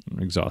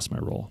 And exhaust my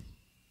roll.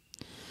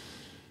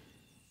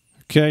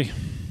 Okay.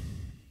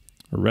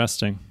 We're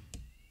resting.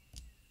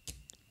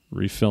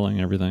 Refilling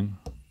everything.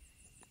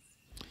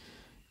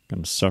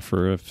 Gonna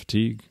suffer a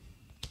fatigue.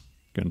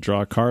 Gonna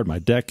draw a card. My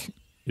deck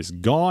is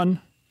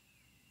gone.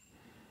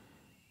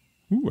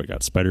 Ooh, I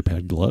got spider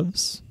pad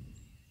gloves.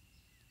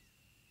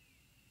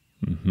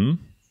 Mm-hmm.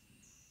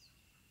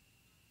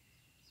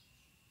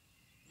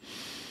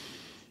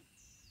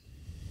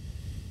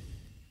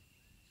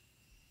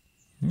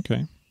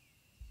 Okay.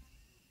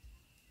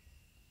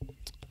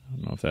 I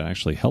don't know if that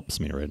actually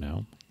helps me right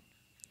now.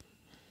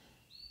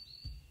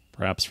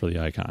 Perhaps for the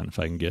icon, if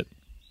I can get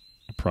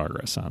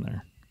progress on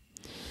there.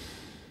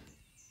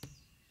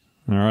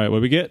 All right,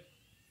 what we get?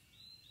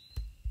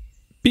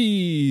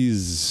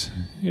 Bees.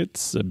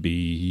 It's a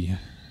bee.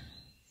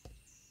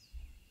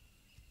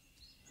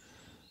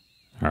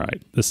 All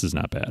right, this is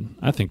not bad.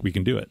 I think we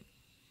can do it.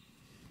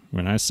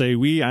 When I say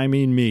we, I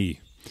mean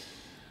me.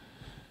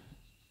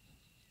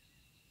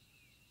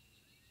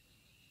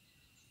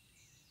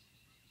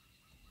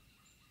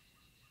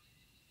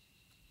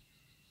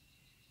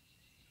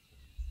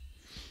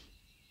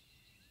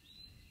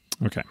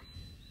 Okay.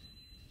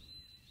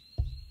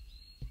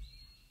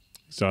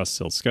 Exhaust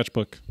Silt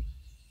Sketchbook.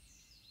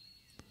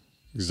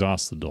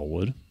 Exhaust the dull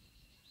wood.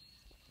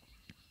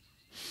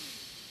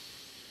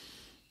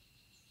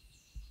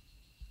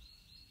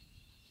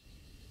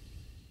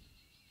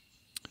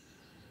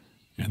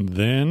 And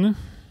then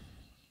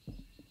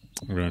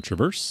we're going to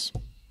traverse.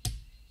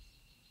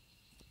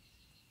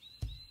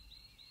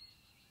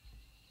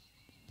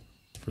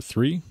 For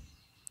 3,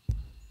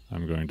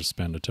 I'm going to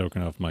spend a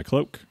token of my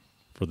cloak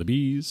for the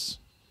bees.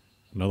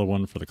 Another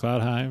one for the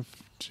cloud hive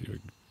to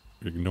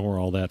ignore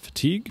all that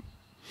fatigue.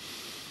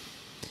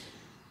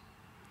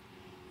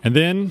 And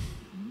then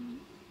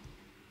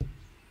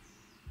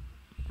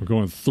we're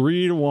going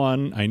 3 to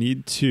 1. I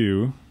need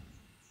 2.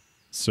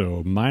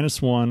 So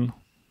 -1,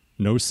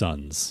 no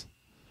suns.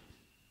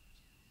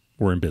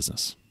 We're in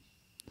business.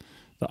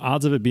 The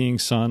odds of it being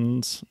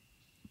suns,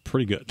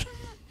 pretty good.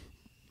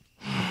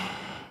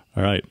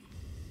 All right.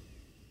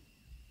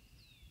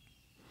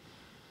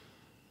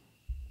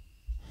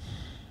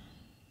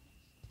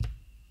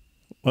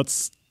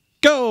 Let's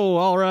go.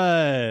 All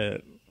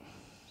right.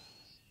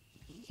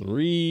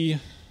 3.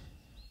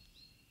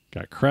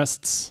 Got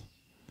crests.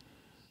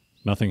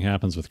 Nothing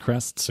happens with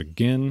crests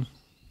again.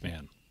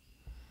 Man.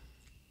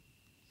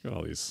 Look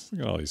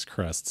at all these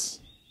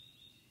crests.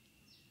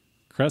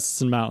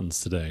 Crests and mountains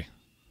today.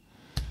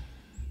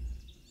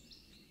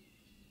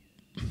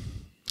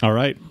 All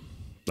right.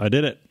 I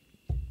did it.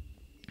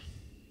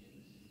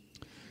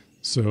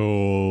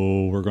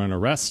 So we're going to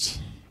rest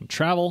and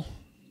travel.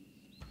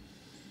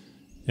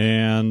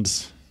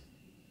 And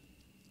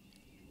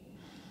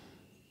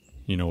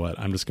you know what?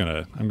 I'm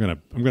gonna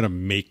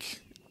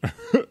make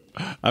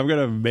I'm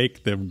gonna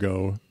make them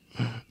go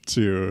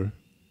to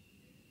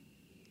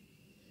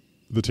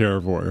the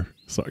Terravor.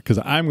 So because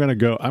I'm gonna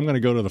go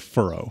to the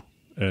furrow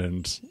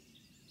and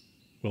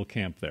we'll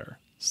camp there.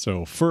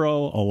 So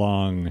furrow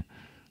along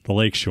the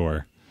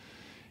lakeshore,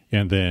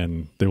 and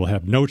then they will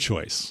have no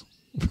choice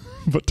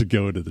but to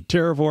go to the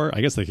Terravor.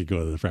 I guess they could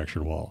go to the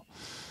Fractured Wall.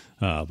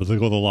 But they'll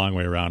go the long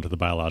way around to the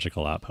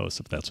biological outpost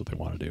if that's what they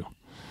want to do.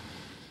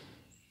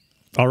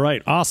 All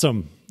right,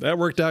 awesome. That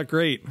worked out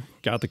great.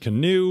 Got the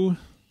canoe.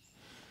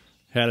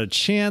 Had a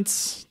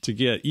chance to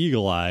get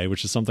Eagle Eye,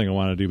 which is something I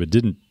wanted to do, but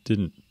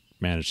didn't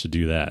manage to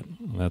do that.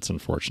 That's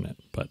unfortunate.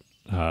 But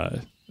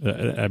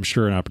I'm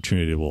sure an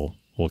opportunity will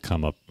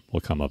come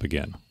up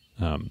again.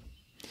 All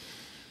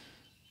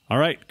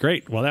right,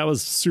 great. Well, that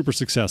was super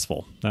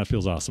successful. That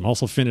feels awesome.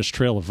 Also finished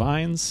Trail of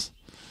Vines.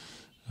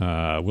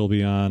 We'll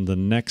be on the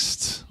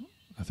next,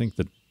 I think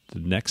the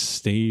next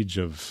stage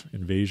of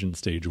Invasion,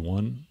 Stage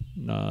 1,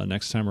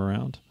 next time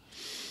around.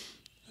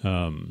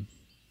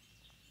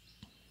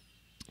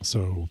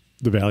 So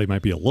the valley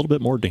might be a little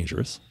bit more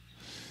dangerous.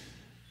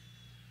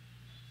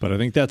 But I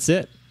think that's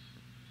it.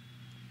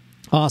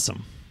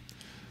 Awesome.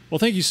 Well,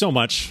 thank you so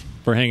much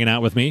for hanging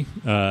out with me.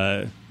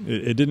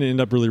 It didn't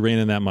end up really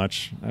raining that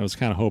much. I was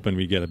kind of hoping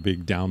we'd get a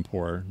big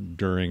downpour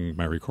during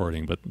my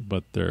recording,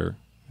 but there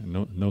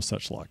no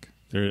such luck.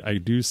 I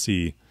do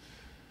see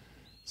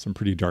some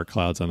pretty dark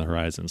clouds on the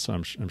horizon, so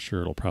I'm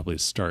sure it'll probably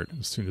start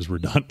as soon as we're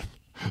done.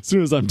 As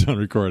soon as I'm done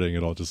recording,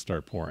 it'll just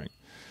start pouring,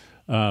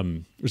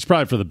 which is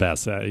probably for the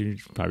best. You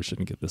probably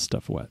shouldn't get this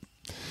stuff wet.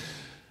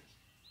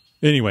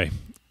 Anyway,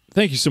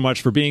 thank you so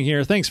much for being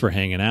here. Thanks for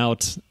hanging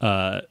out.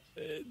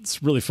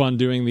 It's really fun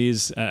doing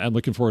these. I'm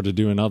looking forward to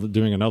doing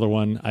another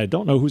one. I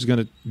don't know who's going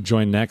to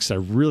join next. I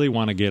really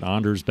want to get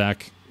Anders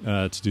back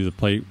to do the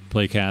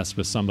playcast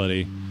with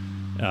somebody.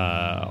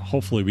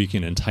 Hopefully we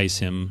can entice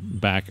him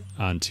back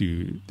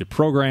onto the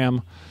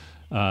program.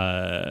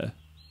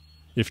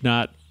 If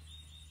not,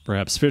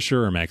 perhaps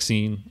Fisher or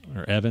Maxine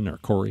or Evan or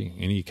Corey,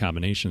 any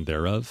combination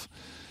thereof.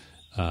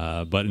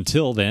 But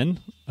until then,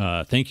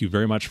 thank you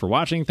very much for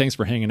watching. Thanks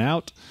for hanging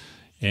out,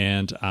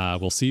 and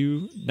we'll see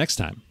you next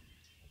time.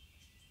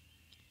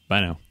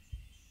 Bye now.